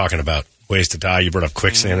 Remember I was talking about ways to die. You brought up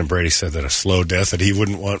quicksand, and Brady said that a slow death that he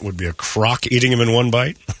wouldn't want would be a croc eating him in one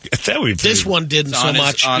bite. That would be this one didn't so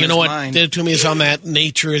much. You know what did it to me is on that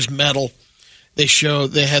Nature is Metal. They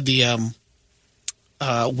had the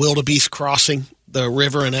wildebeest crossing the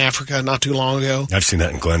river in Africa not too long ago. I've seen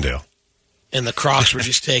that in Glendale. And the crocs were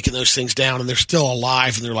just taking those things down, and they're still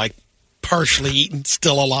alive, and they're like partially eaten,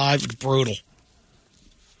 still alive. It's brutal.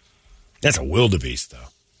 That's a wildebeest, though.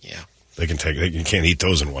 Yeah. You can't eat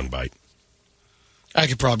those in one bite. I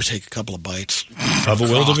could probably take a couple of bites. Of a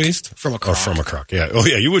wildebeest? From a croc. Or from a croc, yeah. Oh,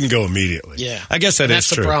 yeah, you wouldn't go immediately. Yeah. I guess that's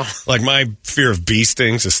the true. problem. Like, my fear of bee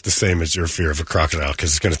stings is the same as your fear of a crocodile,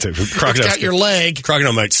 because it's going to take... It's got your leg.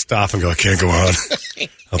 Crocodile might stop and go, I can't go on.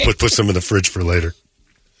 I'll put some in the fridge for later.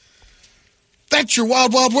 That's your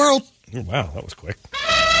wild, wild world. Oh, wow, that was quick.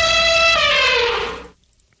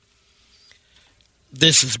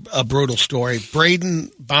 This is a brutal story.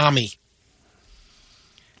 Braden Bommy.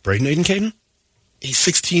 Braden Aiden Caden? He's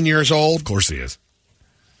 16 years old. Of course he is.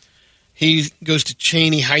 He goes to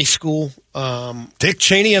Cheney High School. Dick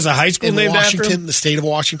Cheney has a high school named Washington, after him? the state of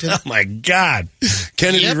Washington. Oh, my God.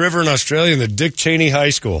 Kennedy River in Australia and the Dick Cheney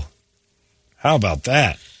High School. How about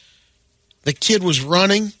that? The kid was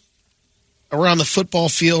running around the football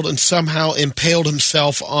field and somehow impaled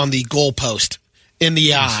himself on the goalpost in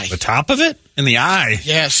the eye. The top of it? In the eye?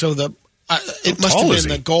 Yeah, so it must have been,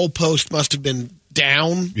 the goalpost must have been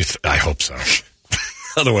down. I hope so.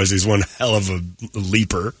 Otherwise, he's one hell of a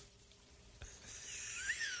leaper.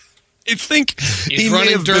 I think he's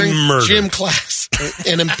running during gym class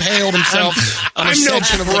and impaled himself on a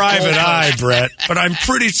section of the private eye, Brett, but I'm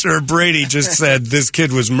pretty sure Brady just said this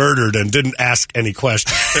kid was murdered and didn't ask any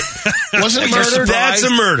questions. Wasn't it murder? That's a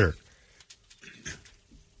murder.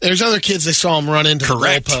 There's other kids that saw him run into the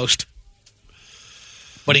goalpost,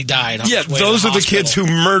 but he died. Yeah, those are the kids who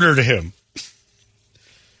murdered him.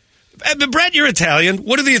 Brett, you're Italian.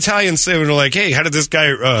 What do the Italians say when they're like, hey, how did this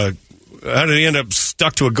guy, how did he end up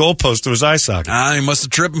stuck to a goalpost to his eye socket? He must have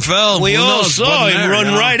tripped and fell. We all saw him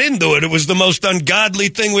run right into it. It was the most ungodly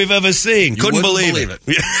thing we've ever seen. Couldn't believe it.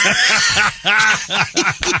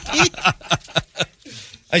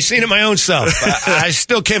 I seen it my own self. I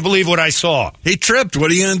still can't believe what I saw. He tripped. What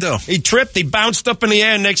are you going to do? He tripped. He bounced up in the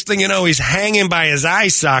air. Next thing you know, he's hanging by his eye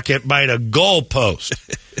socket by the goalpost.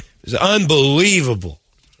 It's unbelievable.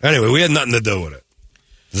 Anyway, we had nothing to do with it.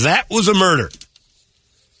 That was a murder.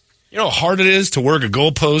 You know how hard it is to work a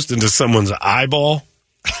goalpost into someone's eyeball?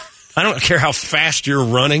 I don't care how fast you're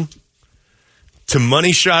running. To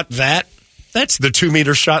money shot that, that's the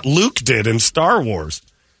 2-meter shot Luke did in Star Wars.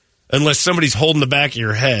 Unless somebody's holding the back of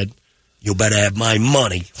your head, you better have my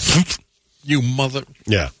money. You mother.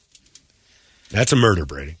 Yeah. That's a murder,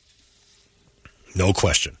 Brady. No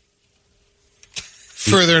question.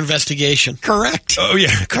 Further investigation. Correct. Oh,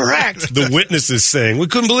 yeah, correct. The witness is saying, we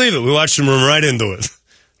couldn't believe it. We watched him run right into it.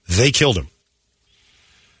 They killed him.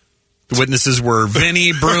 The witnesses were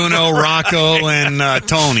Vinny, Bruno, Rocco, and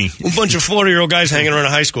Tony. A bunch of 40-year-old guys hanging around a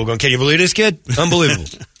high school going, can you believe this kid? Unbelievable.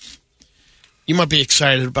 You might be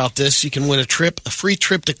excited about this. You can win a free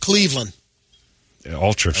trip to Cleveland. Yeah,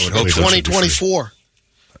 all trips. 2024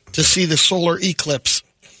 to see the solar eclipse.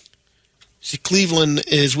 See, Cleveland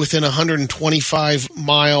is within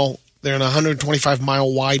 125-mile. They're in a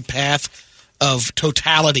 125-mile wide path of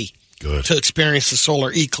totality to experience the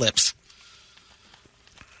solar eclipse.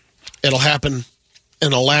 It'll happen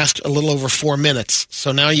and it'll last a little over 4 minutes.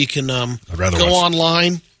 So now you can go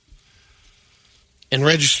online and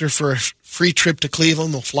register for a free trip to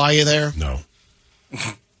Cleveland. They'll fly you there. No. You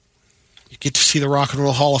get to see the Rock and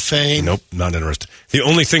Roll Hall of Fame. Nope, not interested. The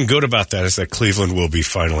only thing good about that is that Cleveland will be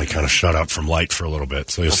finally kind of shut up from light for a little bit.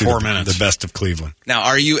 So you'll see the best of Cleveland. Now,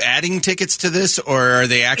 are you adding tickets to this, or are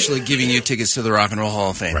they actually giving you tickets to the Rock and Roll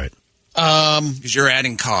Hall of Fame? Right. Because you're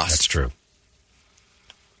adding costs. That's true.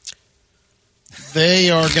 They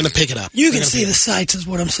are going to pick it up. You can see the sights is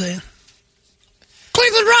what I'm saying.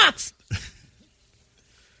 Cleveland rocks!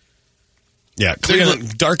 Yeah,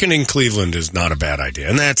 darkening Cleveland is not a bad idea,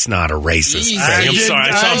 and that's not a racist thing. I'm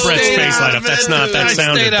sorry, I saw Brett's face light up. That's not. That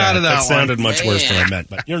sounded bad. That sounded much worse than I meant.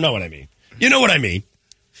 But you know what I mean. You know what I mean.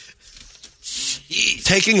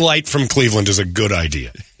 Taking light from Cleveland is a good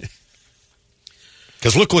idea.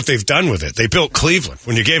 Because look what they've done with it. They built Cleveland.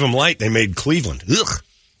 When you gave them light, they made Cleveland. Ugh.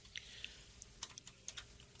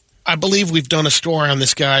 I believe we've done a story on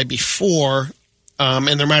this guy before,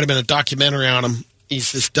 and there might have been a documentary on him.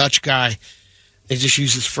 He's this Dutch guy. They just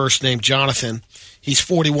use his first name, Jonathan. He's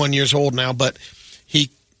 41 years old now, but he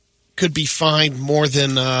could be fined more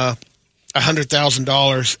than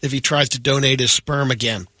 $100,000 if he tries to donate his sperm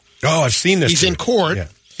again. Oh, I've seen this. He's in court. Yeah.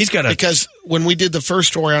 He's got because when we did the first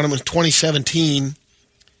story on him in 2017,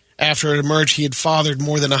 after it emerged, he had fathered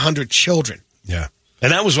more than 100 children. Yeah,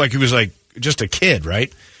 and that was like he was like just a kid,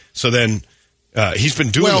 right? So then he's been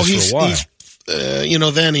doing this for a while.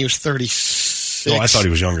 Then he was 36 26. Oh, I thought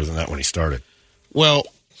he was younger than that when he started. Well,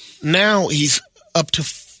 now he's up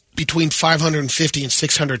to between 550 and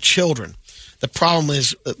 600 children. The problem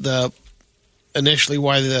is initially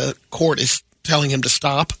why the court is telling him to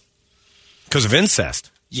stop. Because of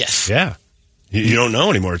incest. Yes. Yeah. You don't know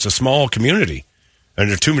anymore. It's a small community. And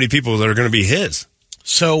there are too many people that are going to be his.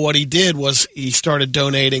 So what he did was he started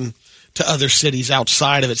donating to other cities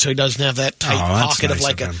outside of it, so he doesn't have that tight pocket nice of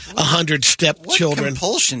like 100-step children.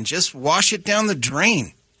 Compulsion? Just wash it down the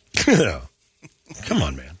drain. Come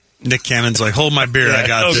on, man. Nick Cannon's like, hold my beer. I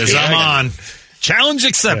got this. I'm on. Challenge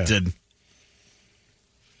accepted. Yeah.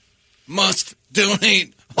 Must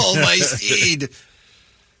donate all my seed.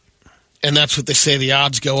 And that's what they say. The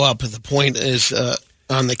odds go up. The point is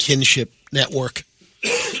on the kinship network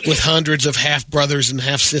with hundreds of half-brothers and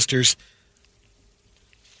half-sisters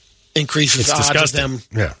increases the odds disgusting. of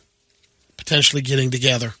them potentially getting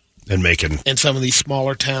together. And making in some of these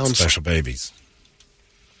smaller towns. Special babies.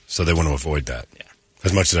 So they want to avoid that. Yeah.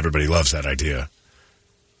 As much as everybody loves that idea.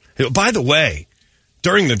 By the way,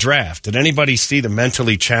 during the draft, did anybody see the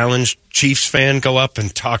mentally challenged Chiefs fan go up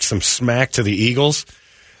and talk some smack to the Eagles?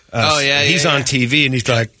 He's on TV and he's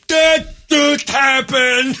like, that just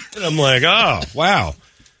happened. And I'm like, oh, wow.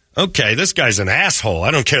 Okay, this guy's an asshole.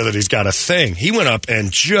 I don't care that he's got a thing. He went up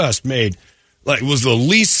and just made, like, was the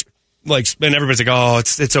least, like, and everybody's like, oh,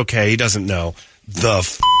 it's okay. He doesn't know.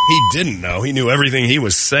 He didn't know. He knew everything he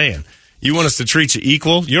was saying. You want us to treat you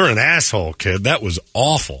equal? You're an asshole, kid. That was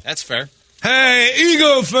awful. That's fair. Hey,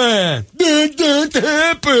 Eagle fan. That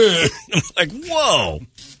happened. I'm like, whoa.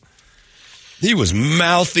 He was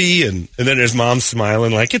mouthy, and then his mom's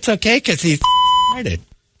smiling like, it's okay because he's excited.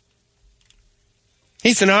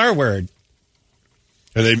 He's an R word.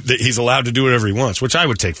 And he's allowed to do whatever he wants, which I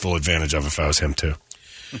would take full advantage of if I was him, too.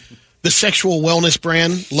 The sexual wellness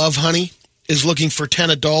brand, Love Honey, is looking for 10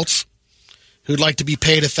 adults who'd like to be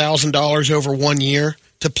paid $1,000 over 1 year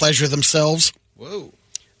to pleasure themselves. Whoa.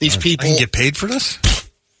 These people... I can get paid for this?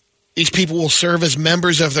 These people will serve as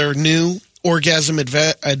members of their new Orgasm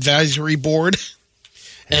Advisory Board.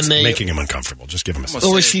 And they making him uncomfortable. Just give him a second.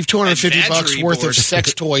 They'll receive $250 worth of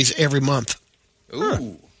sex toys every month.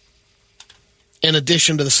 Ooh. In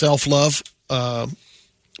addition to the self-love,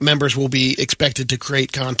 members will be expected to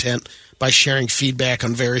create content by sharing feedback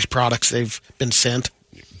on various products they've been sent.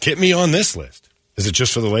 Get me on this list. Is it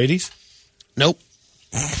just for the ladies? Nope.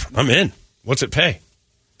 I'm in. What's it pay?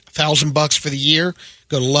 $1,000 for the year.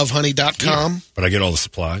 Go to lovehoney.com. Yeah. But I get all the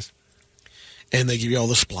supplies. And they give you all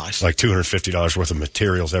the supplies. Like $250 worth of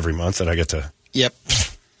materials every month that I get to... Yep.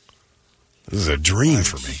 This is a dream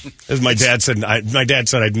for me. As my dad said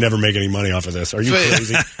I'd never make any money off of this. Are you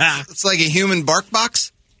crazy? It's like a human bark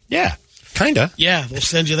box? Yeah. Kinda. Yeah, they'll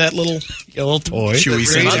send you that little toy. Chewy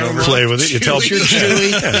send play with it. You tell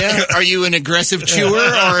chewy. Yeah. Are you an aggressive chewer or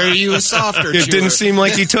are you a softer chewer? It didn't seem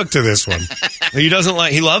like he took to this one. He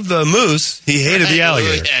loved the moose. He hated the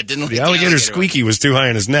alligator. Yeah, didn't like the alligator squeaky was too high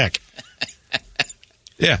in his neck.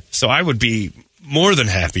 Yeah, so I would be more than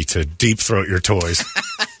happy to deep throat your toys.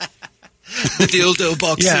 The dildo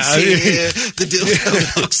box is here. The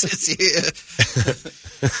dildo box is here.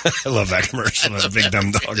 I love that commercial. The big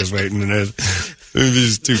dumb dog is waiting in it.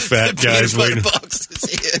 These two fat guys waiting. Box is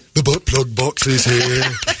here. The butt plug box is here.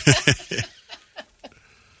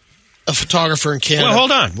 A photographer in Canada. Well,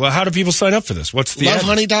 hold on. Well, how do people sign up for this? What's the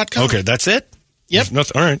lovehoney.com. Okay, that's it? Yep.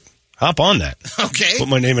 All right. Hop on that. Okay. Put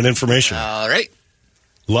my name and information. All right.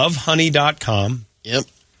 Lovehoney.com. Yep.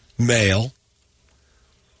 Mail.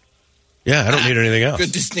 Yeah, I don't need anything else.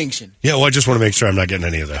 Good distinction. Yeah, well, I just want to make sure I'm not getting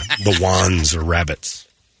any of the wands or rabbits.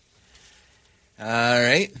 All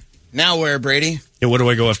right. Now where, Brady? Yeah, what do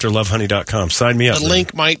I go after lovehoney.com? Sign me up. The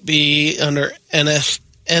link might be under NSFW.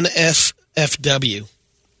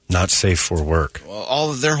 Not safe for work. Well,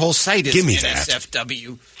 all of their whole site is Give me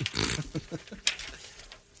NSFW.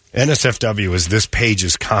 NSFW is this page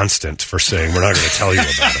is constant for saying we're not going to tell you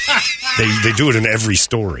about it. They do it in every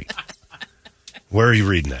story. Where are you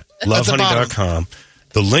reading that? Lovehoney.com.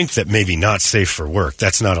 The link that may be not safe for work,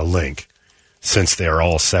 that's not a link since they are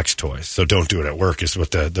all sex toys. So don't do it at work is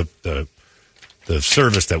what the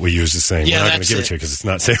service that we use is saying. Yeah, we're not going to give it to you because it's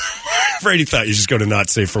not safe. Brady thought you just go to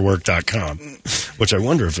notsafeforwork.com, which I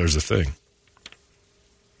wonder if there's a thing.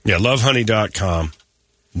 Yeah, lovehoney.com.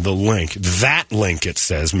 The link, that link, it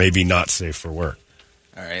says, may be not safe for work.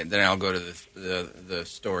 All right, then I'll go to the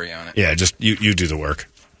story on it. Yeah, just you do the work.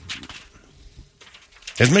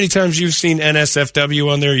 As many times you've seen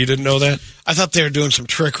NSFW on there, you didn't know that? I thought they were doing some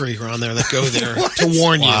trickery around there that go there to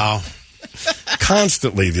warn you. Wow.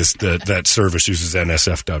 Constantly, that service uses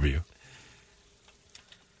NSFW.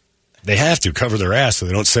 They have to cover their ass so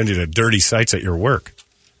they don't send you to dirty sites at your work.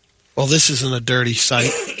 Well, this isn't a dirty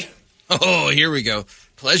site. Oh, here we go.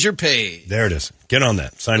 Pleasure paid. There it is. Get on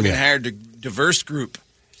that. Sign me up. Hired a diverse group.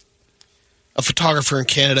 A photographer in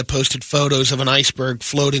Canada posted photos of an iceberg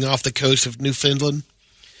floating off the coast of Newfoundland.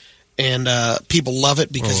 And people love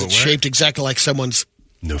it because it's shaped exactly like someone's...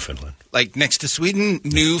 Newfoundland. Like next to Sweden,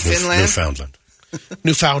 Newfoundland?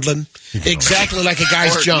 Newfoundland. Exactly like a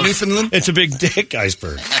guy's junk. Newfoundland? It's a big dick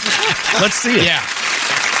iceberg. Let's see it. Yeah.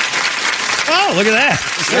 Oh, look at that.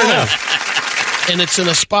 Sure enough. And it's in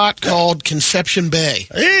a spot called Conception Bay.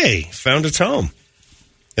 Hey, found its home.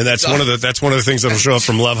 And that's one of the things that'll show up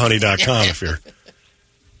from lovehoney.com if you're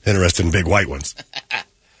interested in big white ones.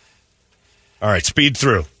 All right, speed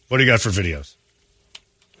through. What do you got for videos?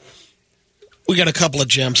 We got a couple of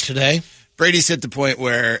gems today. Brady's hit the point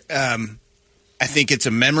where I think it's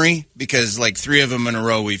a memory because like 3 of them in a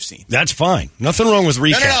row we've seen. That's fine. Nothing wrong with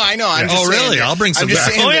recap. No, I know. I'm just saying really? that, I'll bring some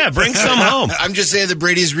back. Oh, yeah, bring some home. I'm just saying that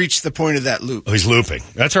Brady's reached the point of that loop. Oh, he's looping.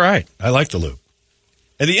 That's all right. I like the loop.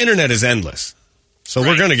 And the internet is endless. So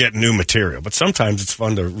we're going to get new material. But sometimes it's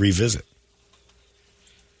fun to revisit.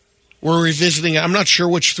 We're revisiting. I'm not sure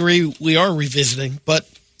which 3 we are revisiting, but...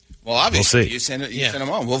 Well, obviously, we'll see. You send them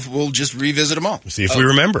all. We'll just revisit them all. See if we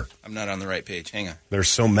remember. I'm not on the right page. Hang on. There's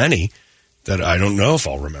so many that I don't know if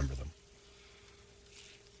I'll remember them.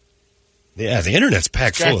 Yeah, the internet's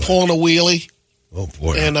packed full of pulling a wheelie. Oh,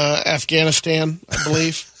 boy. In Afghanistan, I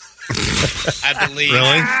believe. I believe.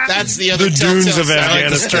 Really? That's the other dunes of Afghanistan.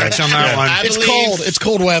 Afghanistan. Stretch on that one. It's cold. It's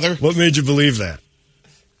cold weather. What made you believe that?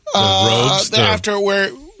 The robes? After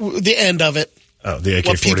the end of it. Oh, the AK-47.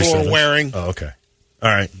 What people are wearing. Oh, okay. All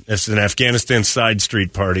right. It's an Afghanistan side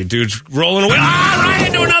street party. Dude's rolling away. Right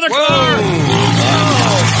into another car.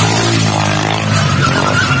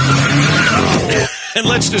 And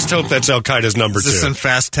let's just hope that's Al Qaeda's number 2. Is this in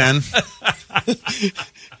Fast 10?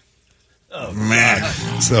 Oh, man.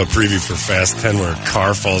 It's no preview for Fast 10 where a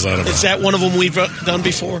car falls out of Is that one of them we've done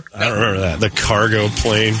before? I don't remember that. The cargo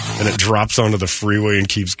plane, and it drops onto the freeway and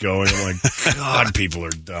keeps going. I'm like, God, people are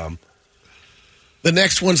dumb. The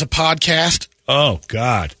next one's a podcast. Oh,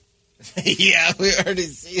 God. Yeah, we already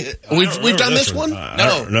see it. We've done this one?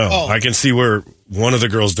 No. Oh. I can see where one of the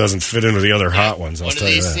girls doesn't fit into the other hot ones. I'll One of tell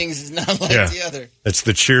you these that. things is not like the other. It's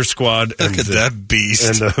the cheer squad and Look at that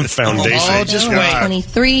beast. And the foundation. Oh, just wait.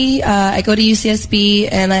 23. I go to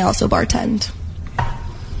UCSB and I also bartend.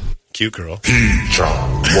 Cute girl. All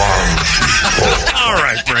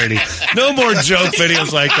right, Brady. No more joke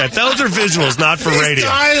videos like that. Those are visuals, not for radio.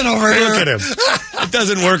 Dying over here. Look at him. It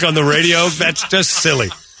doesn't work on the radio. That's just silly.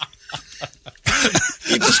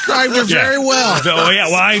 You described her very well. Oh, yeah.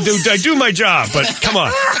 Well, I do my job, but come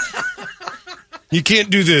on. You can't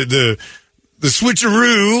do the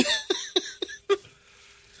switcheroo.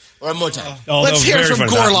 One more time. Oh, Let's hear from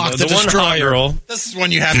Gorlock, the one hot girl. This is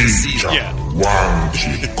one you have to see, though.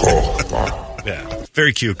 Yeah.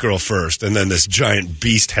 Very cute girl first, and then this giant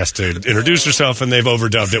beast has to introduce herself, and they've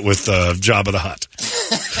overdubbed it with Jabba the Hutt.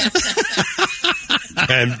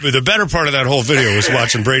 And the better part of that whole video was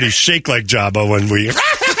watching Brady shake like Jabba when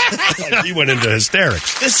he went into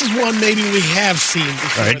hysterics. This is one maybe we have seen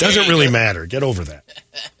before. All right, it doesn't really matter. Get over that.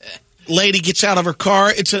 Lady gets out of her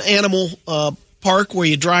car. It's an animal park where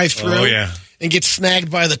you drive through. Oh, yeah. And get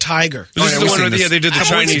snagged by the tiger. This is the one where they did the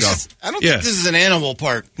Chinese. I don't think this is an animal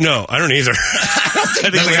park. No, I don't either. I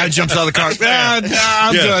think the guy jumps out of the car.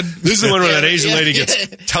 I'm good. This is the one where that Asian lady gets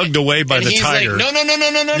tugged away by And the he's tiger. like,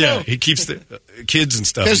 no. Yeah, he keeps the kids and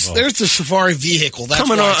stuff involved. There's the safari vehicle. That's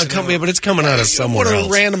Coming why on, it's an but it's coming out of somewhere What a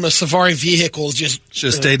else. random safari vehicle just Should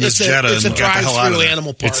have stayed in his it's Jetta It's a and got the hell out of drive-through there.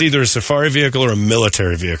 animal park. It's either a safari vehicle or a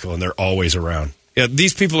military vehicle, and they're always around. Yeah,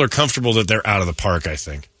 these people are comfortable that they're out of the park, I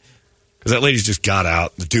think. Because that lady's just got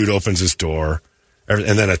out. The dude opens his door,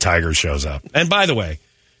 and then a tiger shows up. And by the way,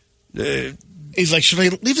 he's like, should I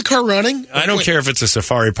leave the car running? I don't care if it's a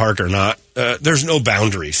safari park or not. There's no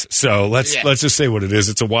boundaries. So let's just say what it is.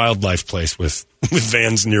 It's a wildlife place with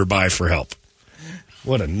vans nearby for help.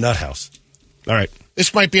 What a nut house. All right.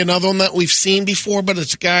 This might be another one that we've seen before, but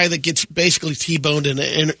it's a guy that gets basically T-boned in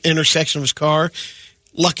an intersection of his car.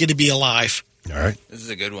 Lucky to be alive. All right. This is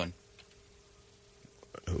a good one.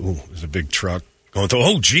 Ooh, there's a big truck going through.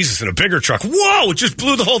 Oh, Jesus, in a bigger truck. Whoa, it just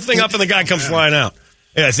blew the whole thing up and the guy comes flying out.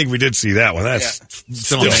 Yeah, I think we did see that one. That's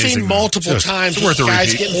still We've amazing. seen multiple times It's worth a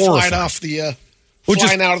guys repeat. getting flying off the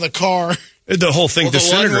flying out of the car. The whole thing Well, the one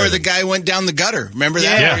disintegrated. where the guy went down the gutter. Remember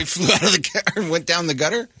that? Yeah. Where he flew out of the car and went down the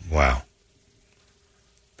gutter? Wow.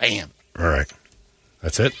 Bam. All right.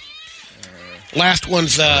 That's it? Last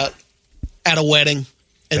one's at a wedding,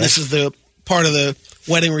 and this is the part of the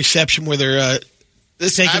wedding reception where they're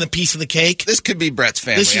taking a piece of the cake. This could be Brett's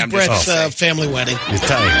family. This is Brett's family wedding. You're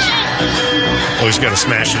tight. Always got to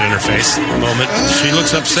smash it in her face moment. She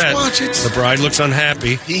looks upset. The bride looks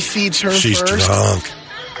unhappy. He feeds her She's first. drunk.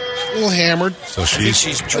 A little hammered. So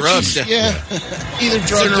she's drugged. Either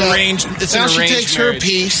drugged It's now an she arranged takes marriage. her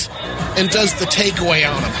piece and does the takeaway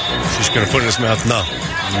on him. She's going to put it in his mouth. No.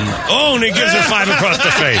 Oh, and he gives her 5 across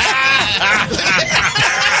the face.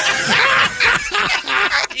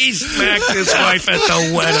 He smacked his wife at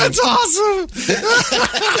the wedding. That's awesome.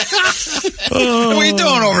 What are you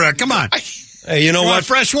doing over there? Come on. Hey, you know what? A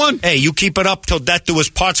fresh one? Hey, you keep it up till death do his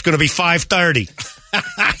part's going to be 5:30.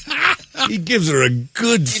 He gives her a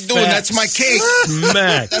good That's my cake.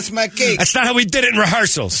 smack. That's my cake. That's not how we did it in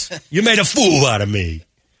rehearsals. You made a fool out of me.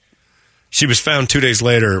 She was found 2 days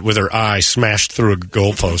later with her eye smashed through a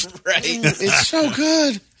goalpost. Right. It's so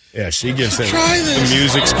good. Yeah, she gives him. Try this. The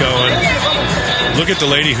music's going. Look at the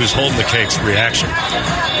lady who's holding the cake's reaction.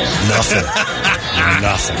 Nothing.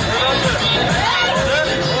 Nothing.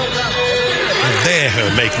 Dare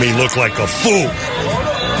her make me look like a fool.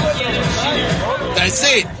 That's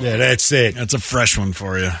it. Yeah, that's it. That's a fresh one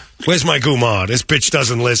for you. Where's my gumar? This bitch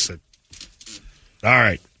doesn't listen. All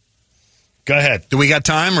right. Go ahead. Do we got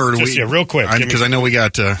time, or do we? Yeah, real quick. Because I know we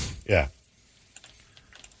got. Yeah.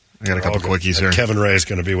 I got a couple quickies here. Kevin Ray is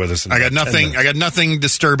going to be with us. I got nothing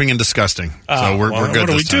disturbing and disgusting. So we're good. What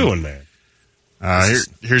are we this time. doing, man?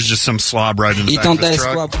 Here's just some slob right in the back of this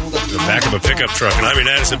truck. The back of a pickup truck, and I mean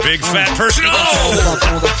that is a big fat person.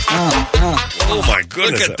 Oh my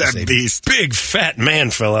goodness! Look at that beast. Big fat man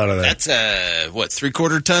fell out of that. That's a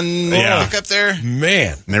 3/4 ton pickup there.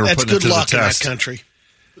 Man, and they were That's putting good it to luck the in that test. country.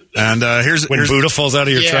 And here's Buddha falls out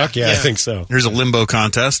of your truck. Yeah, yeah. I think so. Here's a limbo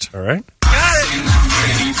contest. All right.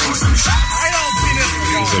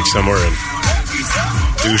 It's like somewhere in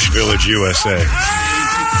Douche Village, USA.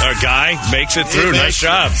 Our guy makes it through. Nice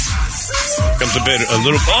job. Comes a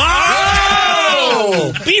little.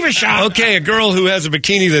 Oh! Beaver shot. Okay, a girl who has a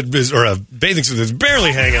bikini or a bathing suit that's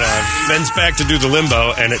barely hanging on bends back to do the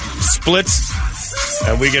limbo, and it splits,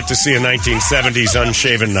 and we get to see a 1970s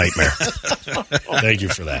unshaven nightmare. Thank you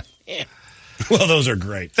for that. Well, those are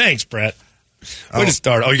great. Thanks, Brett. Way to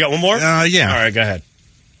start. Oh, you got one more? Yeah. All right, go ahead.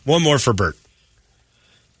 One more for Bert.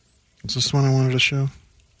 Is this one I wanted to show?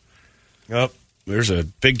 Oh, there's a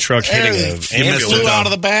big truck hitting an ambulance. Flew out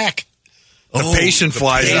of the back. The patient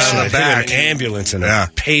flies out of the back. An ambulance, and a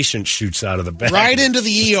patient shoots out of the back. Right into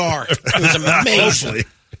the ER. It was amazing.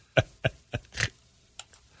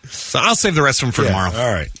 So I'll save the rest of them for tomorrow.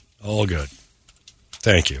 All right. All good.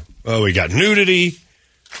 Thank you. Oh, we got nudity.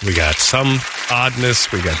 We got some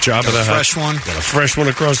oddness. We got Job of the Hut. Fresh one. Got a fresh one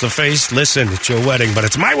across the face. Listen, it's your wedding, but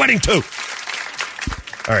it's my wedding too.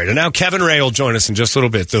 All right, and now Kevin Ray will join us in just a little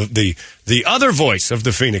bit. The other voice of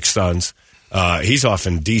the Phoenix Suns. He's off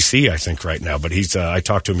in D.C., I think, right now. But I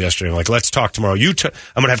talked to him yesterday. I'm like, let's talk tomorrow. I'm going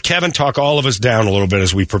to have Kevin talk all of us down a little bit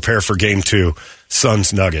as we prepare for Game 2,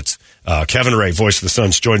 Suns Nuggets. Kevin Ray, voice of the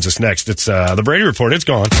Suns, joins us next. It's the Brady Report. It's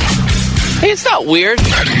gone. Hey, it's not weird.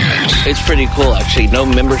 It's pretty cool, actually. No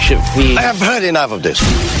membership fee. I have heard enough of this.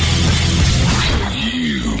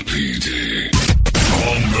 KUPD.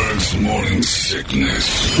 Holmbergs Morning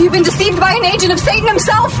Sickness. You've been deceived by an agent of Satan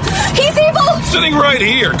himself. He's evil. Sitting right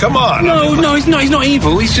here. Come on. No, he's not. He's not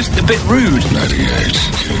evil. He's just a bit rude. 98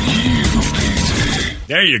 KUPD.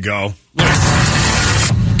 There you go.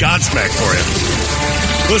 Godsmack for you.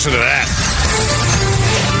 Listen to that.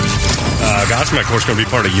 Godsmack, of course, going to be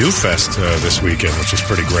part of Youth Fest this weekend, which is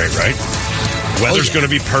pretty great, right? Weather's going to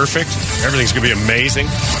be perfect. Everything's going to be amazing.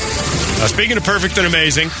 Speaking of perfect and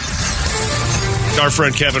amazing, our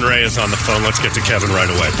friend Kevin Ray is on the phone. Let's get to Kevin right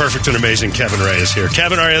away. Perfect and amazing Kevin Ray is here.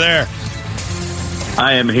 Kevin, are you there?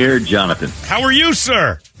 I am here, Jonathan. How are you,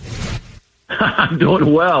 sir? I'm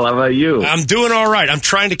doing well. How about you? I'm doing all right. I'm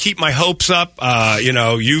trying to keep my hopes up.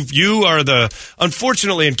 You are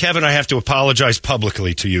unfortunately, and Kevin, I have to apologize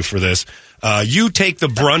publicly to you for this. You take the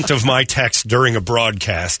brunt of my text during a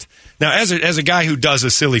broadcast. Now, as a guy who does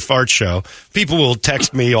a silly fart show, people will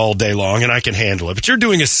text me all day long, and I can handle it. But you're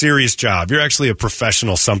doing a serious job. You're actually a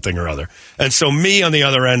professional something or other. And so me on the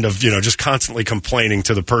other end of, just constantly complaining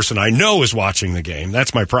to the person I know is watching the game,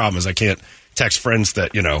 that's my problem, is I can't text friends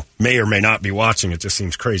that, may or may not be watching. It just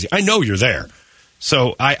seems crazy. I know you're there.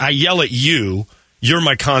 So I yell at you. You're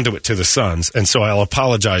my conduit to the Suns, and so I'll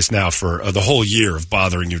apologize now for the whole year of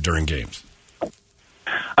bothering you during games.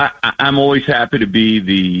 I'm always happy to be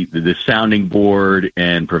the sounding board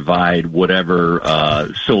and provide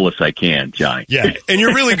whatever solace I can, Johnny. Yeah, and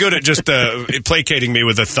you're really good at just placating me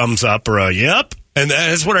with a thumbs up or a yep. And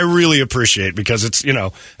that's what I really appreciate because it's,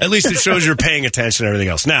 at least it shows you're paying attention to everything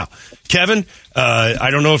else. Now, Kevin, I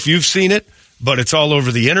don't know if you've seen it, but it's all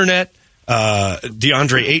over the internet.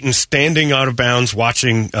 DeAndre Ayton standing out of bounds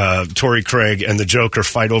watching Torrey Craig and the Joker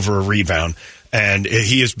fight over a rebound. And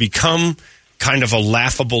he has become kind of a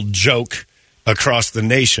laughable joke across the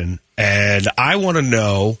nation. And I want to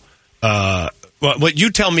know, what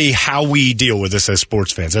you tell me how we deal with this as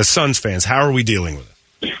sports fans, as Suns fans. How are we dealing with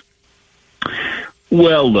it?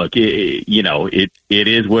 Well, look, it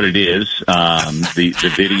is what it is.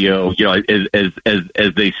 The video,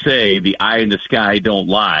 as they say, the eye in the sky don't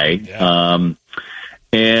lie. Yeah.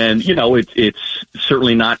 And it's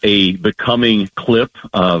certainly not a becoming clip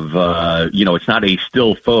of, it's not a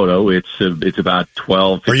still photo. It's about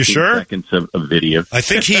 12, 15 seconds of video. I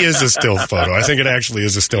think he is a still photo. I think it actually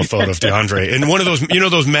is a still photo of DeAndre. And one of those,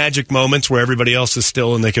 those magic moments where everybody else is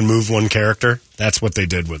still and they can move one character. That's what they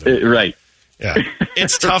did with it. Right. Yeah.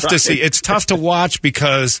 It's tough to see. It's tough to watch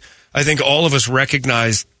because I think all of us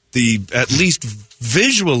recognize at least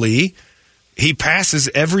visually, he passes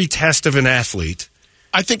every test of an athlete.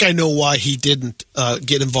 I think I know why he didn't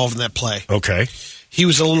get involved in that play. Okay. He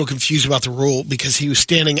was a little confused about the rule because he was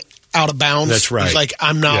standing out of bounds. That's right. He's like,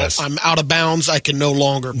 I'm out of bounds. I can no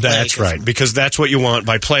longer play. That's right. Because that's what you want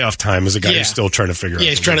by playoff time is a guy who's still trying to figure it out.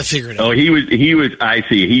 Yeah, he's trying to figure it out. Oh, he was, I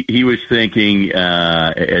see. He was thinking,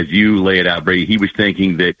 as you lay it out, Brady, he was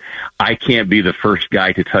thinking that I can't be the first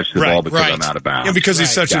guy to touch the ball because I'm out of bounds. Yeah, because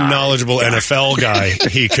he's such a knowledgeable NFL guy,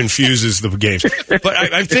 he confuses the games. But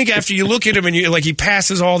I think after you look at him and he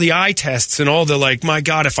passes all the eye tests and all the my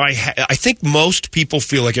God, I think most people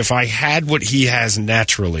feel like if I had what he has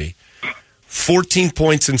naturally, 14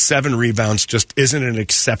 points and 7 rebounds just isn't an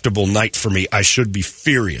acceptable night for me. I should be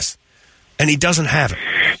furious. And he doesn't have it.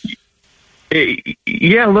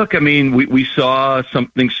 Yeah, look, I mean, we saw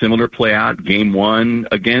something similar play out game 1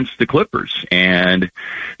 against the Clippers. And,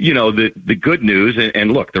 the good news,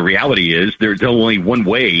 and look, the reality is there's only one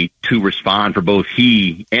way to respond for both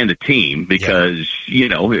he and the team because,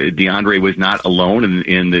 DeAndre was not alone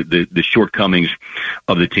in the shortcomings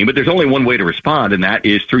of the team. But there's only one way to respond, and that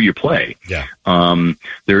is through your play. Yeah.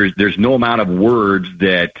 There's no amount of words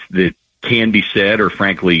that can be said or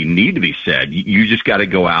frankly need to be said. You just got to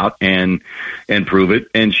go out and prove it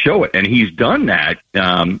and show it. And he's done that,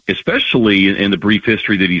 especially in the brief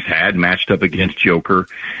history that he's had matched up against Joker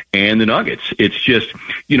and the Nuggets. It's just,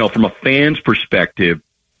 from a fan's perspective,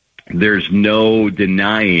 there's no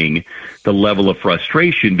denying the level of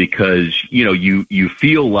frustration because, you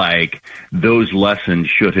feel like those lessons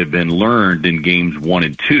should have been learned in games 1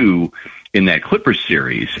 and 2 in that Clippers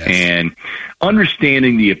series. Yes. And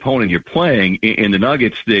understanding the opponent you're playing in the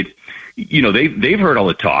Nuggets that, they've heard all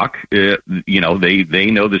the talk. They know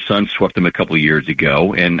the Suns swept them a couple of years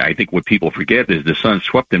ago. And I think what people forget is the Suns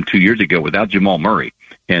swept them 2 years ago without Jamal Murray.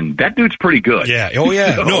 And that dude's pretty good. Yeah. Oh,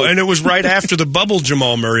 yeah. No, and it was right after the bubble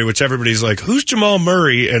Jamal Murray, which everybody's like, who's Jamal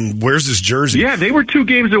Murray and where's his jersey? Yeah, they were 2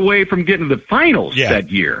 games away from getting to the finals that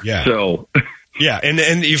year. Yeah. So... Yeah,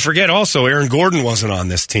 and you forget also Aaron Gordon wasn't on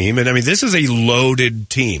this team, and I mean this is a loaded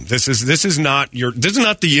team. This is not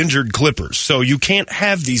the injured Clippers, so you can't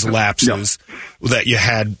have these lapses that you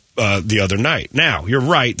had the other night. Now you're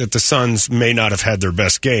right that the Suns may not have had their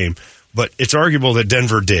best game, but it's arguable that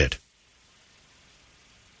Denver did.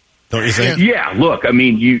 Don't you think? Yeah, look, I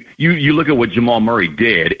mean, you look at what Jamal Murray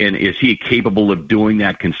did, and is he capable of doing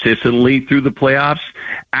that consistently through the playoffs?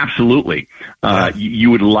 Absolutely.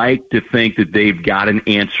 You would like to think that they've got an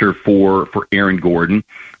answer for Aaron Gordon.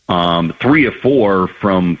 3 of 4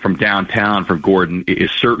 from downtown for Gordon is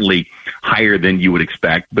certainly higher than you would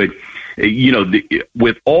expect. But,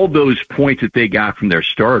 with all those points that they got from their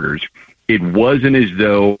starters, it wasn't as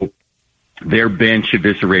though their bench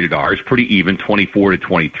eviscerated ours, pretty even,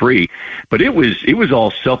 24-23. But it was all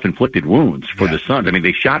self-inflicted wounds for the Suns. I mean,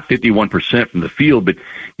 they shot 51% from the field, but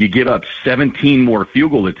you give up 17 more field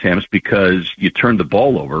goal attempts because you turned the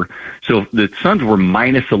ball over. So the Suns were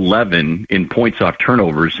minus 11 in points off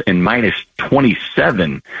turnovers and minus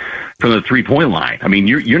 27 from the three-point line. I mean,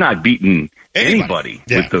 you're not beating anybody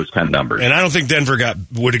with those kind of numbers. And I don't think Denver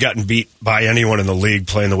would have gotten beat by anyone in the league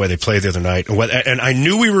playing the way they played the other night. And I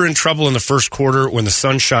knew we were in trouble in the first quarter when the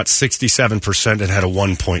Suns shot 67% and had a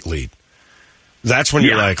 1-point lead. That's when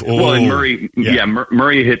you're like, oh. Well, and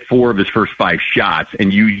Murray hit 4 of his first 5 shots,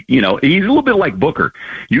 and he's a little bit like Booker.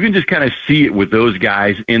 You can just kind of see it with those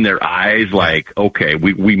guys in their eyes, like, okay,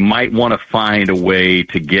 we might want to find a way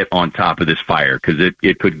to get on top of this fire because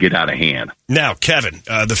it could get out of hand. Now, Kevin,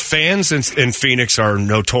 the fans in Phoenix are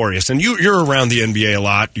notorious, and you're around the NBA a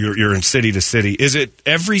lot. You're in city to city. Is it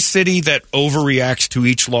every city that overreacts to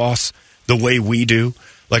each loss? the way we do?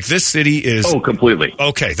 Like, this city is... Oh, completely.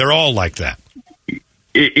 Okay, they're all like that.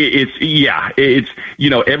 It's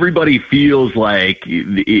everybody feels like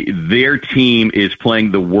their team is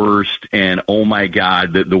playing the worst, and oh my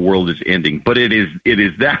God, the world is ending. But it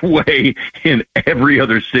is that way in every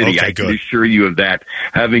other city. Okay, I can assure you of that,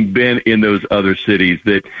 having been in those other cities.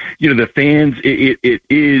 That the fans, it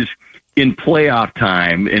is in playoff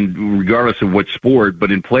time, and regardless of what sport,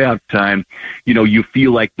 but in playoff time, you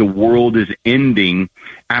feel like the world is ending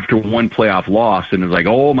after one playoff loss, and it's like,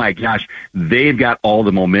 oh my gosh, they've got all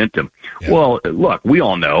the momentum. Yeah. Well, look, we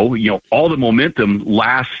all know, all the momentum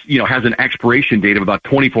lasts, has an expiration date of about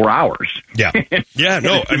 24 hours. Yeah. Yeah.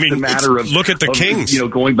 No, I mean, it's a matter of, look at the Kings,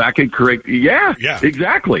 going back and correct. Yeah,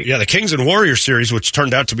 exactly. Yeah. The Kings and Warriors series, which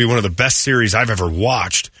turned out to be one of the best series I've ever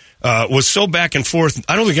watched, was so back and forth.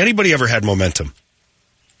 I don't think anybody ever had momentum.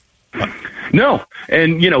 No,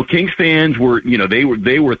 and Kings fans were,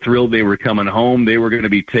 they were thrilled they were coming home. They were going to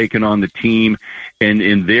be taking on the team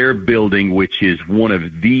in their building, which is one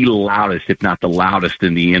of the loudest, if not the loudest,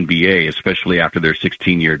 in the NBA, especially after their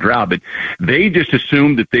 16-year drought. But they just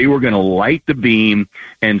assumed that they were going to light the beam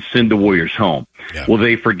and send the Warriors home. Yeah. Well,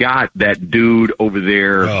 they forgot that dude over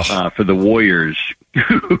there for the Warriors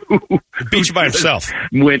beat you by himself.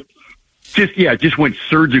 Just went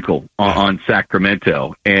surgical on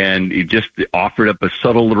Sacramento, and it just offered up a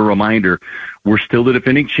subtle little reminder: we're still the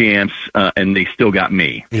defending champs, and they still got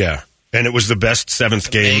me. Yeah, and it was the best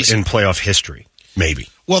seventh game in playoff history, maybe.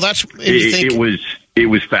 Well, that's it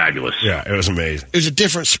was fabulous. Yeah, it was amazing. It was a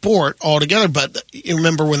different sport altogether. But you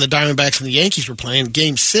remember when the Diamondbacks and the Yankees were playing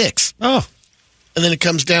Game 6? Oh, and then it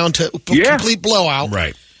comes down to complete blowout,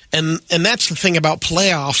 right? And that's the thing about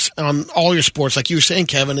playoffs on all your sports, like you were saying,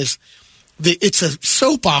 Kevin, is. It's a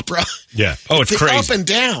soap opera. Yeah. Oh, it's crazy. Up and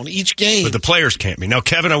down each game. But the players can't be. Now,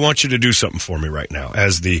 Kevin, I want you to do something for me right now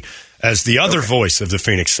as the other voice of the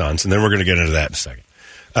Phoenix Suns, and then we're going to get into that in a second.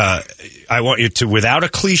 I want you to, without a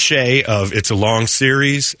cliche of it's a long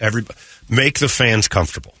series, make the fans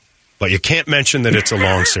comfortable. But you can't mention that it's a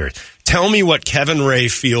long series. Tell me what Kevin Ray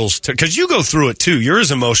feels, because you go through it too. You're as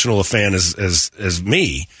emotional a fan as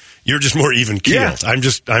me. You're just more even-keeled. Yeah. I'm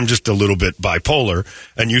just a little bit bipolar,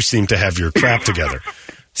 and you seem to have your crap together.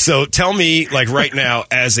 So tell me, like right now,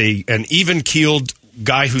 as an even-keeled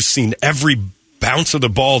guy who's seen every bounce of the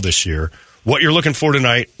ball this year, what you're looking for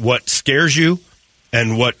tonight, what scares you,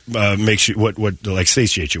 and what makes you what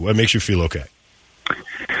satiates you, what makes you feel okay.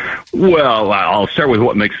 Well, I'll start with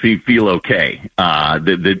what makes me feel okay.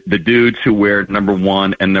 The dudes who wear number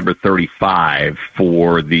 1 and number 35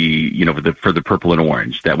 for the purple and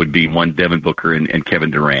orange. That would be one Devin Booker and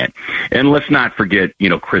Kevin Durant. And let's not forget,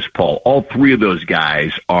 Chris Paul. All three of those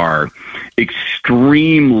guys are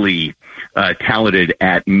extremely talented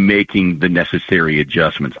at making the necessary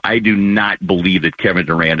adjustments. I do not believe that Kevin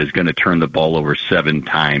Durant is going to turn the ball over 7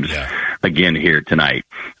 times again here tonight.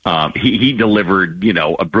 He delivered,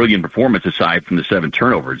 a brilliant performance aside from the 7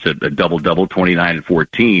 turnovers, a double-double, 29 and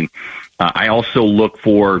 14. I also look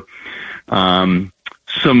for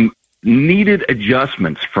some needed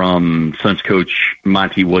adjustments from Suns coach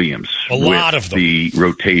Monty Williams. A lot of them. The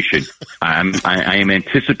rotation. I am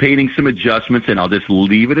anticipating some adjustments, and I'll just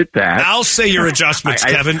leave it at that. I'll say your adjustments,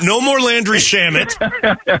 Kevin. No more Landry Shamet.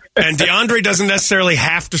 And DeAndre doesn't necessarily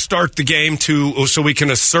have to start the game so we can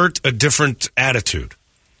assert a different attitude.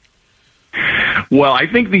 Well, I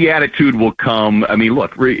think the attitude will come. I mean,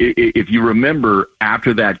 look, if you remember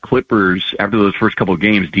after those first couple of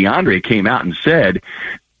games, DeAndre came out and said,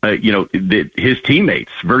 that his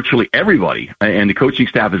teammates, virtually everybody, and the coaching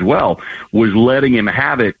staff as well, was letting him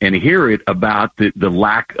have it and hear it about the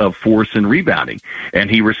lack of force and rebounding. And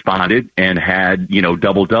he responded and had,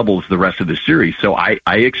 double-doubles the rest of the series. So I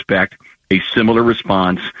expect a similar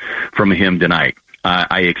response from him tonight.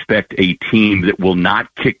 I expect a team that will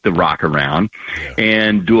not kick the rock around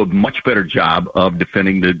and do a much better job of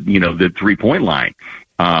defending the three-point line.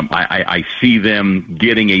 I see them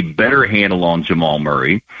getting a better handle on Jamal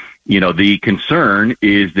Murray. The concern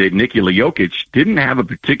is that Nikola Jokic didn't have a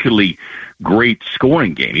particularly great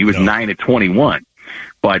scoring game. He was 9 of 21,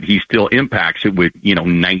 but he still impacts it with,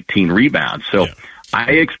 19 rebounds. So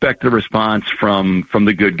I expect a response from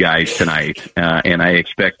the good guys tonight, and I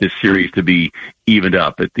expect this series to be evened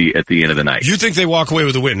up at the end of the night. You think they walk away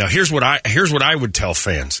with a win? Now, here's what I would tell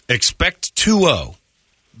fans: expect 2-0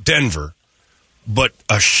 Denver, but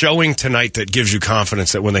a showing tonight that gives you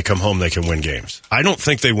confidence that when they come home they can win games. I don't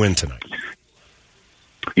think they win tonight.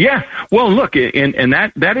 Yeah, well, look, and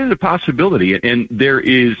that is a possibility. And there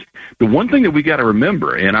is the one thing that we got to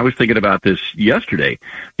remember, and I was thinking about this yesterday.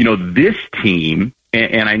 This team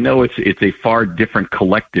and I know it's a far different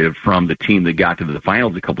collective from the team that got to the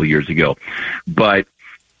finals a couple of years ago, but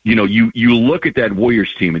you look at that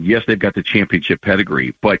Warriors team, and yes, they've got the championship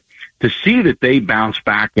pedigree, but to see that they bounce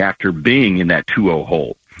back after being in that 2-0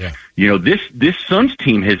 hole. Yeah. This Suns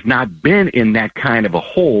team has not been in that kind of a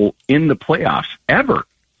hole in the playoffs ever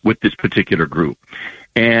with this particular group.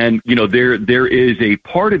 And, there is a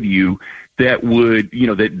part of you that would,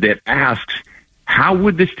 that asks, how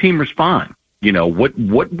would this team respond? What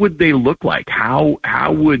would they look like? How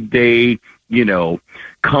would they,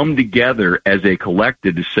 come together as a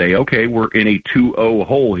collective to say, okay, we're in a 2-0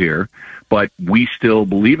 hole here, but we still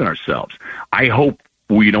believe in ourselves. I hope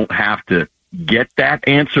we don't have to get that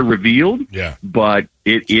answer revealed, but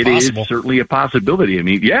it is certainly a possibility. I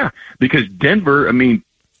mean, because Denver,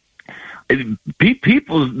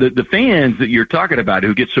 people, the fans that you're talking about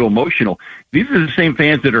who get so emotional, these are the same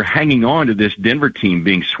fans that are hanging on to this Denver team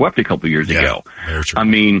being swept a couple of years ago. I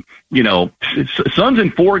mean, Suns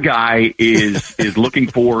and 4 guy is looking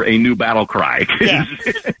for a new battle cry.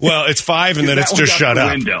 Well, it's 5 and then it's just shut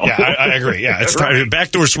up. Yeah, I agree. Yeah, it's time.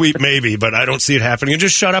 Backdoor sweep maybe, but I don't see it happening. And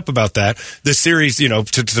just shut up about that. The series, to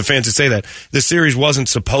the fans that say that, the series wasn't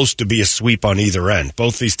supposed to be a sweep on either end.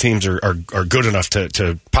 Both these teams are good enough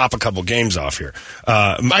to pop a couple games off here.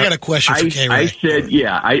 I got a question for K-Ray.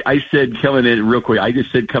 I said coming in real quick. I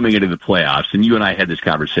just said coming into the playoffs, and you and I had this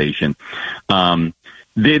conversation.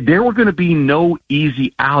 There were going to be no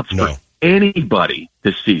easy outs for anybody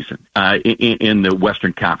this season in the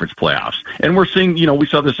Western Conference playoffs, and we're seeing. We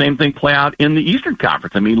saw the same thing play out in the Eastern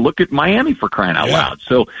Conference. I mean, look at Miami for crying out loud.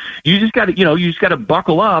 So you just got to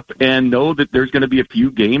buckle up and know that there's going to be a few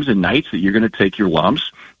games and nights that you're going to take your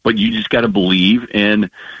lumps. But you just got to believe in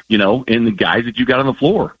the guys that you got on the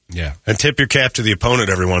floor. Yeah, and tip your cap to the opponent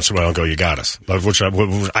every once in a while and go, you got us. Which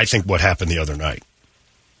I think what happened the other night.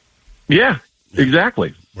 Yeah,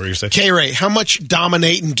 exactly. What are you saying? K-Ray, how much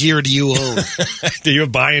Dominating gear do you own? Do you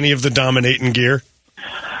buy any of the Dominating gear?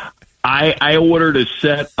 I ordered a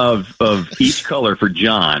set of each color for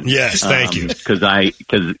John. Yes, thank you. Because I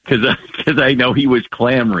know he was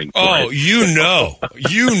clamoring for it. You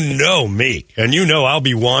know me, and I'll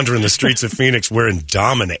be wandering the streets of Phoenix wearing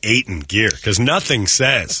Dominating gear because nothing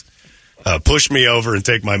says push me over and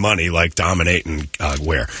take my money like Dominating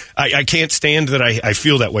wear. I can't stand that I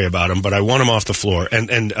feel that way about him, but I want him off the floor.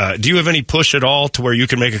 And do you have any push at all to where you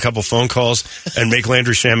can make a couple phone calls and make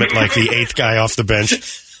Landry Shamet like the 8th guy off the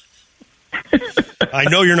bench? I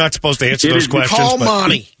know you're not supposed to answer those questions. Call but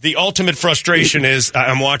Monty. The ultimate frustration is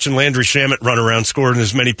I'm watching Landry Shamet run around scoring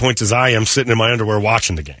as many points as I am sitting in my underwear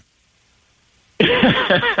watching the game.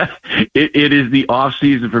 It is the off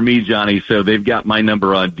season for me, Johnny. So they've got my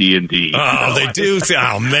number on D&D. Oh, they do.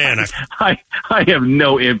 Oh man, I have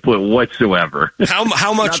no input whatsoever.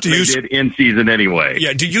 How much do you did in season anyway?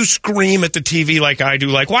 Yeah, do you scream at the TV like I do?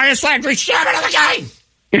 Like, why is Landry Shamet in the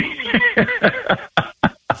game?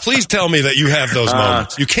 Please tell me that you have those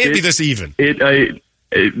moments. You can't be this even.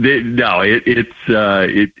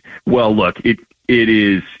 Well, look, it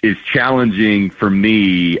is challenging for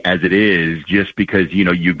me as it is just because,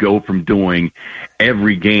 you go from doing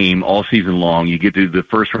every game all season long. You get to the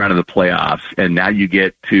first round of the playoffs, and now you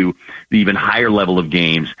get to the even higher level of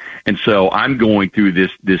games. And so I'm going through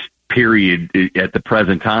this period at the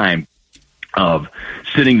present time of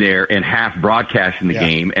sitting there and half broadcasting the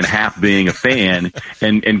game and half being a fan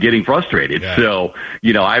and getting frustrated. Yeah. So,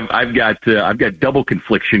 I've got double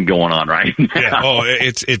confliction going on right now. Yeah. Oh,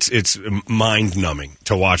 it's mind numbing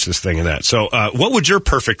to watch this thing and that. So, what would your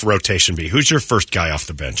perfect rotation be? Who's your first guy off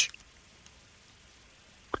the bench?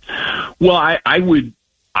 Well,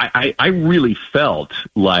 I really felt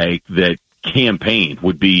like that campaign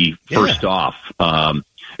would be first off.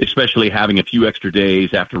 Especially having a few extra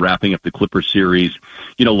days after wrapping up the Clippers series.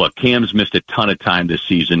 Look, Cam's missed a ton of time this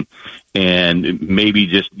season, and maybe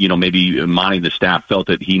Monty and the staff felt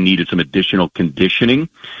that he needed some additional conditioning.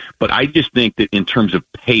 But I just think that in terms of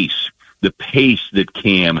pace, the pace that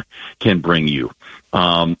Cam can bring you.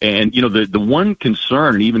 The one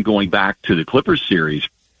concern, and even going back to the Clippers series,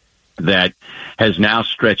 that has now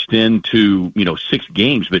stretched into, 6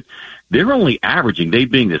 games, but they're only averaging, they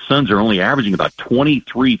being the Suns, are only averaging about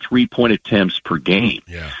 23 3-point attempts per game.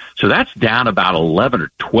 Yeah. So that's down about 11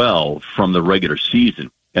 or 12 from the regular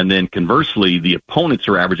season. And then conversely, the opponents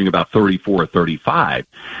are averaging about 34 or 35.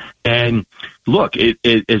 And look,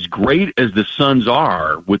 as great as the Suns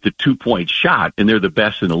are with the 2-point shot, and they're the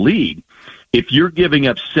best in the league, if you're giving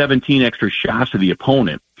up 17 extra shots to the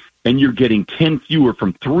opponent and you're getting 10 fewer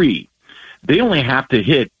from 3, they only have to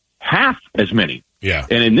hit half as many Yeah.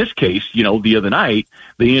 And in this case, the other night,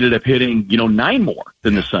 they ended up hitting, 9 more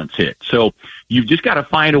than the Suns hit. So you've just got to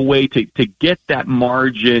find a way to get that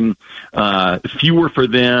margin fewer for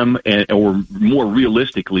them, or more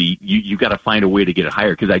realistically, you got to find a way to get it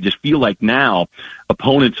higher. Because I just feel like now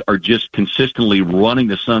opponents are just consistently running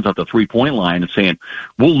the Suns off the 3-point line and saying,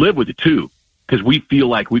 we'll live with it too, because we feel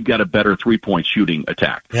like we've got a better 3-point shooting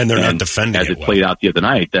attack. And they're not defending as it it well. played out the other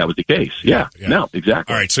night, that was the case. Yeah. No,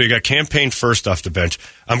 exactly. All right, so you got Campaign first off the bench.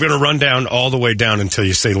 I'm going to run down all the way down until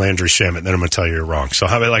you say Landry Shamet, then I'm going to tell you you're wrong. So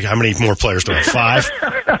how many more players do I have? 5?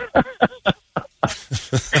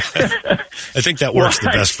 I think that works the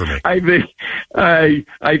best for me. I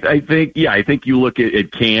think you look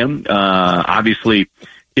at Cam. Obviously,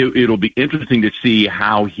 it'll be interesting to see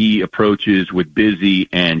how he approaches with Busy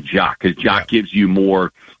and Jock, because Jock gives you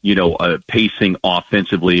more, pacing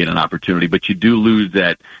offensively and an opportunity, but you do lose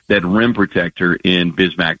that rim protector in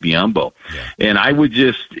Bismack Biyombo. Yeah. And I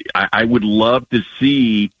would love to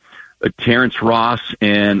see a Terrence Ross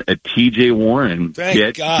and a TJ Warren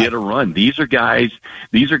get a run. These are guys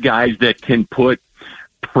that can put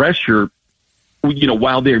pressure,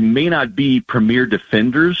 while they may not be premier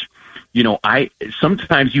defenders.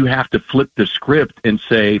 Sometimes you have to flip the script and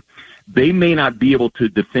say they may not be able to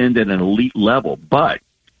defend at an elite level, but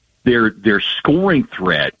their scoring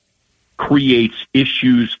threat creates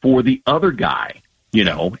issues for the other guy,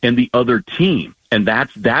 and the other team. And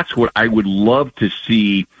that's what I would love to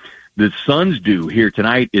see the Suns do here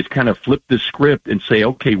tonight, is kind of flip the script and say,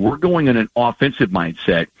 okay, we're going in an offensive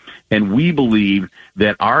mindset, and we believe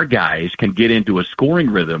that our guys can get into a scoring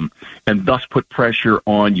rhythm and thus put pressure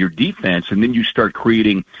on your defense, and then you start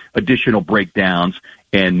creating additional breakdowns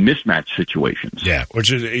and mismatch situations. Yeah, which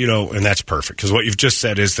is, and that's perfect, because what you've just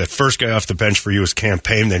said is that first guy off the bench for you is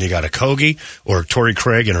Campaign, then you got a Kogi or Torrey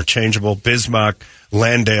Craig, interchangeable, Bismack,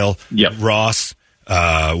 Landale, Ross,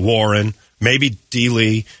 Warren, maybe D.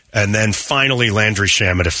 Lee, and then finally Landry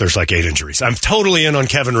Shamet if there's 8 injuries. I'm totally in on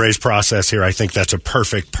Kevin Ray's process here. I think that's a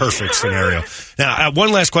perfect scenario. Now,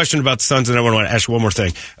 one last question about the Suns, and I want to ask you one more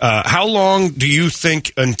thing. How long do you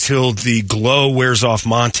think until the glow wears off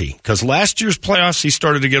Monty? Because last year's playoffs, he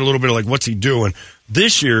started to get a little bit of what's he doing?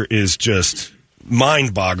 This year is just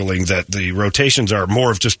mind-boggling that the rotations are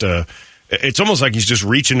more of just it's almost like he's just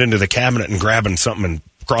reaching into the cabinet and grabbing something and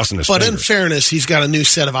crossing his fingers. But in fairness, he's got a new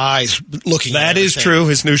set of eyes looking at that is true.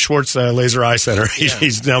 His new Schwartz laser eye center.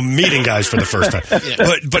 He's now meeting guys for the first time.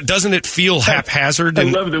 But doesn't it feel haphazard? I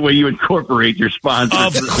love the way you incorporate your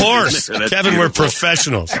sponsors. Of course. Kevin, beautiful. We're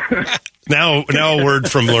professionals. Now a word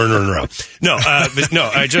from Lerner and Rowe. No, but no,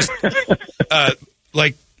 I just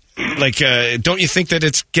don't you think that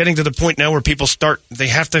it's getting to the point now where people they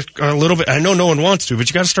have to a little bit, I know no one wants to, but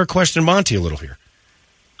you got to start questioning Monty a little here.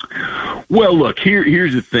 Well, look,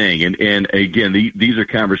 here's the thing, and again, these are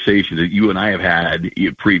conversations that you and I have had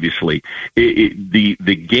previously.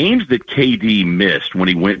 The games that KD missed when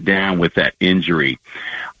he went down with that injury,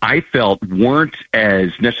 I felt weren't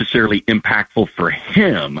as necessarily impactful for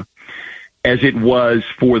him as it was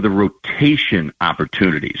for the rotation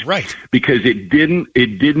opportunities. Right. Because it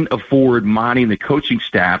didn't afford Monty and the coaching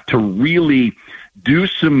staff to really do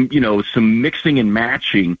some mixing and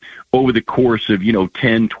matching over the course of,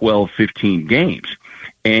 10, 12, 15 games.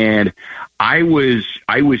 And I was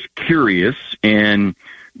curious and,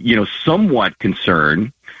 somewhat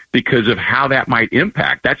concerned because of how that might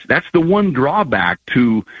impact. That's the one drawback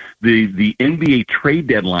to the NBA trade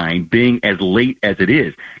deadline being as late as it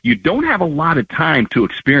is. You don't have a lot of time to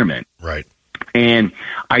experiment. Right. And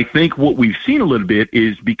I think what we've seen a little bit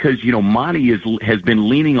is because, Monty has been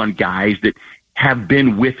leaning on guys that have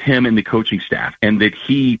been with him in the coaching staff and that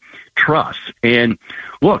he trusts. And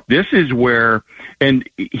look, this is where, and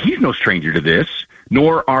he's no stranger to this,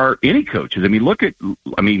 nor are any coaches. Look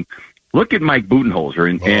at Mike Budenholzer,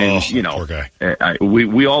 and poor guy.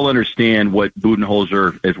 We all understand what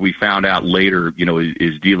Budenholzer, as we found out later,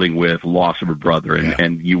 is dealing with loss of a brother,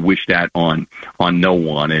 and you wish that on no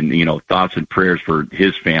one, and thoughts and prayers for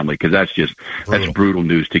his family, because that's brutal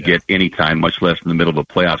news to get any time, much less in the middle of a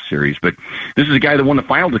playoff series. But this is a guy that won the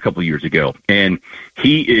finals a couple of years ago, and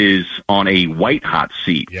he is on a white hot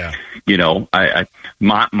seat. Yeah.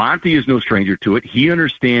 Monty is no stranger to it. He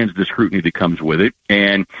understands the scrutiny that comes with it,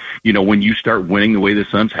 and when you start winning the way the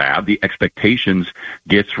Suns have, the expectations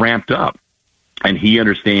gets ramped up. And he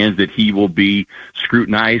understands that he will be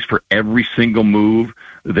scrutinized for every single move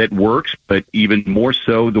that works, but even more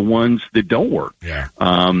so the ones that don't work. Yeah.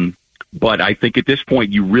 But I think at this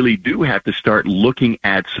point you really do have to start looking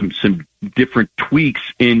at some different tweaks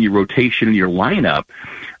in your rotation and your lineup.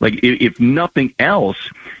 Like, if nothing else,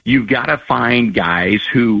 you've got to find guys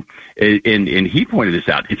who, and he pointed this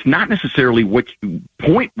out, it's not necessarily what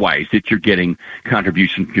point-wise that you're getting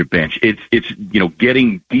contribution from your bench. It's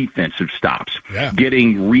getting defensive stops,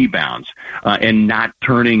 getting rebounds, and not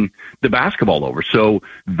turning the basketball over. So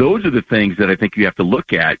those are the things that I think you have to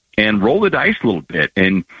look at and roll the dice a little bit.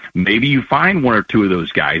 And maybe you find one or two of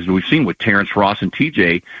those guys. We've seen with Terrence Ross and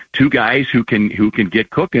TJ, two guys who can get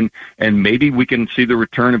cooking, and maybe we can see the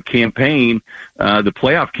return of campaign, the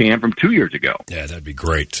playoff Cam from 2 years ago. Yeah, that'd be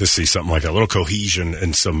great to see something like a little cohesion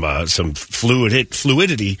and some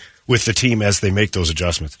fluidity with the team as they make those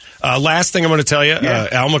adjustments. Last thing I'm going to tell you,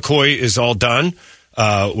 Al McCoy is all done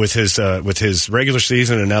with his regular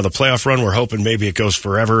season and now the playoff run. We're hoping maybe it goes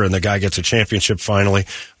forever and the guy gets a championship finally.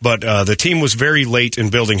 But the team was very late in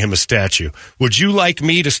building him a statue. Would you like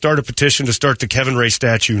me to start a petition to start the Kevin Ray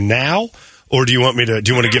statue now? Or do you want to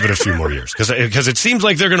give it a few more years? Because it seems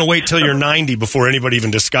like they're going to wait till you're 90 before anybody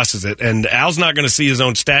even discusses it. And Al's not going to see his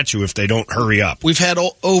own statue if they don't hurry up. We've had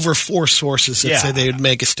over 4 sources that say they would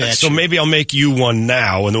make a statue. So maybe I'll make you one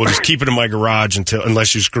now, and we'll just keep it in my garage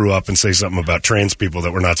unless you screw up and say something about trans people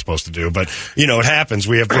that we're not supposed to do. But, it happens.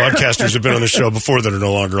 We have broadcasters who've been on the show before that are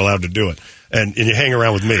no longer allowed to do it. And you hang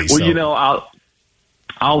around with me. Well,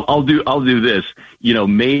 I'll do this.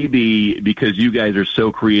 Maybe because you guys are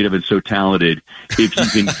so creative and so talented, if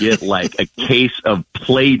you can get like a case of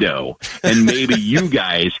Play-Doh, and maybe you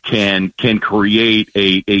guys can create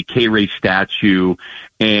a K-Ray statue,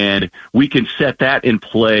 and we can set that in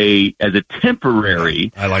play as a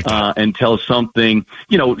temporary. I like that. Until something,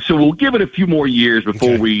 so we'll give it a few more years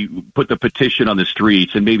before we put the petition on the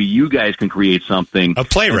streets, and maybe you guys can create something. A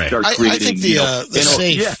Play-Ray. I think the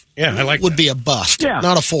safe I like would be a bust,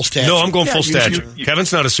 not a full statue. No, I'm going full statue.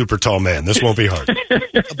 Kevin's not a super tall man. This won't be hard.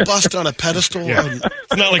 A bust on a pedestal? Yeah.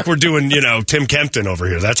 It's not like we're doing, Tim Kempton over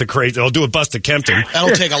here. That's a crazy... I'll do a bust of Kempton. That'll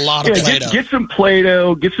take a lot of Play-Doh. Get some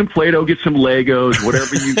Play-Doh, get some Legos,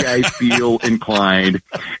 whatever you guys feel inclined,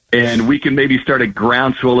 and we can maybe start a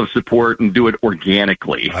groundswell of support and do it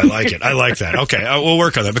organically. I like it. I like that. Okay, we'll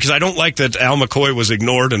work on that, because I don't like that Al McCoy was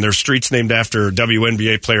ignored and there's streets named after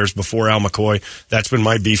WNBA players before Al McCoy. That's been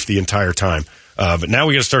my beef the entire time. But now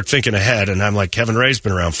we got to start thinking ahead, and I'm like, Kevin Ray's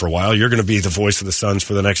been around for a while. You're going to be the voice of the Suns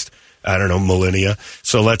for the next, millennia.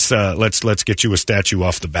 So let's get you a statue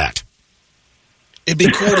off the bat. It'd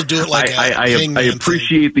be cool to do it like I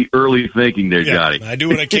appreciate the early thinking there, Johnny. I do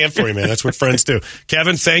what I can for you, man. That's what friends do.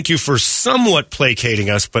 Kevin, thank you for somewhat placating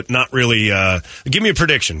us, but not really. Give me a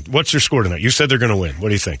prediction. What's your score tonight? You said they're going to win. What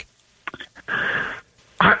do you think?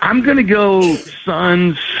 I'm going to go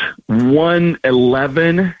Suns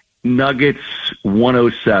 111. Nuggets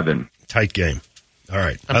 107. Tight game. All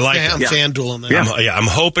right. I'm that. FanDueling that. I'm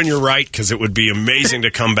hoping you're right, because it would be amazing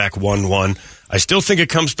to come back 1-1. I still think it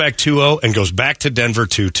comes back 2-0 and goes back to Denver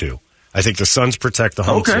 2-2. I think the Suns protect the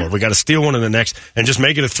home floor. We got to steal one in the next and just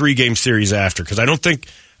make it a 3-game series after, because I don't think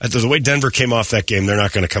the way Denver came off that game, they're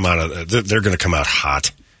not going to come out they're going to come out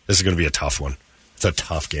hot. This is going to be a tough one. It's a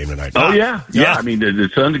tough game tonight. Oh, yeah. I mean, the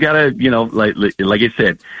Suns got to, like I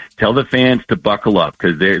said, tell the fans to buckle up,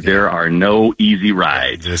 because there are no easy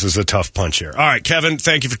rides. This is a tough punch here. All right, Kevin,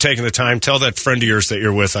 thank you for taking the time. Tell that friend of yours that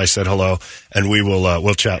you're with I said hello, and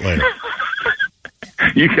we'll chat later.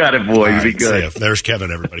 You got it, boys. Right, be good. There's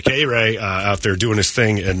Kevin, everybody. K-Ray out there doing his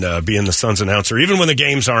thing and being the Suns announcer, even when the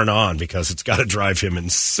games aren't on, because it's got to drive him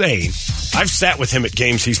insane. I've sat with him at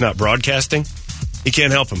games he's not broadcasting. He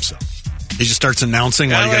can't help himself. He just starts announcing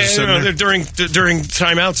while you guys are sitting there? During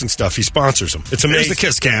timeouts and stuff. He sponsors them. It's amazing. There's the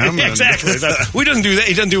kiss cam. Yeah, exactly. We doesn't do that.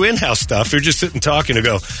 He doesn't do in-house stuff. We're just sitting talking to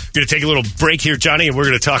go, we're going to take a little break here, Johnny, and we're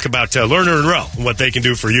going to talk about Lerner and Rowe and what they can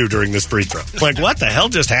do for you during this free throw. Like, what the hell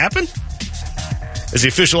just happened? As the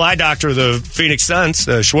official eye doctor of the Phoenix Suns,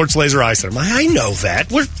 Schwartz Laser Eye Center. I know that.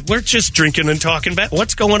 We're just drinking and talking about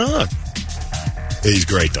what's going on. He's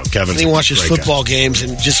great, though. Kevin's he watches football guy. Games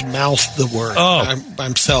and just mouths the word by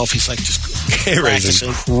himself. He's like just practicing.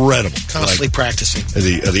 Incredible. Constantly practicing.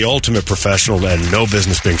 The ultimate professional, and no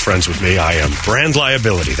business being friends with me. I am brand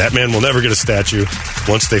liability. That man will never get a statue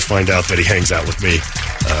once they find out that he hangs out with me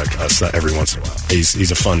every once in a while.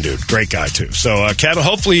 He's a fun dude. Great guy, too. So Kevin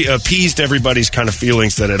hopefully appeased everybody's kind of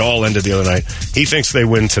feelings that it all ended the other night. He thinks they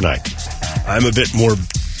win tonight. I'm a bit more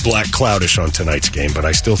black cloudish on tonight's game, but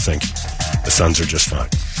I still think the Suns are just fine.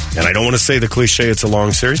 And I don't want to say the cliche it's a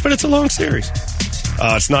long series, but it's a long series.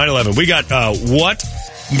 It's 9/11. We got what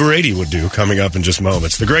Brady would do coming up in just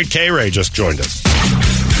moments. The great K-Ray just joined us.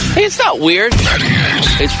 Hey, it's not weird.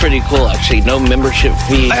 It's pretty cool, actually. No membership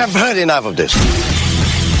fee. I have heard enough of this.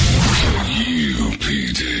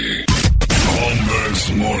 KUPD.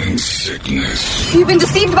 Sickness. You've been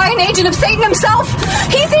deceived by an agent of Satan himself.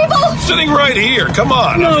 He's evil. Sitting right here. Come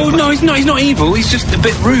on. No, he's not. He's not evil. He's just a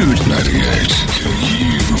bit rude. 98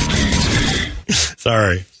 KUPD.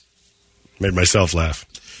 Sorry. Made myself laugh.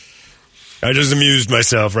 I just amused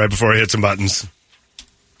myself right before I hit some buttons.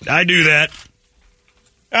 I do that.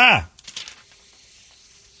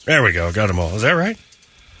 There we go. Got them all. Is that right?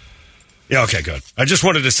 Yeah, okay, good. I just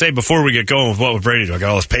wanted to say before we get going with What Would Brady Do, I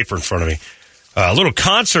got all this paper in front of me. A little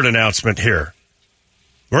concert announcement here.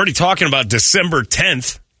 We're already talking about December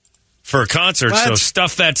 10th for a concert, so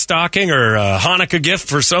stuff that stocking or a Hanukkah gift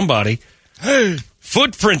for somebody. Hey.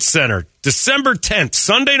 Footprint Center, December 10th,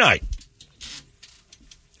 Sunday night.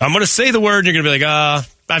 I'm going to say the word, and you're going to be like,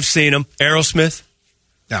 I've seen him. Aerosmith.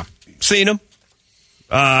 Yeah. Seen him.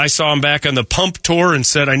 I saw him back on the Pump Tour and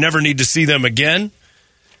said I never need to see them again.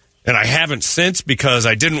 And I haven't since because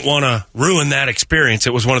I didn't want to ruin that experience.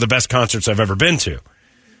 It was one of the best concerts I've ever been to.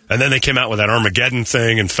 And then they came out with that Armageddon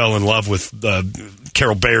thing and fell in love with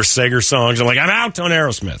Carol Bayer Sager songs. I'm like, I'm out on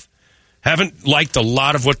Aerosmith. Haven't liked a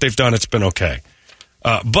lot of what they've done. It's been okay.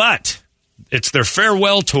 But it's their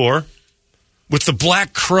farewell tour with the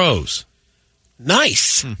Black Crowes.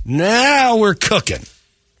 Nice. Now we're cooking.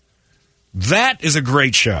 That is a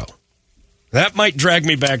great show. That might drag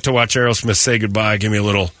me back to watch Aerosmith say goodbye, give me a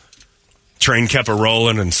little Train Kept a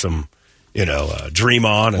Rolling and some, Dream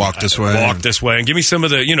On. And Walk This Way. Walk This Way. And give me some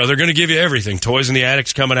of the, they're going to give you everything. Toys in the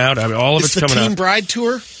Attic's coming out. I mean, all of it's coming out. Is the Teen Bride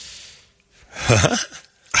tour?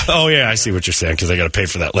 Oh, yeah, I see what you're saying because they got to pay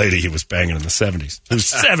for that lady he was banging in the 70s. Who's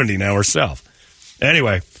 70 now herself.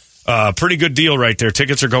 Anyway, pretty good deal right there.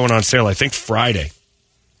 Tickets are going on sale, I think, Friday.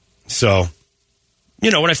 So,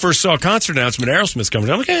 when I first saw a concert announcement, Aerosmith's coming,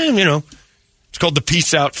 I'm like, it's called the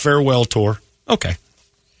Peace Out Farewell Tour. Okay.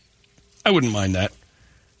 I wouldn't mind that.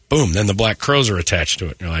 Boom, then the Black Crowes are attached to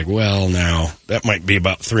it. And you're like, well, now, that might be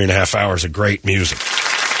about 3.5 hours of great music.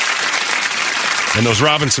 And those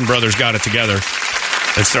Robinson brothers got it together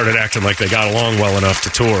and started acting like they got along well enough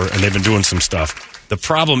to tour, and they've been doing some stuff. The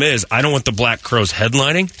problem is, I don't want the Black Crowes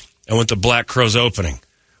headlining. I want the Black Crowes opening.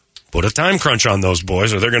 Put a time crunch on those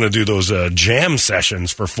boys, or they're going to do those jam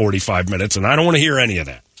sessions for 45 minutes, and I don't want to hear any of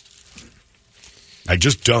that. I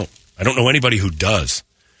just don't. I don't know anybody who does.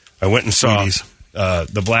 I went and saw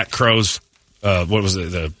the Black Crowes, what was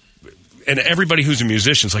it, and everybody who's a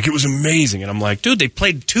musician's like, it was amazing. And I'm like, dude, they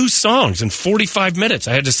played 2 songs in 45 minutes.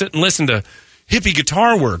 I had to sit and listen to hippie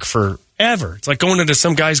guitar work forever. It's like going into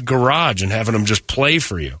some guy's garage and having him just play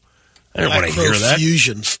for you. I don't want to hear that.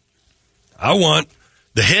 Fusions. I want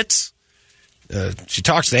the hits. She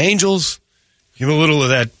talks to angels. Give a little of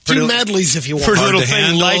that. Do medleys if you want. Pretty little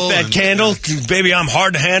thing, light that candle. Baby, I'm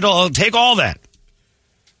hard to handle. I'll take all that.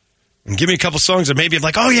 And give me a couple songs that maybe I'm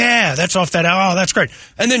like, oh, yeah, that's off that. Oh, that's great.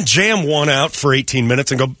 And then jam one out for 18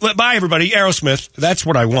 minutes and go, bye, everybody, Aerosmith. That's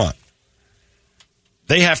what I want.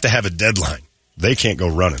 They have to have a deadline. They can't go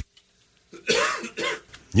running.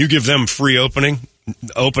 You give them free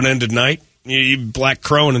open-ended night, you Black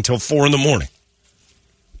Crowing until 4 a.m.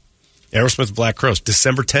 Aerosmith Black Crowes,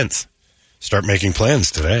 December 10th. Start making plans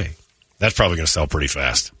today. That's probably going to sell pretty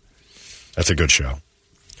fast. That's a good show.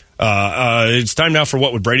 It's time now for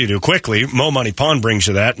What Would Brady Do? Quickly, Mo Money Pawn brings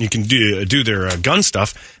you that, and you can do their gun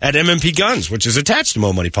stuff at MMP Guns, which is attached to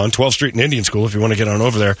Mo Money Pawn, 12th Street and Indian School. If you want to get on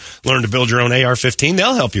over there, learn to build your own AR-15,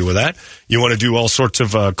 they'll help you with that. You want to do all sorts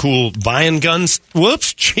of cool buying guns?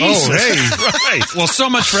 Whoops, Jesus. Oh, hey. Right. Well, so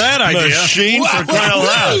much for that idea. Machine for crying out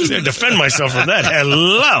loud. Defend myself from that.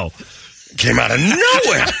 Hello. Came out of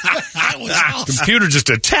nowhere. Computer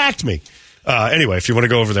just attacked me. Anyway, if you want to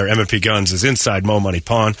go over there, MMP Guns is inside Mo Money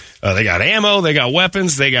Pawn. They got ammo, they got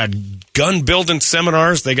weapons, they got gun building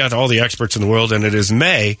seminars, they got all the experts in the world, and it is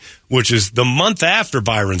May, which is the month after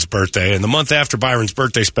Byron's birthday, and the month after Byron's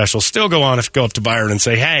birthday special. Still go up to Byron and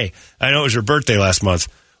say, hey, I know it was your birthday last month.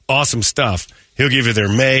 Awesome stuff. He'll give you their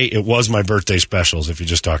May, it was my birthday specials if you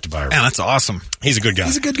just talk to Byron. Yeah, that's awesome. He's a good guy.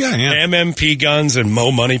 He's a good guy, yeah. MMP Guns and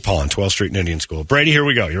Mo Money Pawn, 12th Street and Indian School. Brady, here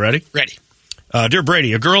we go. You ready? Ready. Dear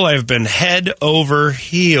Brady, a girl I have been head over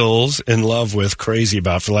heels in love with, crazy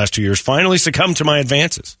about for the last 2 years, finally succumbed to my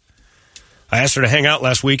advances. I asked her to hang out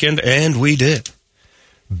last weekend, and we did.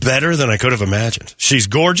 Better than I could have imagined. She's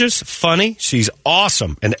gorgeous, funny, she's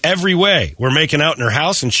awesome in every way. We're making out in her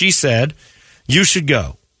house, and she said, you should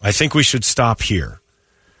go. I think we should stop here.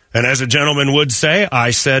 And as a gentleman would say,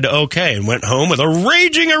 I said okay, and went home with a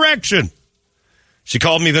raging erection. She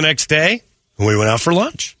called me the next day, and we went out for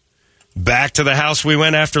lunch. Back to the house we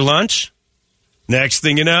went after lunch. Next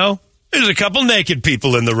thing you know, there's a couple naked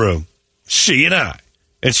people in the room. She and I.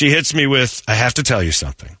 And she hits me with, I have to tell you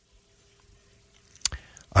something.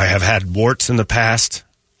 I have had warts in the past.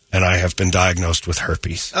 and I have been diagnosed with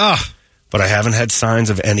herpes. But I haven't had signs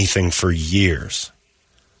of anything for years.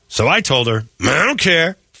 So I told her, I don't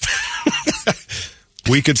care.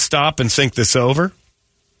 We could stop and think this over.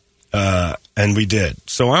 And we did.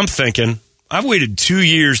 So I'm thinking, I've waited 2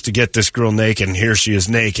 years to get this girl naked, and here she is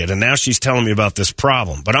naked. And now she's telling me about this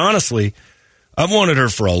problem. But honestly, I've wanted her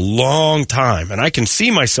for a long time, and I can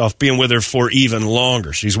see myself being with her for even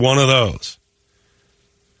longer. She's one of those.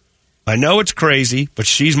 I know it's crazy, but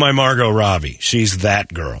she's my Margot Robbie. She's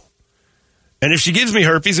that girl. And if she gives me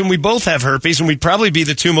herpes, and we both have herpes, and we'd probably be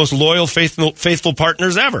the two most loyal, faithful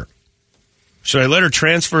partners ever. Should I let her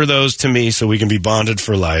transfer those to me so we can be bonded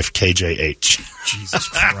for life? KJH. Jesus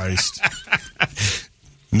Christ.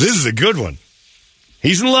 This is a good one.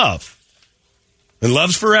 He's in love. And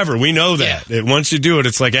love's forever. We know that. Yeah. Once you do it,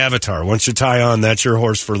 it's like Avatar. Once you tie on, that's your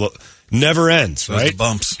horse for never ends, right? The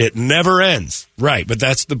bumps. It never ends. Right, but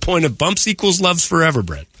that's the point of bumps equals love's forever,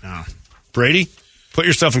 Brett. Oh. Brady, put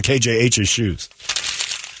yourself in KJH's shoes.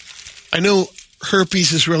 I know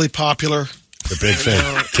herpes is really popular. The big thing.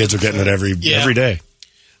 Kids are getting it every day.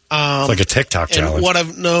 It's like a TikTok challenge. And what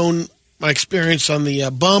I've known, my experience on the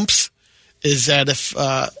bumps, is that if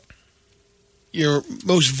you're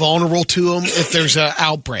most vulnerable to them if there's an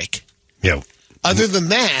outbreak. Yeah. Other than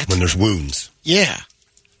that. When there's wounds. Yeah.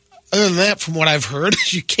 Other than that, from what I've heard,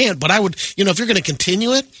 you can't. But I would, if you're going to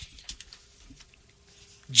continue it,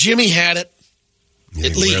 Jimmy had it,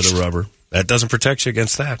 at least. Wear the rubber. That doesn't protect you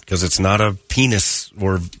against that because it's not a penis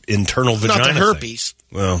or internal vagina not the herpes.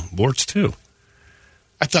 Thing. Well, warts too.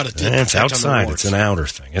 I thought it did. It's outside. It's an outer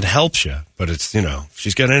thing. It helps you, but it's, if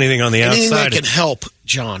she's got anything on the outside. Anything that can help,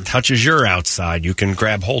 John. Touches your outside, you can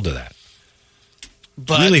grab hold of that.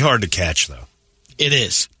 But really hard to catch, though. It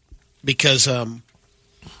is. Because,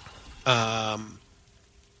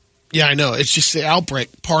 yeah, I know. It's just the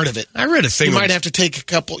outbreak part of it. I read a thing. You might have to take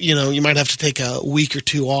you might have to take a week or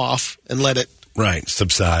two off and let it. Right,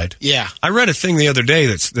 subside. Yeah. I read a thing the other day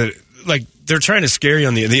that they're trying to scare you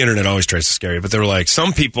on the internet always tries to scare you, but they were like,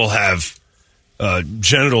 some people have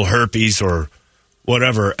genital herpes or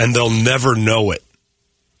whatever, and they'll never know it.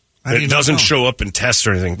 It doesn't show up in tests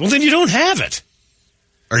or anything. Well, then you don't have it.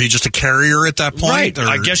 Are you just a carrier at that point? Right.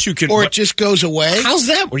 I guess you could. Or it just goes away. How's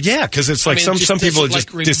that? Well, yeah, because it's like some people it just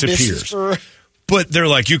disappears. But they're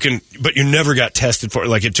like, but you never got tested for it.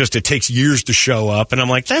 Like it takes years to show up. And I'm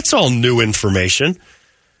like, that's all new information.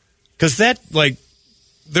 Because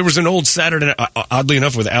there was an old Saturday Night, oddly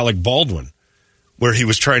enough, with Alec Baldwin, where he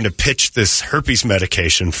was trying to pitch this herpes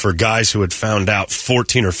medication for guys who had found out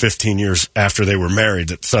 14 or 15 years after they were married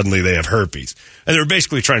that suddenly they have herpes. And they were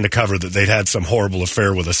basically trying to cover that they'd had some horrible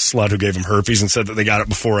affair with a slut who gave them herpes and said that they got it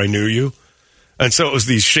before I knew you. And so it was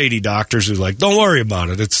these shady doctors who were like, don't worry about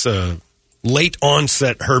it. It's a late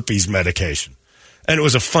onset herpes medication. And it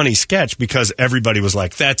was a funny sketch because everybody was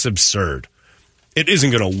like, that's absurd. It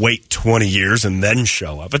isn't going to wait 20 years and then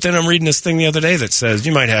show up. But then I'm reading this thing the other day that says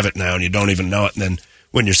you might have it now and you don't even know it. And then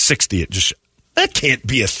when you're 60, that can't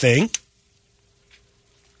be a thing.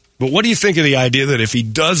 But what do you think of the idea that if he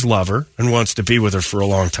does love her and wants to be with her for a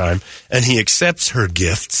long time and he accepts her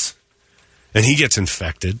gifts and he gets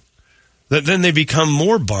infected, that then they become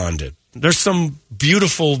more bonded? There's some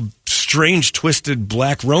beautiful, strange, twisted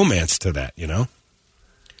black romance to that,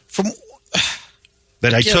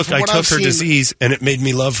 That I took her disease and it made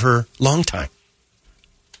me love her long time.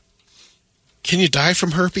 Can you die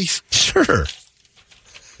from herpes? Sure.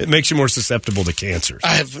 It makes you more susceptible to cancers.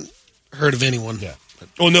 I haven't heard of anyone. Yeah.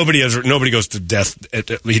 Well, nobody goes to death.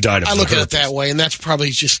 He died of herpes. I look at it that way, and that's probably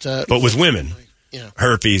just. But with women,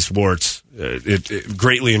 herpes, warts, it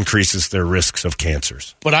greatly increases their risks of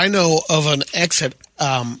cancers. But I know of an ex that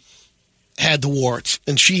had the warts,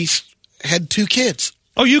 and she's had 2 kids.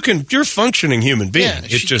 Oh, you're a functioning human being. Yeah,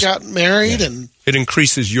 she got married, and it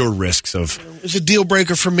increases your risks of. It was a deal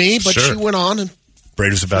breaker for me, but she went on and.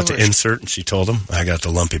 Brady was about to insert, and she told him, "I got the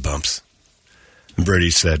lumpy bumps." And Brady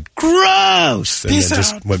said, "Gross," and then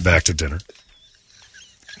just went back to dinner.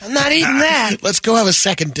 I'm not eating that. Let's go have a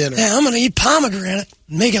second dinner. Yeah, I'm going to eat pomegranate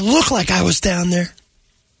and make it look like I was down there.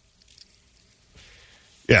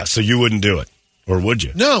 Yeah, so you wouldn't do it, or would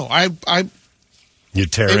you? No,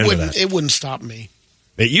 You'd tear into that. It wouldn't stop me.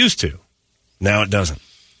 It used to. Now it doesn't.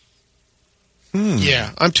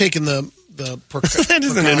 Yeah, I'm taking the that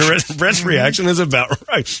is an interesting. Brett's reaction is about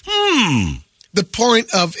right. The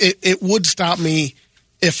point of it would stop me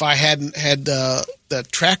if I hadn't had the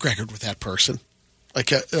track record with that person. Like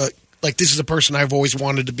this is a person I've always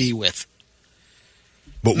wanted to be with.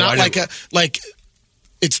 But not like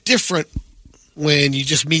it's different when you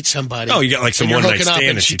just meet somebody. Oh, you got like some one night stand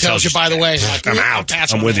and she tells you, by the way, I'm out.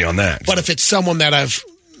 I'm with you on that. But if it's someone that I've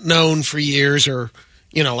known for years, or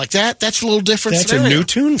like that. That's a little different. That's scenario. a new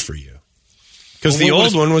tune for you. Because the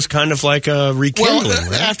old one was kind of like a rekindling,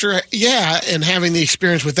 right? And having the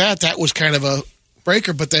experience with that was kind of a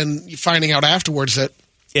breaker. But then finding out afterwards that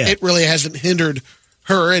it really hasn't hindered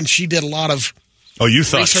her, and she did a lot of. Oh, you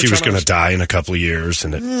thought she was going to die in a couple of years,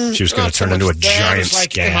 and that she was going to turn into a giant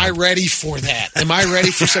scab. Am I ready for that? Am I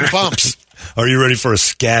ready for some bumps? Are you ready for a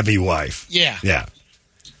scabby wife? Yeah. Yeah.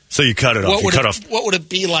 So you cut it off. What would it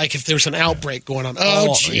be like if there's an outbreak going on? Oh,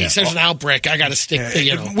 jeez, there's an outbreak. I got to stick.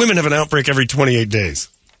 Women have an outbreak every 28 days.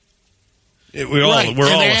 We're all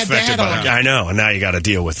affected by that. I know, and now you got to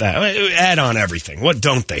deal with that. Add on everything. What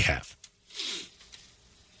don't they have?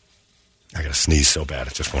 I got to sneeze so bad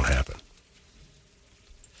it just won't happen.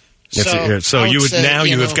 So you would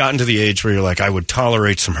you have gotten to the age where you're like, I would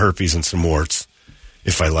tolerate some herpes and some warts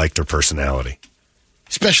if I liked their personality.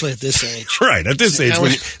 Especially at this age. Right, at this age.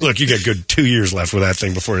 You get good 2 years left with that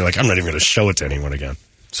thing before you're like, I'm not even going to show it to anyone again.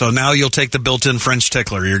 So now you'll take the built-in French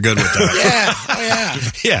tickler. You're good with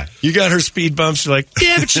that. Yeah, you got her speed bumps. You're like,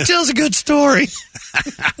 yeah, but she tells a good story.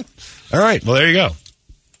 All right, well, there you go.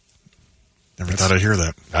 Never thought I'd hear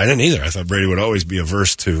that. I didn't either. I thought Brady would always be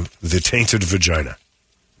averse to the tainted vagina.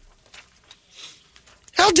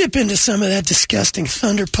 I'll dip into some of that disgusting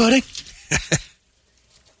thunder pudding.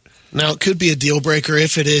 Now, it could be a deal breaker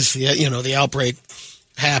if it is, the outbreak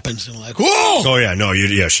happens and like, whoa! Oh, yeah, no,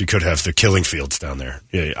 she could have the killing fields down there.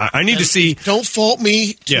 Yeah, I need to see. Don't fault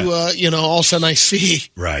me to, all of a sudden I see.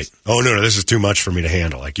 Right. Oh, no, this is too much for me to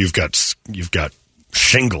handle. Like, you've got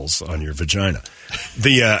shingles on your vagina.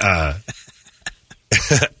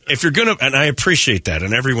 If you're going to, and I appreciate that,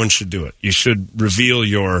 and everyone should do it, you should reveal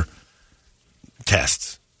your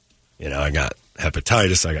tests. I got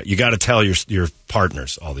hepatitis. You got to tell your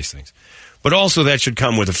partners all these things, but also that should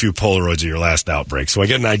come with a few Polaroids of your last outbreak, so I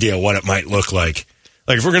get an idea of what it might look like.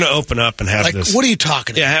 Like if we're going to open up and have this, what are you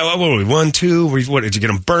talking about? Yeah, what were we? 1, 2? What did you get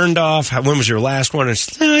them burned off? When was your last one?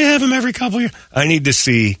 I have them every couple of years. I need to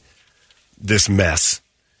see this mess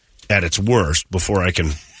at its worst before I can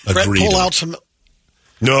agree. Pull out some.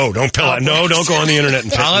 No, don't pull out. No, don't go on the internet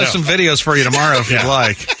and I'll have some videos for you tomorrow if you'd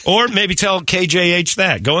like. Or maybe tell KJH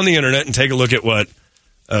that. Go on the internet and take a look at what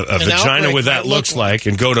a vagina with that looks like,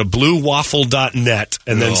 and go to bluewaffle.net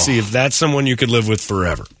and then see if that's someone you could live with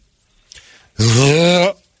forever.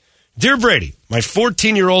 Dear Brady, my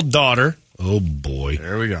 14-year-old daughter, oh boy,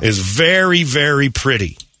 there we go, is very, very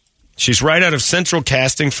pretty. She's right out of central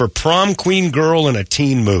casting for prom queen girl in a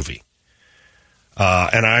teen movie.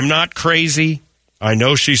 And I'm not crazy. I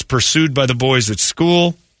know she's pursued by the boys at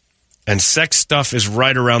school, and sex stuff is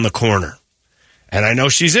right around the corner. And I know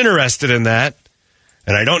she's interested in that,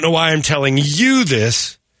 and I don't know why I'm telling you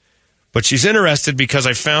this, but she's interested because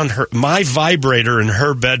I found my vibrator in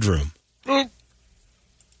her bedroom. I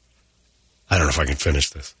don't know if I can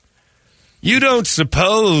finish this. You don't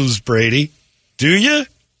suppose, Brady, do you?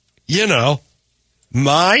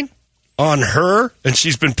 Mine on her, and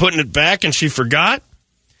she's been putting it back and she forgot?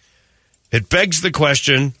 It begs the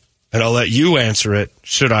question, and I'll let you answer it.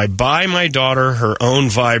 Should I buy my daughter her own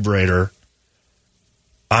vibrator?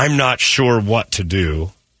 I'm not sure what to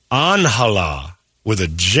do. Anhala, with a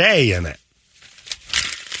J in it.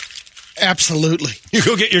 Absolutely. You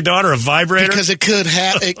go get your daughter a vibrator? Because it could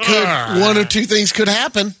one or two things could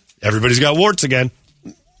happen. Everybody's got warts again.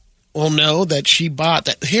 Well, no, that she bought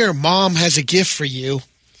that. Here, Mom has a gift for you.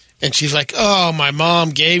 And she's like, oh, my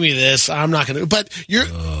mom gave me this. I'm not going to. But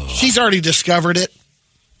she's already discovered it.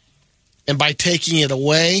 And by taking it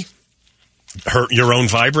away. Your own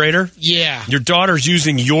vibrator? Yeah. Your daughter's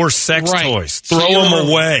using your sex toys. Throw them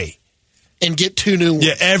away. And get 2 new ones.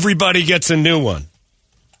 Yeah, everybody gets a new one.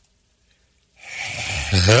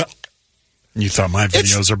 You thought my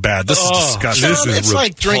videos are bad. This is disgusting. It's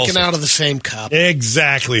like drinking out of the same cup.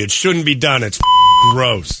 Exactly. It shouldn't be done. It's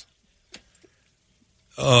gross.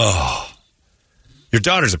 Oh. Your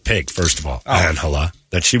daughter's a pig, first of all, Angela.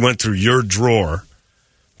 That she went through your drawer,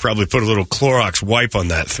 probably put a little Clorox wipe on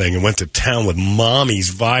that thing, and went to town with Mommy's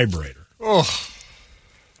vibrator. Oh.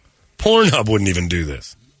 Pornhub wouldn't even do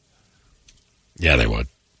this. Yeah, they would.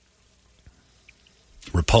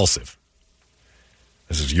 Repulsive.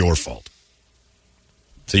 This is your fault.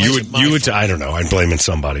 So you would. I don't know. I'm blaming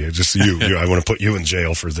somebody. Just you. I want to put you in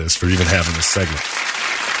jail for this, for even having this segment.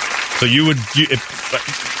 So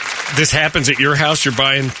if this happens at your house, you're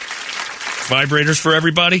buying vibrators for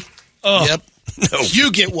everybody? Oh, yep. No.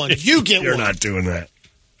 You get one. You're not doing that.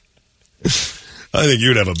 I think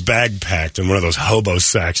you'd have a bag packed in one of those hobo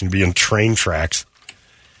sacks and be in train tracks.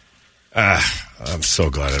 I'm so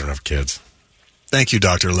glad I don't have kids. Thank you,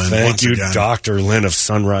 Dr. Lynn. Thank you, Dr. Lynn of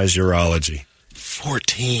Sunrise Urology.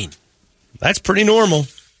 14. That's pretty normal.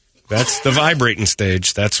 That's the vibrating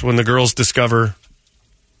stage. That's when the girls discover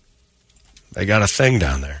they got a thing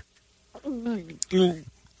down there.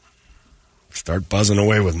 Start buzzing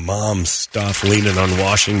away with mom's stuff, leaning on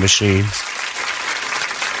washing machines,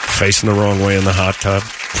 facing the wrong way in the hot tub.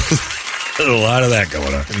 There's a lot of that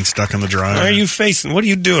going on. Getting stuck in the dryer. Why are you facing? What are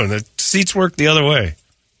you doing? The seats work the other way.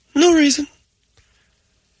 No reason.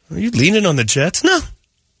 Are you leaning on the jets? No.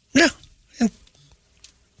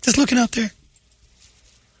 Just looking out there.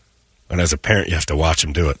 And as a parent, you have to watch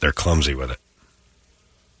them do it. They're clumsy with it.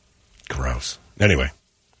 Gross. Anyway,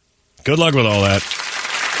 good luck with all that.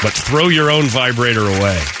 But throw your own vibrator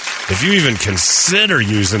away. If you even consider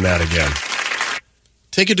using that again.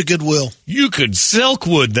 Take it to Goodwill. You could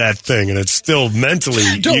Silkwood that thing and it's still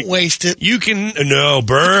mentally... Don't waste it. You can... No,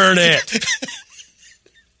 burn it.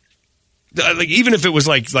 Like, even if it was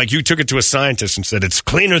like you took it to a scientist and said it's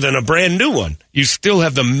cleaner than a brand new one, you still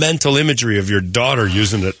have the mental imagery of your daughter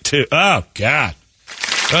using it too. Oh, God.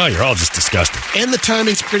 Oh, you're all just disgusting. And the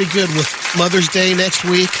timing's pretty good with Mother's Day next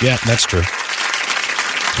week. Yeah, that's true.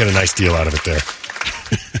 Get a nice deal out of it there.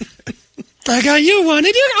 I got you one. And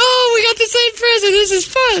we got the same present. This is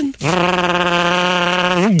fun.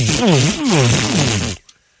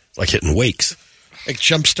 It's like hitting wakes. Like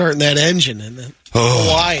jump-starting that engine in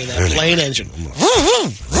Hawaii, that plane engine.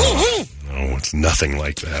 No, it's nothing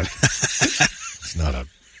like that. It's not a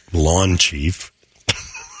lawn chief.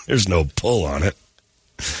 There's no pull on it.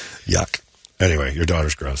 Yuck. Anyway, your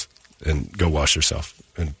daughter's gross. And go wash yourself.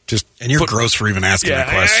 And you're gross for even asking that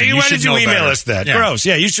question. Why did you email us that? Yeah. Gross.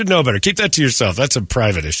 Yeah, you should know better. Keep that to yourself. That's a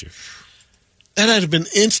private issue. That had been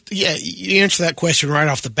you answer that question right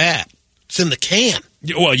off the bat. It's in the can.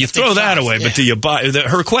 Well, you throw that away, but do you buy...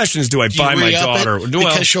 her question is, do I buy my daughter...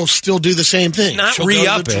 Because she'll still do the same thing. Not she'll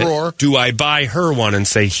re-up it. Drawer. Do I buy her one and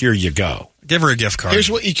say, here you go? Give her a gift card. Here's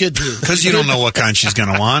what you could do. Because you don't know what kind she's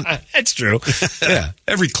going to want. That's true. Yeah.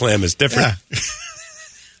 Every clam is different. Yeah.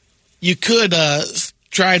 You could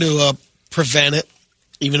try to prevent it,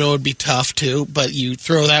 even though it would be tough too, but you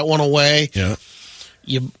throw that one away. Yeah.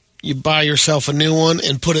 You buy yourself a new one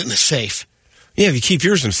and put it in a safe. Yeah, if you keep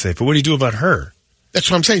yours in a safe, but what do you do about her? That's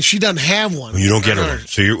what I'm saying. She doesn't have one. You don't get her one.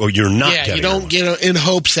 So you're not getting her. You don't get her in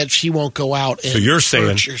hopes that she won't go out and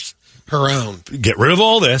purchase her own. Get rid of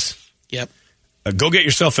all this. Yep. Go get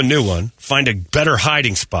yourself a new one. Find a better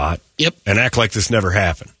hiding spot. Yep. And act like this never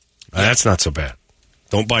happened. That's not so bad.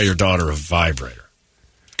 Don't buy your daughter a vibrator.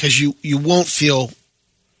 Because you won't feel...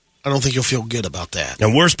 I don't think you'll feel good about that.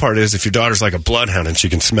 And worst part is if your daughter's like a bloodhound and she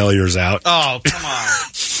can smell yours out. Oh, come on.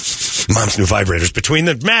 Mom's new vibrators between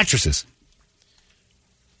the mattresses.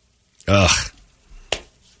 Ugh. All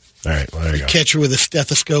right, well, there you go. Catch her with a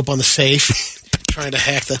stethoscope on the safe, trying to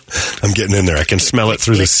hack the... I'm getting in there. I can smell it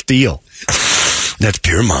through the steel. That's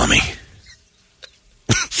pure mommy.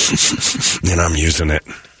 And I'm using it.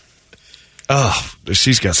 Oh,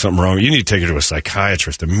 she's got something wrong. You need to take her to a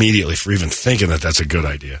psychiatrist immediately for even thinking that that's a good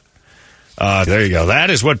idea. There you go. That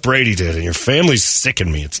is what Brady did, and your family's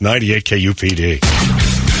sicking me. It's 98 KUPD.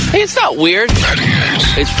 Hey, it's not weird.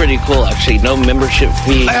 It's pretty cool, actually. No membership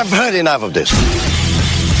fee. I have heard enough of this.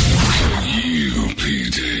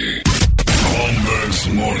 KUPD.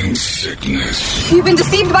 Holmbergs Morning Sickness. You've been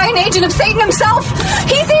deceived by an agent of Satan himself.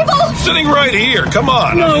 He's evil. Sitting right here. Come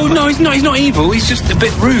on. No, he's not. He's not evil. He's just a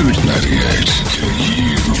bit rude. 98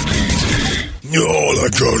 KUPD. Oh,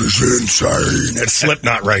 that God is insane. That's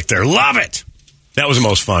Slipknot right there. Love it. That was the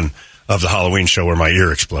most fun of the Halloween show where my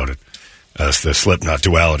ear exploded. That's the Slipknot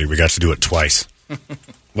duality. We got to do it twice.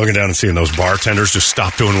 Looking down and seeing those bartenders just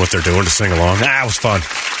stop doing what they're doing to sing along. It was fun.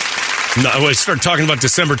 No, we started talking about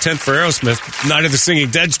December 10th for Aerosmith. Night of the Singing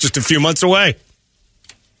Dead's just a few months away.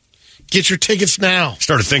 Get your tickets now.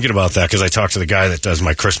 Started thinking about that because I talked to the guy that does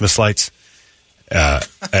my Christmas lights. And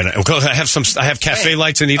I have cafe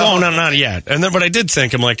lights and no, not yet. And then, but I did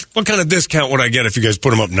think, I'm like, what kind of discount would I get if you guys put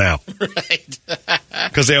them up now? Right.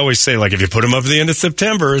 Because they always say, like, if you put them up at the end of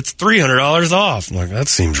September, it's $300 off. I'm like, that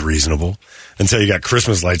seems reasonable. Until you got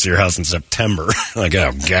Christmas lights at your house in September. Like,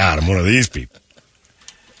 oh, God, I'm one of these people.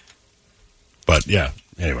 But, yeah,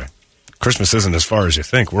 anyway. Christmas isn't as far as you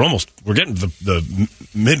think. We're getting the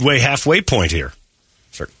midway halfway point here.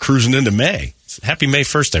 Start cruising into May. Happy May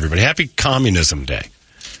 1st, everybody. Happy Communism Day.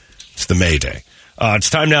 It's the May Day. It's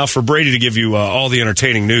time now for Brady to give you all the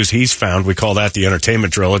entertaining news he's found. We call that the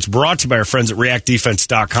entertainment drill. It's brought to you by our friends at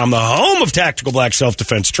reactdefense.com, the home of tactical black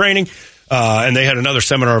self-defense training. And they had another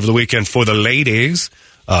seminar over the weekend for the ladies.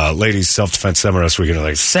 Ladies self-defense seminar this weekend.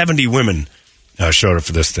 Like 70 women showed up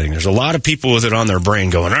for this thing. There's a lot of people with it on their brain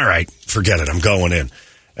going, all right, forget it, I'm going in.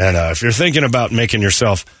 And if you're thinking about making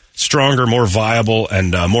yourself stronger, more viable,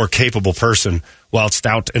 and more capable person whilst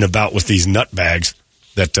out and about with these nutbags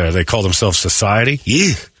that they call themselves society.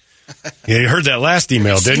 Yeah. Yeah, you heard that last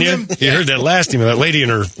email, didn't you? You heard that last email. That lady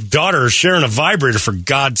and her daughter are sharing a vibrator, for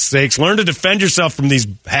God's sakes. Learn to defend yourself from these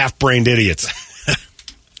half-brained idiots.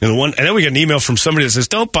 And then we get an email from somebody that says,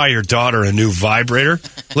 don't buy your daughter a new vibrator.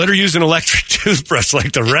 Let her use an electric toothbrush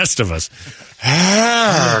like the rest of us.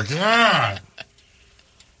 Oh, God.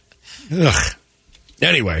 Ugh.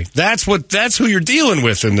 Anyway, that's who you're dealing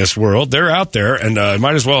with in this world. They're out there, and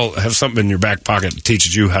might as well have something in your back pocket that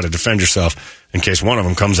teaches you how to defend yourself in case one of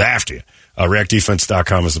them comes after you.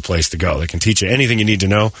 ReactDefense.com is the place to go. They can teach you anything you need to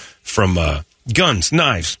know, from guns,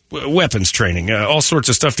 knives, weapons training, all sorts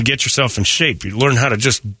of stuff to get yourself in shape. You learn how to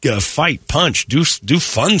just fight, punch, do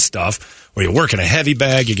fun stuff where you work in a heavy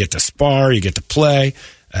bag, you get to spar, you get to play,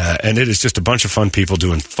 and it is just a bunch of fun people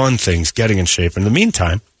doing fun things, getting in shape. In the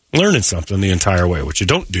meantime, learning something the entire way, which you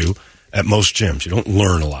don't do at most gyms. You don't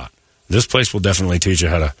learn a lot. This place will definitely teach you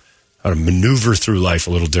how to maneuver through life a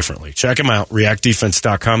little differently. Check them out,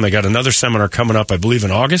 reactdefense.com. They got another seminar coming up, I believe,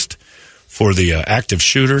 in August for the active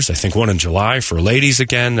shooters. I think one in July for ladies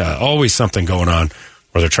again. Always something going on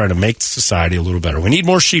where they're trying to make society a little better. We need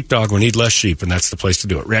more sheepdog. We need less sheep, and that's the place to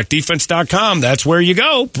do it. Reactdefense.com. That's where you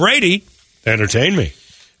go. Brady, entertain me.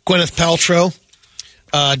 Gwyneth Paltrow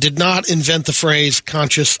did not invent the phrase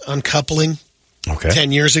conscious uncoupling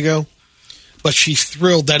 10 years ago, but she's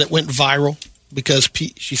thrilled that it went viral because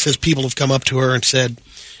she says people have come up to her and said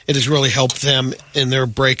it has really helped them in their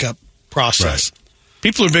breakup process. Right.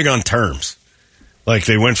 People are big on terms. Like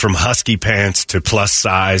they went from husky pants to plus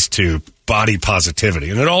size to body positivity.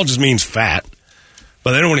 And it all just means fat.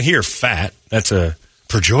 But they don't want to hear fat. That's a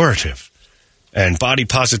pejorative. And body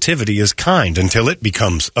positivity is kind until it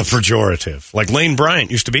becomes a pejorative. Like Lane Bryant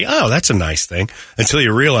used to be, oh, that's a nice thing. Until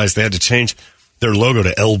you realize they had to change their logo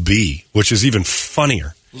to LB, which is even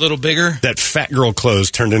funnier. A little bigger. That fat girl clothes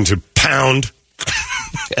turned into pound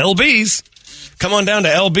LBs. Come on down to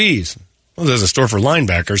LBs. Well, there's a store for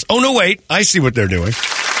linebackers. Oh, no, wait. I see what they're doing.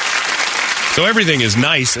 So everything is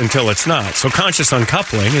nice until it's not. So conscious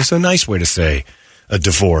uncoupling is a nice way to say a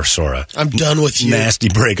divorce or a I'm done with you. Nasty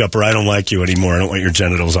breakup, or I don't like you anymore. I don't want your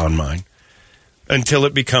genitals on mine. Until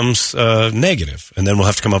it becomes negative. And then we'll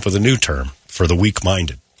have to come up with a new term for the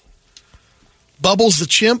weak-minded. Bubbles the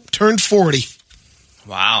chimp turned 40.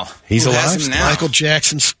 Wow. He's alive now? Michael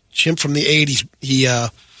Jackson's chimp from the 80s. He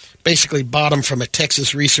basically bought him from a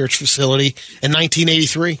Texas research facility in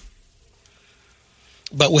 1983.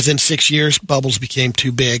 But within 6 years, Bubbles became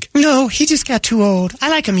too big. No, he just got too old. I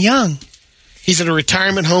like him young. He's at a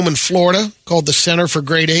retirement home in Florida called the Center for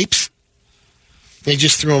Great Apes. They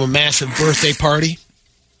just threw him a massive birthday party.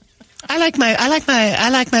 I like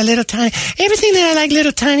my little tiny. Everything that I like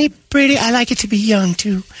little tiny, Brady, I like it to be young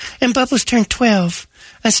too. And Bubbles turned 12.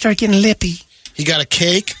 I start getting lippy. He got a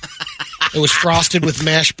cake. It was frosted with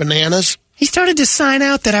mashed bananas. He started to sign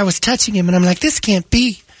out that I was touching him, and I'm like, this can't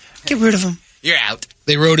be. Get rid of him. You're out.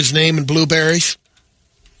 They wrote his name in blueberries.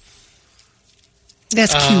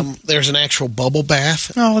 That's cute. There's an actual bubble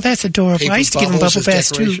bath. Oh, that's adorable. Paper I used to give him bubble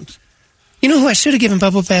baths too. You know who I should have given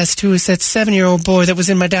bubble baths to is that 7-year-old boy that was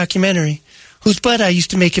in my documentary, whose butt I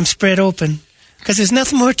used to make him spread open. Because there's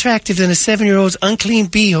nothing more attractive than a 7-year-old's unclean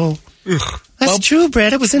beehole. That's true,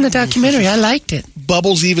 Brad. It was in the documentary. I liked it.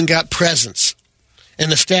 Bubbles even got presents.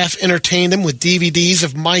 And the staff entertained him with DVDs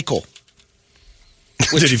of Michael.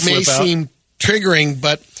 Which may seem triggering,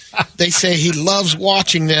 but they say he loves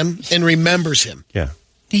watching them and remembers him. Yeah.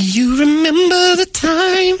 Do you remember the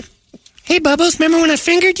time? Hey, Bubbles, remember when I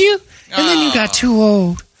fingered you? And then you got too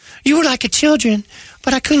old. You were like a children,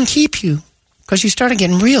 but I couldn't keep you because you started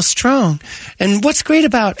getting real strong. And what's great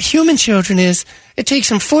about human children is it takes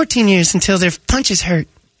them 14 years until their punches hurt.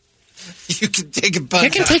 You can take a punch. You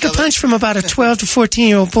can take a punch from about a 12 to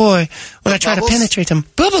 14-year-old boy when I try to penetrate them.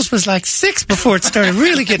 Bubbles was like 6 before it started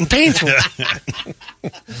really getting painful.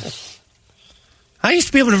 I used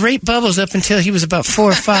to be able to rape Bubbles up until he was about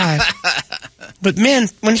 4 or 5. But, man,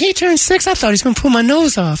 when he turned 6, I thought he was going to pull my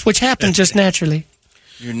nose off, which happened just naturally.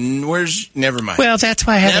 Never mind. Well, that's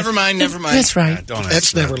why I had Never mind. That's right.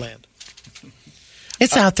 That's Neverland.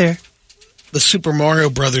 It's out there. The Super Mario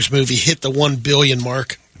Brothers movie hit the 1 billion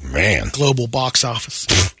mark. Man. Global box office.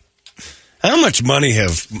 How much money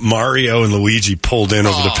have Mario and Luigi pulled in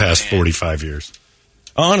over the past 45 years?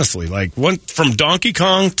 Honestly, like from Donkey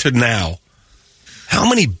Kong to now, how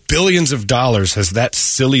many billions of dollars has that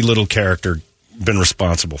silly little character been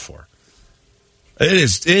responsible for?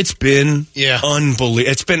 It's been unbelievable.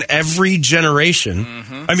 It's been every generation.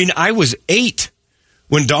 Mm-hmm. I mean, I was 8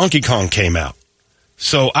 when Donkey Kong came out.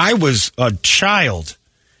 So I was a child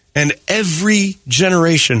And every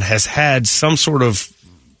generation has had some sort of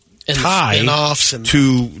tie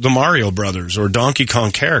to the Mario Brothers or Donkey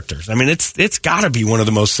Kong characters. I mean, it's got to be one of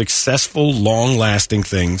the most successful, long-lasting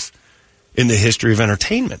things in the history of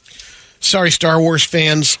entertainment. Sorry, Star Wars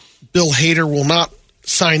fans. Bill Hader will not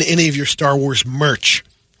sign any of your Star Wars merch.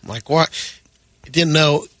 I'm like, what? I didn't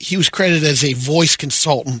know he was credited as a voice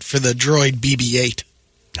consultant for the droid BB-8.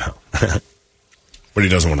 No. But he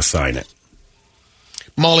doesn't want to sign it.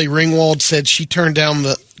 Molly Ringwald said she turned down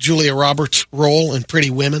the Julia Roberts role in Pretty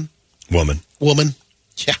Woman. Woman.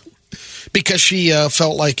 Yeah. Because she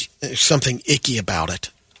felt like there's something icky about it.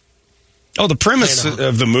 Oh, the premise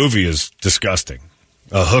of the movie is disgusting.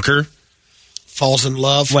 A hooker falls in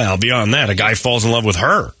love. Well, beyond that, a guy falls in love with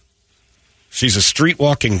her. She's a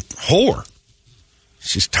street-walking whore.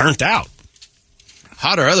 She's turned out.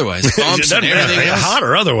 Hot or otherwise. Bumps and everything else. Hot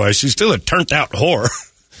or otherwise, she's still a turned-out whore.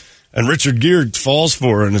 And Richard Gere falls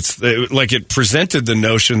for her, and it presented the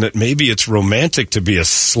notion that maybe it's romantic to be a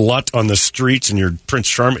slut on the streets and you're Prince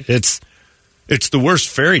Charming. It's the worst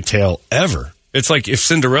fairy tale ever. It's like if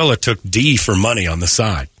Cinderella took D for money on the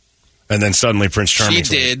side, and then suddenly Prince Charming.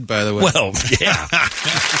 She did, by the way. Well, yeah.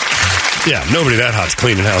 Yeah, nobody that hot's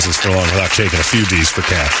cleaning houses for long without taking a few D's for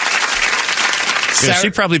cash. Yeah, she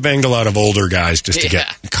probably banged a lot of older guys just to get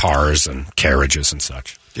cars and carriages and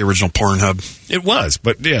such. The original Pornhub. It was,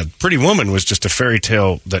 but yeah, Pretty Woman was just a fairy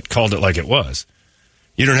tale that called it like it was.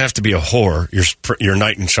 You don't have to be a whore. Your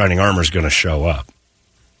knight in shining armor is going to show up.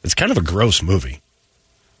 It's kind of a gross movie.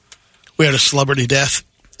 We had a celebrity death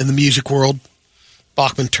in the music world.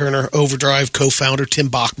 Bachman Turner, Overdrive co-founder Tim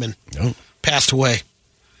Bachman passed away.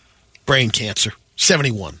 Brain cancer.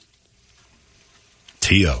 71.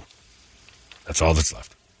 T.O. That's all that's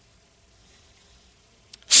left.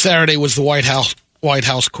 Saturday was the White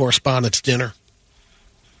House Correspondents' Dinner.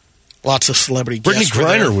 Lots of celebrity Brittany guests.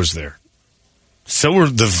 Griner was there. So were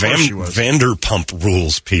the Vanderpump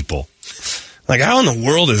Rules people. Like, how in the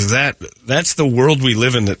world is that? That's the world we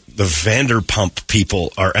live in, that the Vanderpump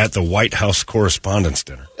people are at the White House Correspondents'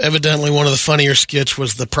 Dinner. Evidently, one of the funnier skits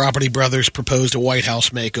was the Property Brothers proposed a White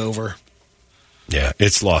House makeover. Yeah,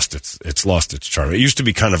 it's lost its charm. It used to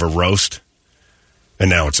be kind of a roast, and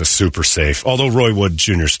now it's a super safe. Although Roy Wood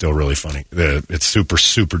Jr. is still really funny. It's super,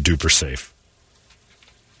 super duper safe.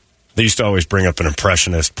 They used to always bring up an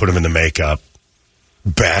impressionist, put him in the makeup,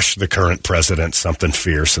 bash the current president, something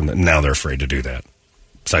fierce, and now they're afraid to do that.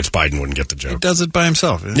 Besides, Biden wouldn't get the joke. He does it by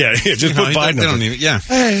himself. Yeah, just put Biden they up. don't even, yeah.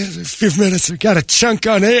 Hey, a few minutes, I got a chunk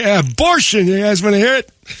on abortion. You guys want to hear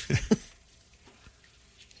it?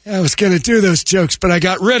 I was going to do those jokes, but I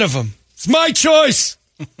got rid of them. It's my choice.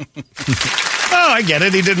 Oh, I get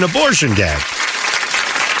it. He did an abortion gag.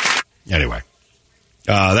 Anyway,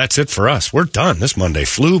 that's it for us. We're done. This Monday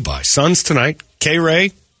flew by. Suns tonight.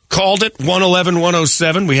 K-Ray called it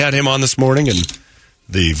 111-107. We had him on this morning, and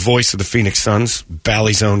the voice of the Phoenix Suns,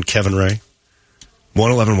 Bally's own Kevin Ray.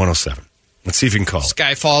 111-107. Let's see if you can call it.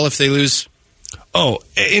 Skyfall if they lose. Oh,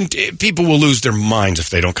 and people will lose their minds if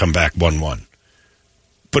they don't come back 1-1.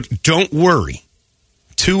 But don't worry.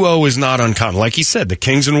 2-0 is not uncommon. Like he said, the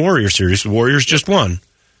Kings and Warriors series, the Warriors just won.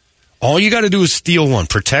 All you got to do is steal one.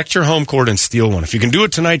 Protect your home court and steal one. If you can do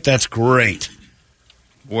it tonight, that's great.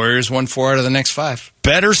 Warriors won 4 out of the next 5.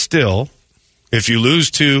 Better still, if you lose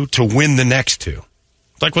 2, to win the next 2.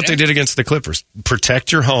 Like what they did against the Clippers.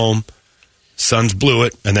 Protect your home. Suns blew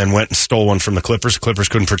it and then went and stole one from the Clippers. The Clippers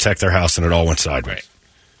couldn't protect their house and it all went sideways.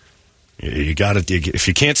 Right. You got to. If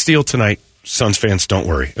you can't steal tonight, Suns fans, don't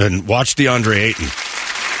worry. And watch DeAndre Ayton.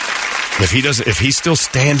 If he's still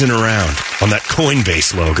standing around on that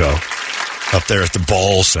Coinbase logo up there at the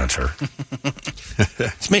Ball Center.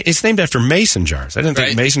 It's named after mason jars. I didn't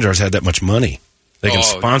think mason jars had that much money. They can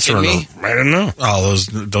sponsor them. I don't know. Oh,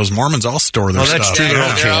 those Mormons all store their stuff. That's true. They're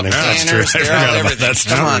all canning. That's true. I forgot about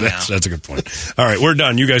that. That's a good point. All right, we're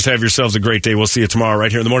done. You guys have yourselves a great day. We'll see you tomorrow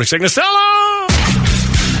right here in the Morning Sickness.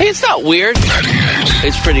 Hey, it's not weird.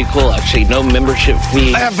 It's pretty cool, actually. No membership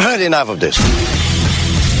fee. I have heard enough of this.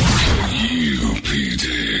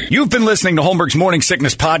 You've been listening to Holmberg's Morning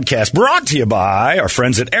Sickness Podcast, brought to you by our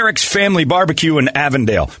friends at Eric's Family Barbecue in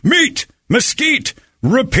Avondale. Meet, mesquite,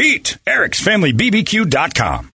 repeat. Eric'sFamilyBBQ.com.